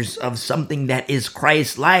indicators of something that is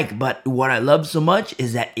Christ-like. But what I love so much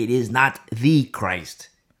is that it is not the Christ.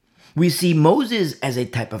 We see Moses as a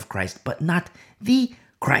type of Christ, but not the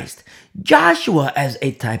Christ. Joshua as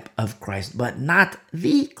a type of Christ, but not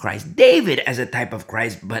the Christ. David as a type of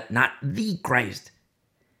Christ, but not the Christ.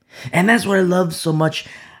 And that's what I love so much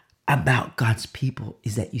about God's people,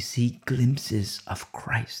 is that you see glimpses of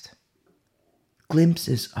Christ.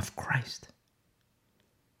 Glimpses of Christ.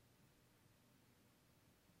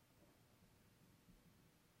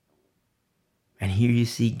 And here you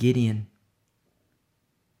see Gideon.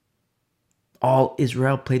 All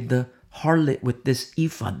Israel played the harlot with this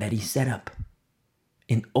ephod that he set up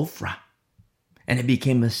in Ophrah. And it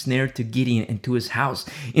became a snare to Gideon and to his house.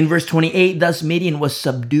 In verse 28, thus Midian was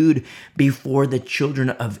subdued before the children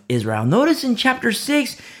of Israel. Notice in chapter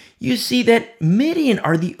 6, you see that Midian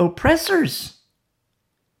are the oppressors.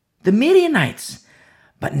 The Midianites.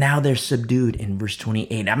 But now they're subdued in verse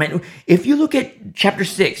 28. If you look at chapter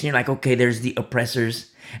 6, and you're like, okay, there's the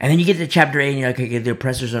oppressors. And then you get to chapter 8, and you're like, okay, the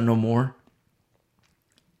oppressors are no more.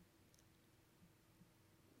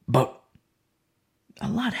 But a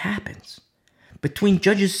lot happens. Between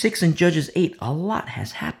Judges 6 and Judges 8, a lot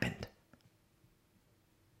has happened.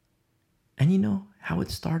 And you know how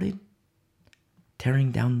it started?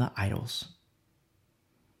 Tearing down the idols.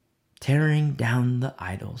 Tearing down the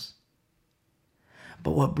idols.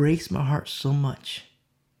 But what breaks my heart so much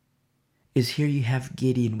is here you have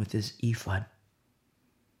Gideon with his ephod.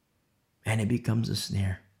 And it becomes a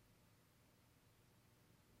snare.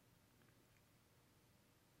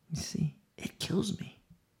 You see, it kills me.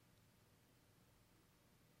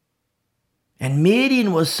 And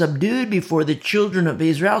Midian was subdued before the children of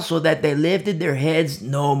Israel, so that they lifted their heads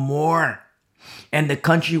no more. And the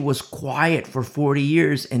country was quiet for 40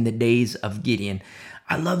 years in the days of Gideon.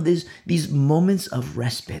 I love these moments of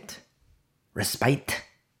respite.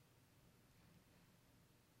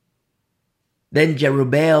 Then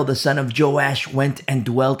Jerubbaal, the son of Joash, went and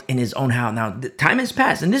dwelt in his own house. Now, the time has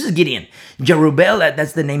passed, and this is Gideon. Jerubbaal,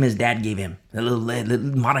 that's the name his dad gave him. The little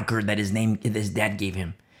moniker that his dad gave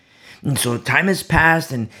him. And so time has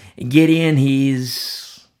passed, and Gideon,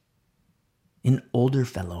 he's an older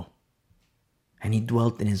fellow. And he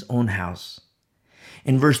dwelt in his own house.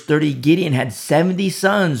 In verse 30, Gideon had 70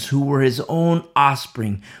 sons who were his own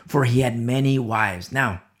offspring, for he had many wives.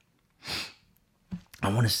 Now,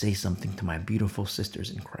 I want to say something to my beautiful sisters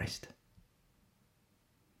in Christ.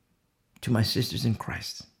 To my sisters in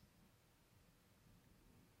Christ.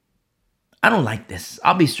 I don't like this.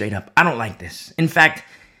 I'll be straight up. I don't like this. In fact,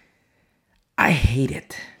 I hate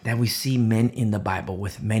it that we see men in the Bible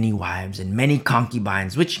with many wives and many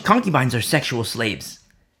concubines, which concubines are sexual slaves.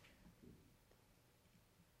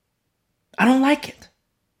 I don't like it.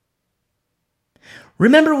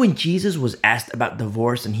 Remember when Jesus was asked about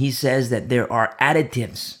divorce and he says that there are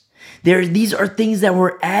additives. These are things that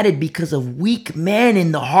were added because of weak men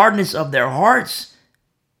in the hardness of their hearts.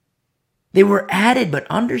 They were added, but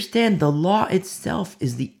understand the law itself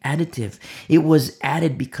is the additive. It was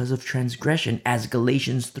added because of transgression, as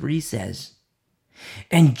Galatians 3 says.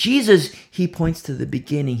 And Jesus, he points to the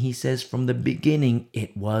beginning. He says, from the beginning,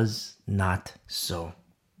 it was not so.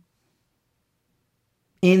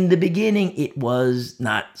 In the beginning, it was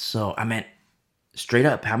not so. I meant, straight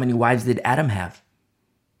up, how many wives did Adam have?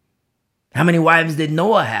 How many wives did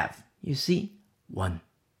Noah have? You see, one.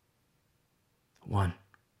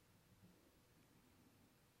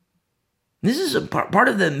 This is a part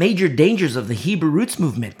of the major dangers of the Hebrew roots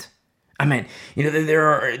movement. I mean,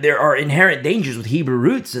 there are inherent dangers with Hebrew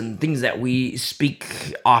roots and things that we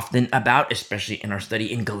speak often about, especially in our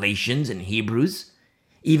study in Galatians and Hebrews,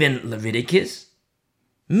 even Leviticus.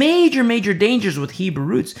 Major dangers with Hebrew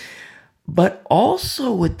roots. But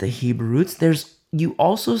also with the Hebrew roots, you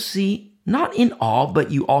also see, not in all, but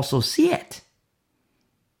you also see it,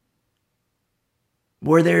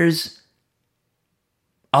 where there's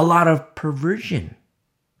a lot of perversion,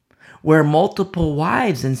 where multiple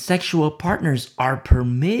wives and sexual partners are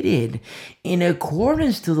permitted in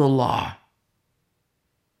accordance to the law.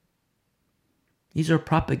 These are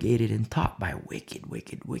propagated and taught by wicked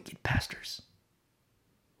pastors.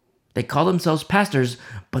 They call themselves pastors,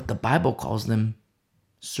 but the Bible calls them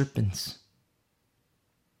serpents.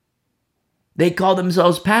 They call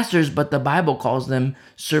themselves pastors, but the Bible calls them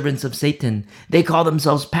servants of Satan. They call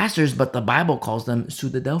themselves pastors, but the Bible calls them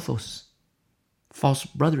pseudodelphos, false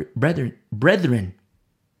brethren.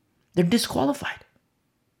 They're disqualified.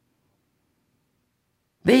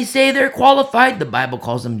 They say they're qualified, the Bible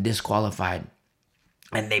calls them disqualified.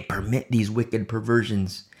 And they permit these wicked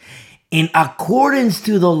perversions in accordance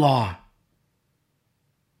to the law.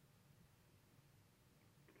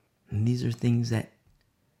 And these are things that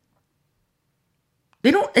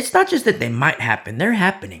it's not just that they might happen, they're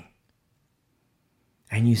happening.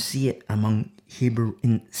 And you see it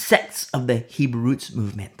in sects of the Hebrew roots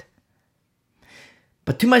movement.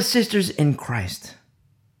 But to my sisters in Christ,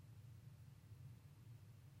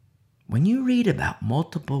 when you read about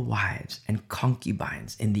multiple wives and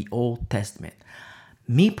concubines in the Old Testament,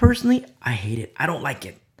 me personally, I hate it. I don't like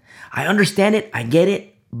it. I understand it. I get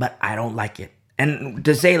it, but I don't like it. And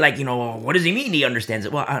to say what does he mean he understands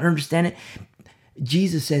it? Well, I understand it.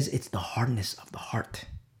 Jesus says it's the hardness of the heart.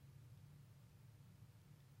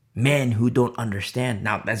 Men who don't understand.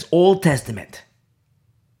 Now, that's Old Testament.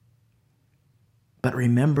 But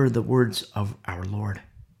remember the words of our Lord.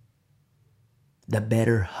 The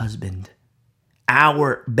better husband.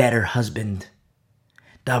 Our better husband.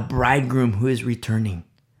 The bridegroom who is returning.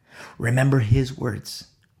 Remember his words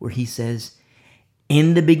where he says,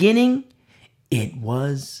 in the beginning, it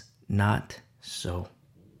was not so.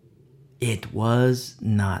 It was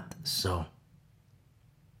not so.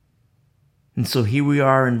 And so here we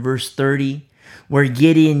are in verse 30, where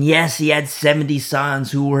Gideon, yes, he had 70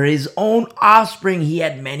 sons who were his own offspring. He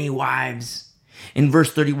had many wives. In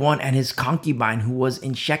verse 31, and his concubine who was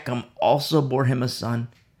in Shechem also bore him a son,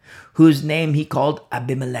 whose name he called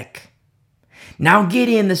Abimelech. Now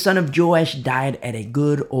Gideon, the son of Joash, died at a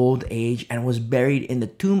good old age and was buried in the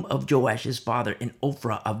tomb of Joash his father in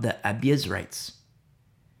Ophrah of the Abiezrites.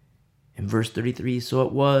 In verse 33, so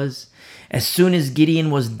it was, as soon as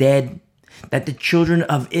Gideon was dead, that the children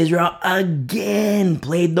of Israel again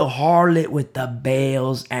played the harlot with the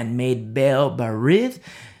Baals and made Baal Berith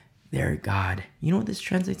their God. You know what this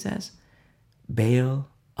translates as? Baal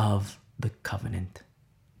of the covenant.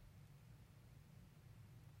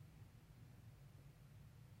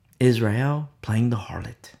 Israel playing the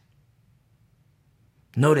harlot.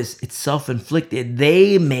 Notice it's self-inflicted.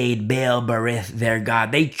 They made Baal Berith their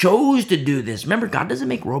God. They chose to do this. Remember, God doesn't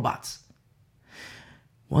make robots.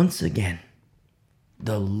 Once again,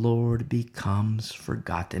 the Lord becomes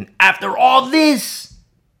forgotten. After all this,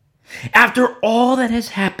 after all that has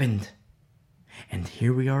happened, and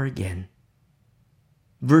here we are again.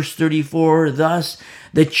 Verse 34, thus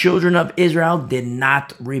the children of Israel did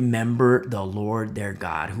not remember the Lord their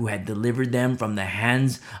God, who had delivered them from the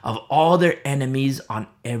hands of all their enemies on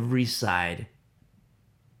every side.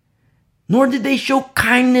 Nor did they show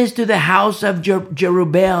kindness to the house of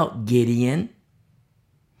Jerubbaal, Gideon.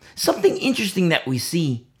 Something interesting that we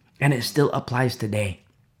see, and it still applies today.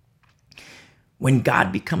 When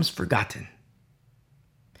God becomes forgotten,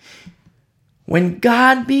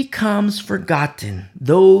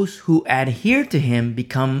 those who adhere to him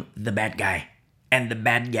become the bad guy and the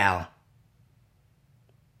bad gal.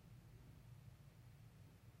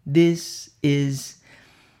 This is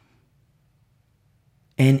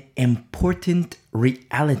an important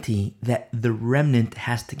reality that the remnant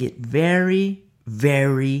has to get very,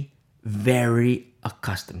 very, very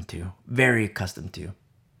accustomed to. Very accustomed to.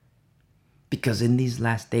 Because in these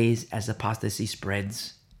last days, as apostasy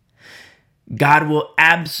spreads, God will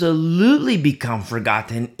absolutely become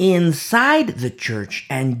forgotten inside the church,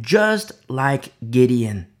 and just like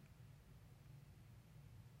Gideon,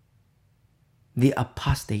 the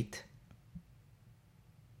apostate,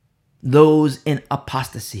 those in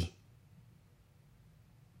apostasy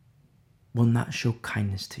will not show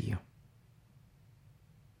kindness to you.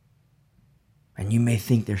 And you may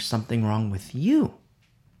think there's something wrong with you,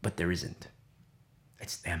 but there isn't.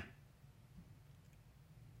 It's them.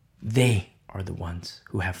 They are the ones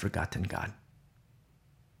who have forgotten God.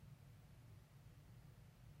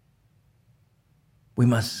 We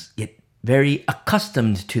must get very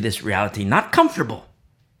accustomed to this reality, not comfortable.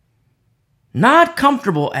 Not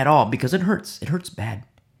comfortable at all, because it hurts. It hurts bad.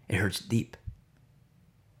 It hurts deep.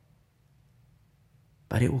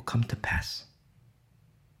 But it will come to pass.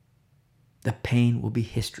 The pain will be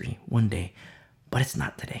history one day, but it's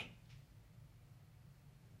not today.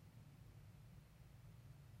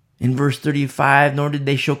 In verse 35, nor did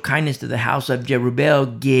they show kindness to the house of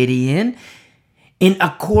Jerubbaal, Gideon, in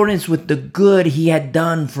accordance with the good he had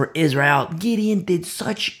done for Israel. Gideon did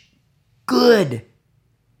such good.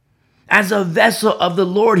 As a vessel of the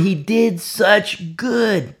Lord, he did such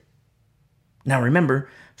good. Now remember,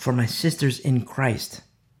 for my sisters in Christ,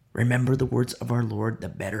 remember the words of our Lord, the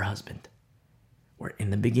better husband. Where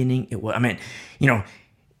in the beginning,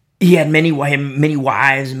 he had many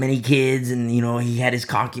wives, many kids, and, he had his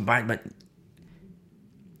concubine. But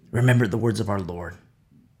remember the words of our Lord,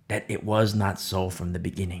 that it was not so from the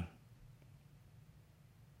beginning.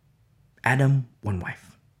 Adam, one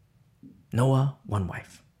wife. Noah, one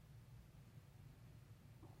wife.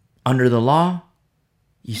 Under the law,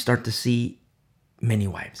 you start to see many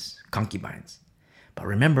wives, concubines. But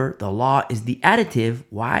remember, the law is the additive.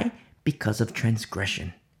 Why? Because of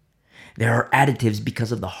transgression. There are additives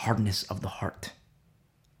because of the hardness of the heart.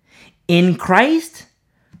 In Christ,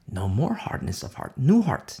 no more hardness of heart. New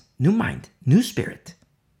heart, new mind, new spirit,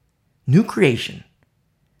 new creation.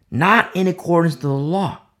 Not in accordance to the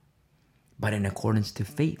law, but in accordance to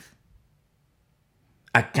faith.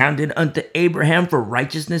 Accounted unto Abraham for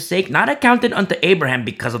righteousness' sake. Not accounted unto Abraham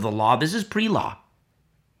because of the law. This is pre-law.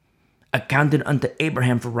 Accounted unto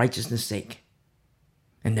Abraham for righteousness' sake.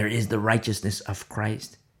 And there is the righteousness of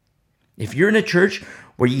Christ. If you're in a church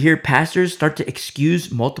where you hear pastors start to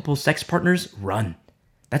excuse multiple sex partners, run.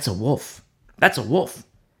 That's a wolf. That's a wolf.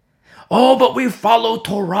 Oh, but we follow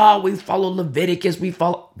Torah, we follow Leviticus,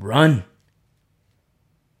 Run.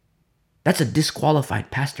 That's a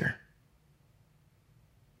disqualified pastor.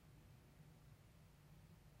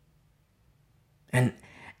 And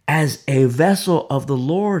as a vessel of the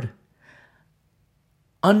Lord,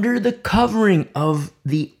 under the covering of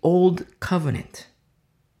the old covenant,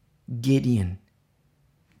 Gideon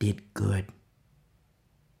did good.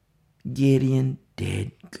 Gideon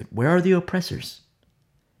did good. Where are the oppressors?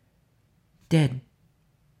 Dead.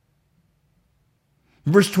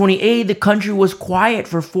 Verse 28, the country was quiet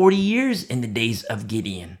for 40 years in the days of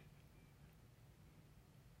Gideon.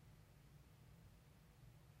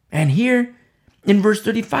 And here, in verse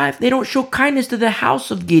 35, they don't show kindness to the house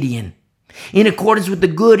of Gideon in accordance with the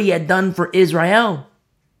good he had done for Israel.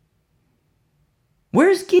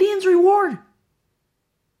 Where's Gideon's reward?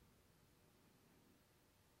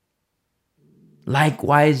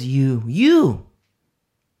 Likewise, you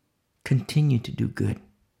continue to do good,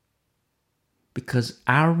 because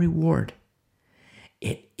our reward,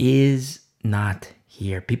 it is not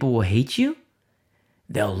here. People will hate you.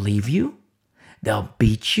 They'll leave you. They'll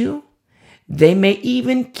beat you. They may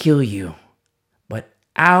even kill you. But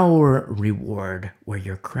our reward, where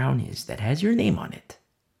your crown is, that has your name on it,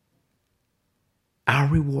 our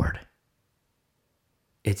reward,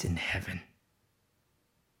 it's in heaven.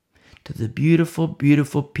 To the beautiful,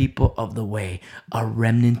 beautiful people of the way, a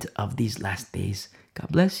remnant of these last days, God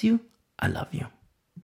bless you. I love you.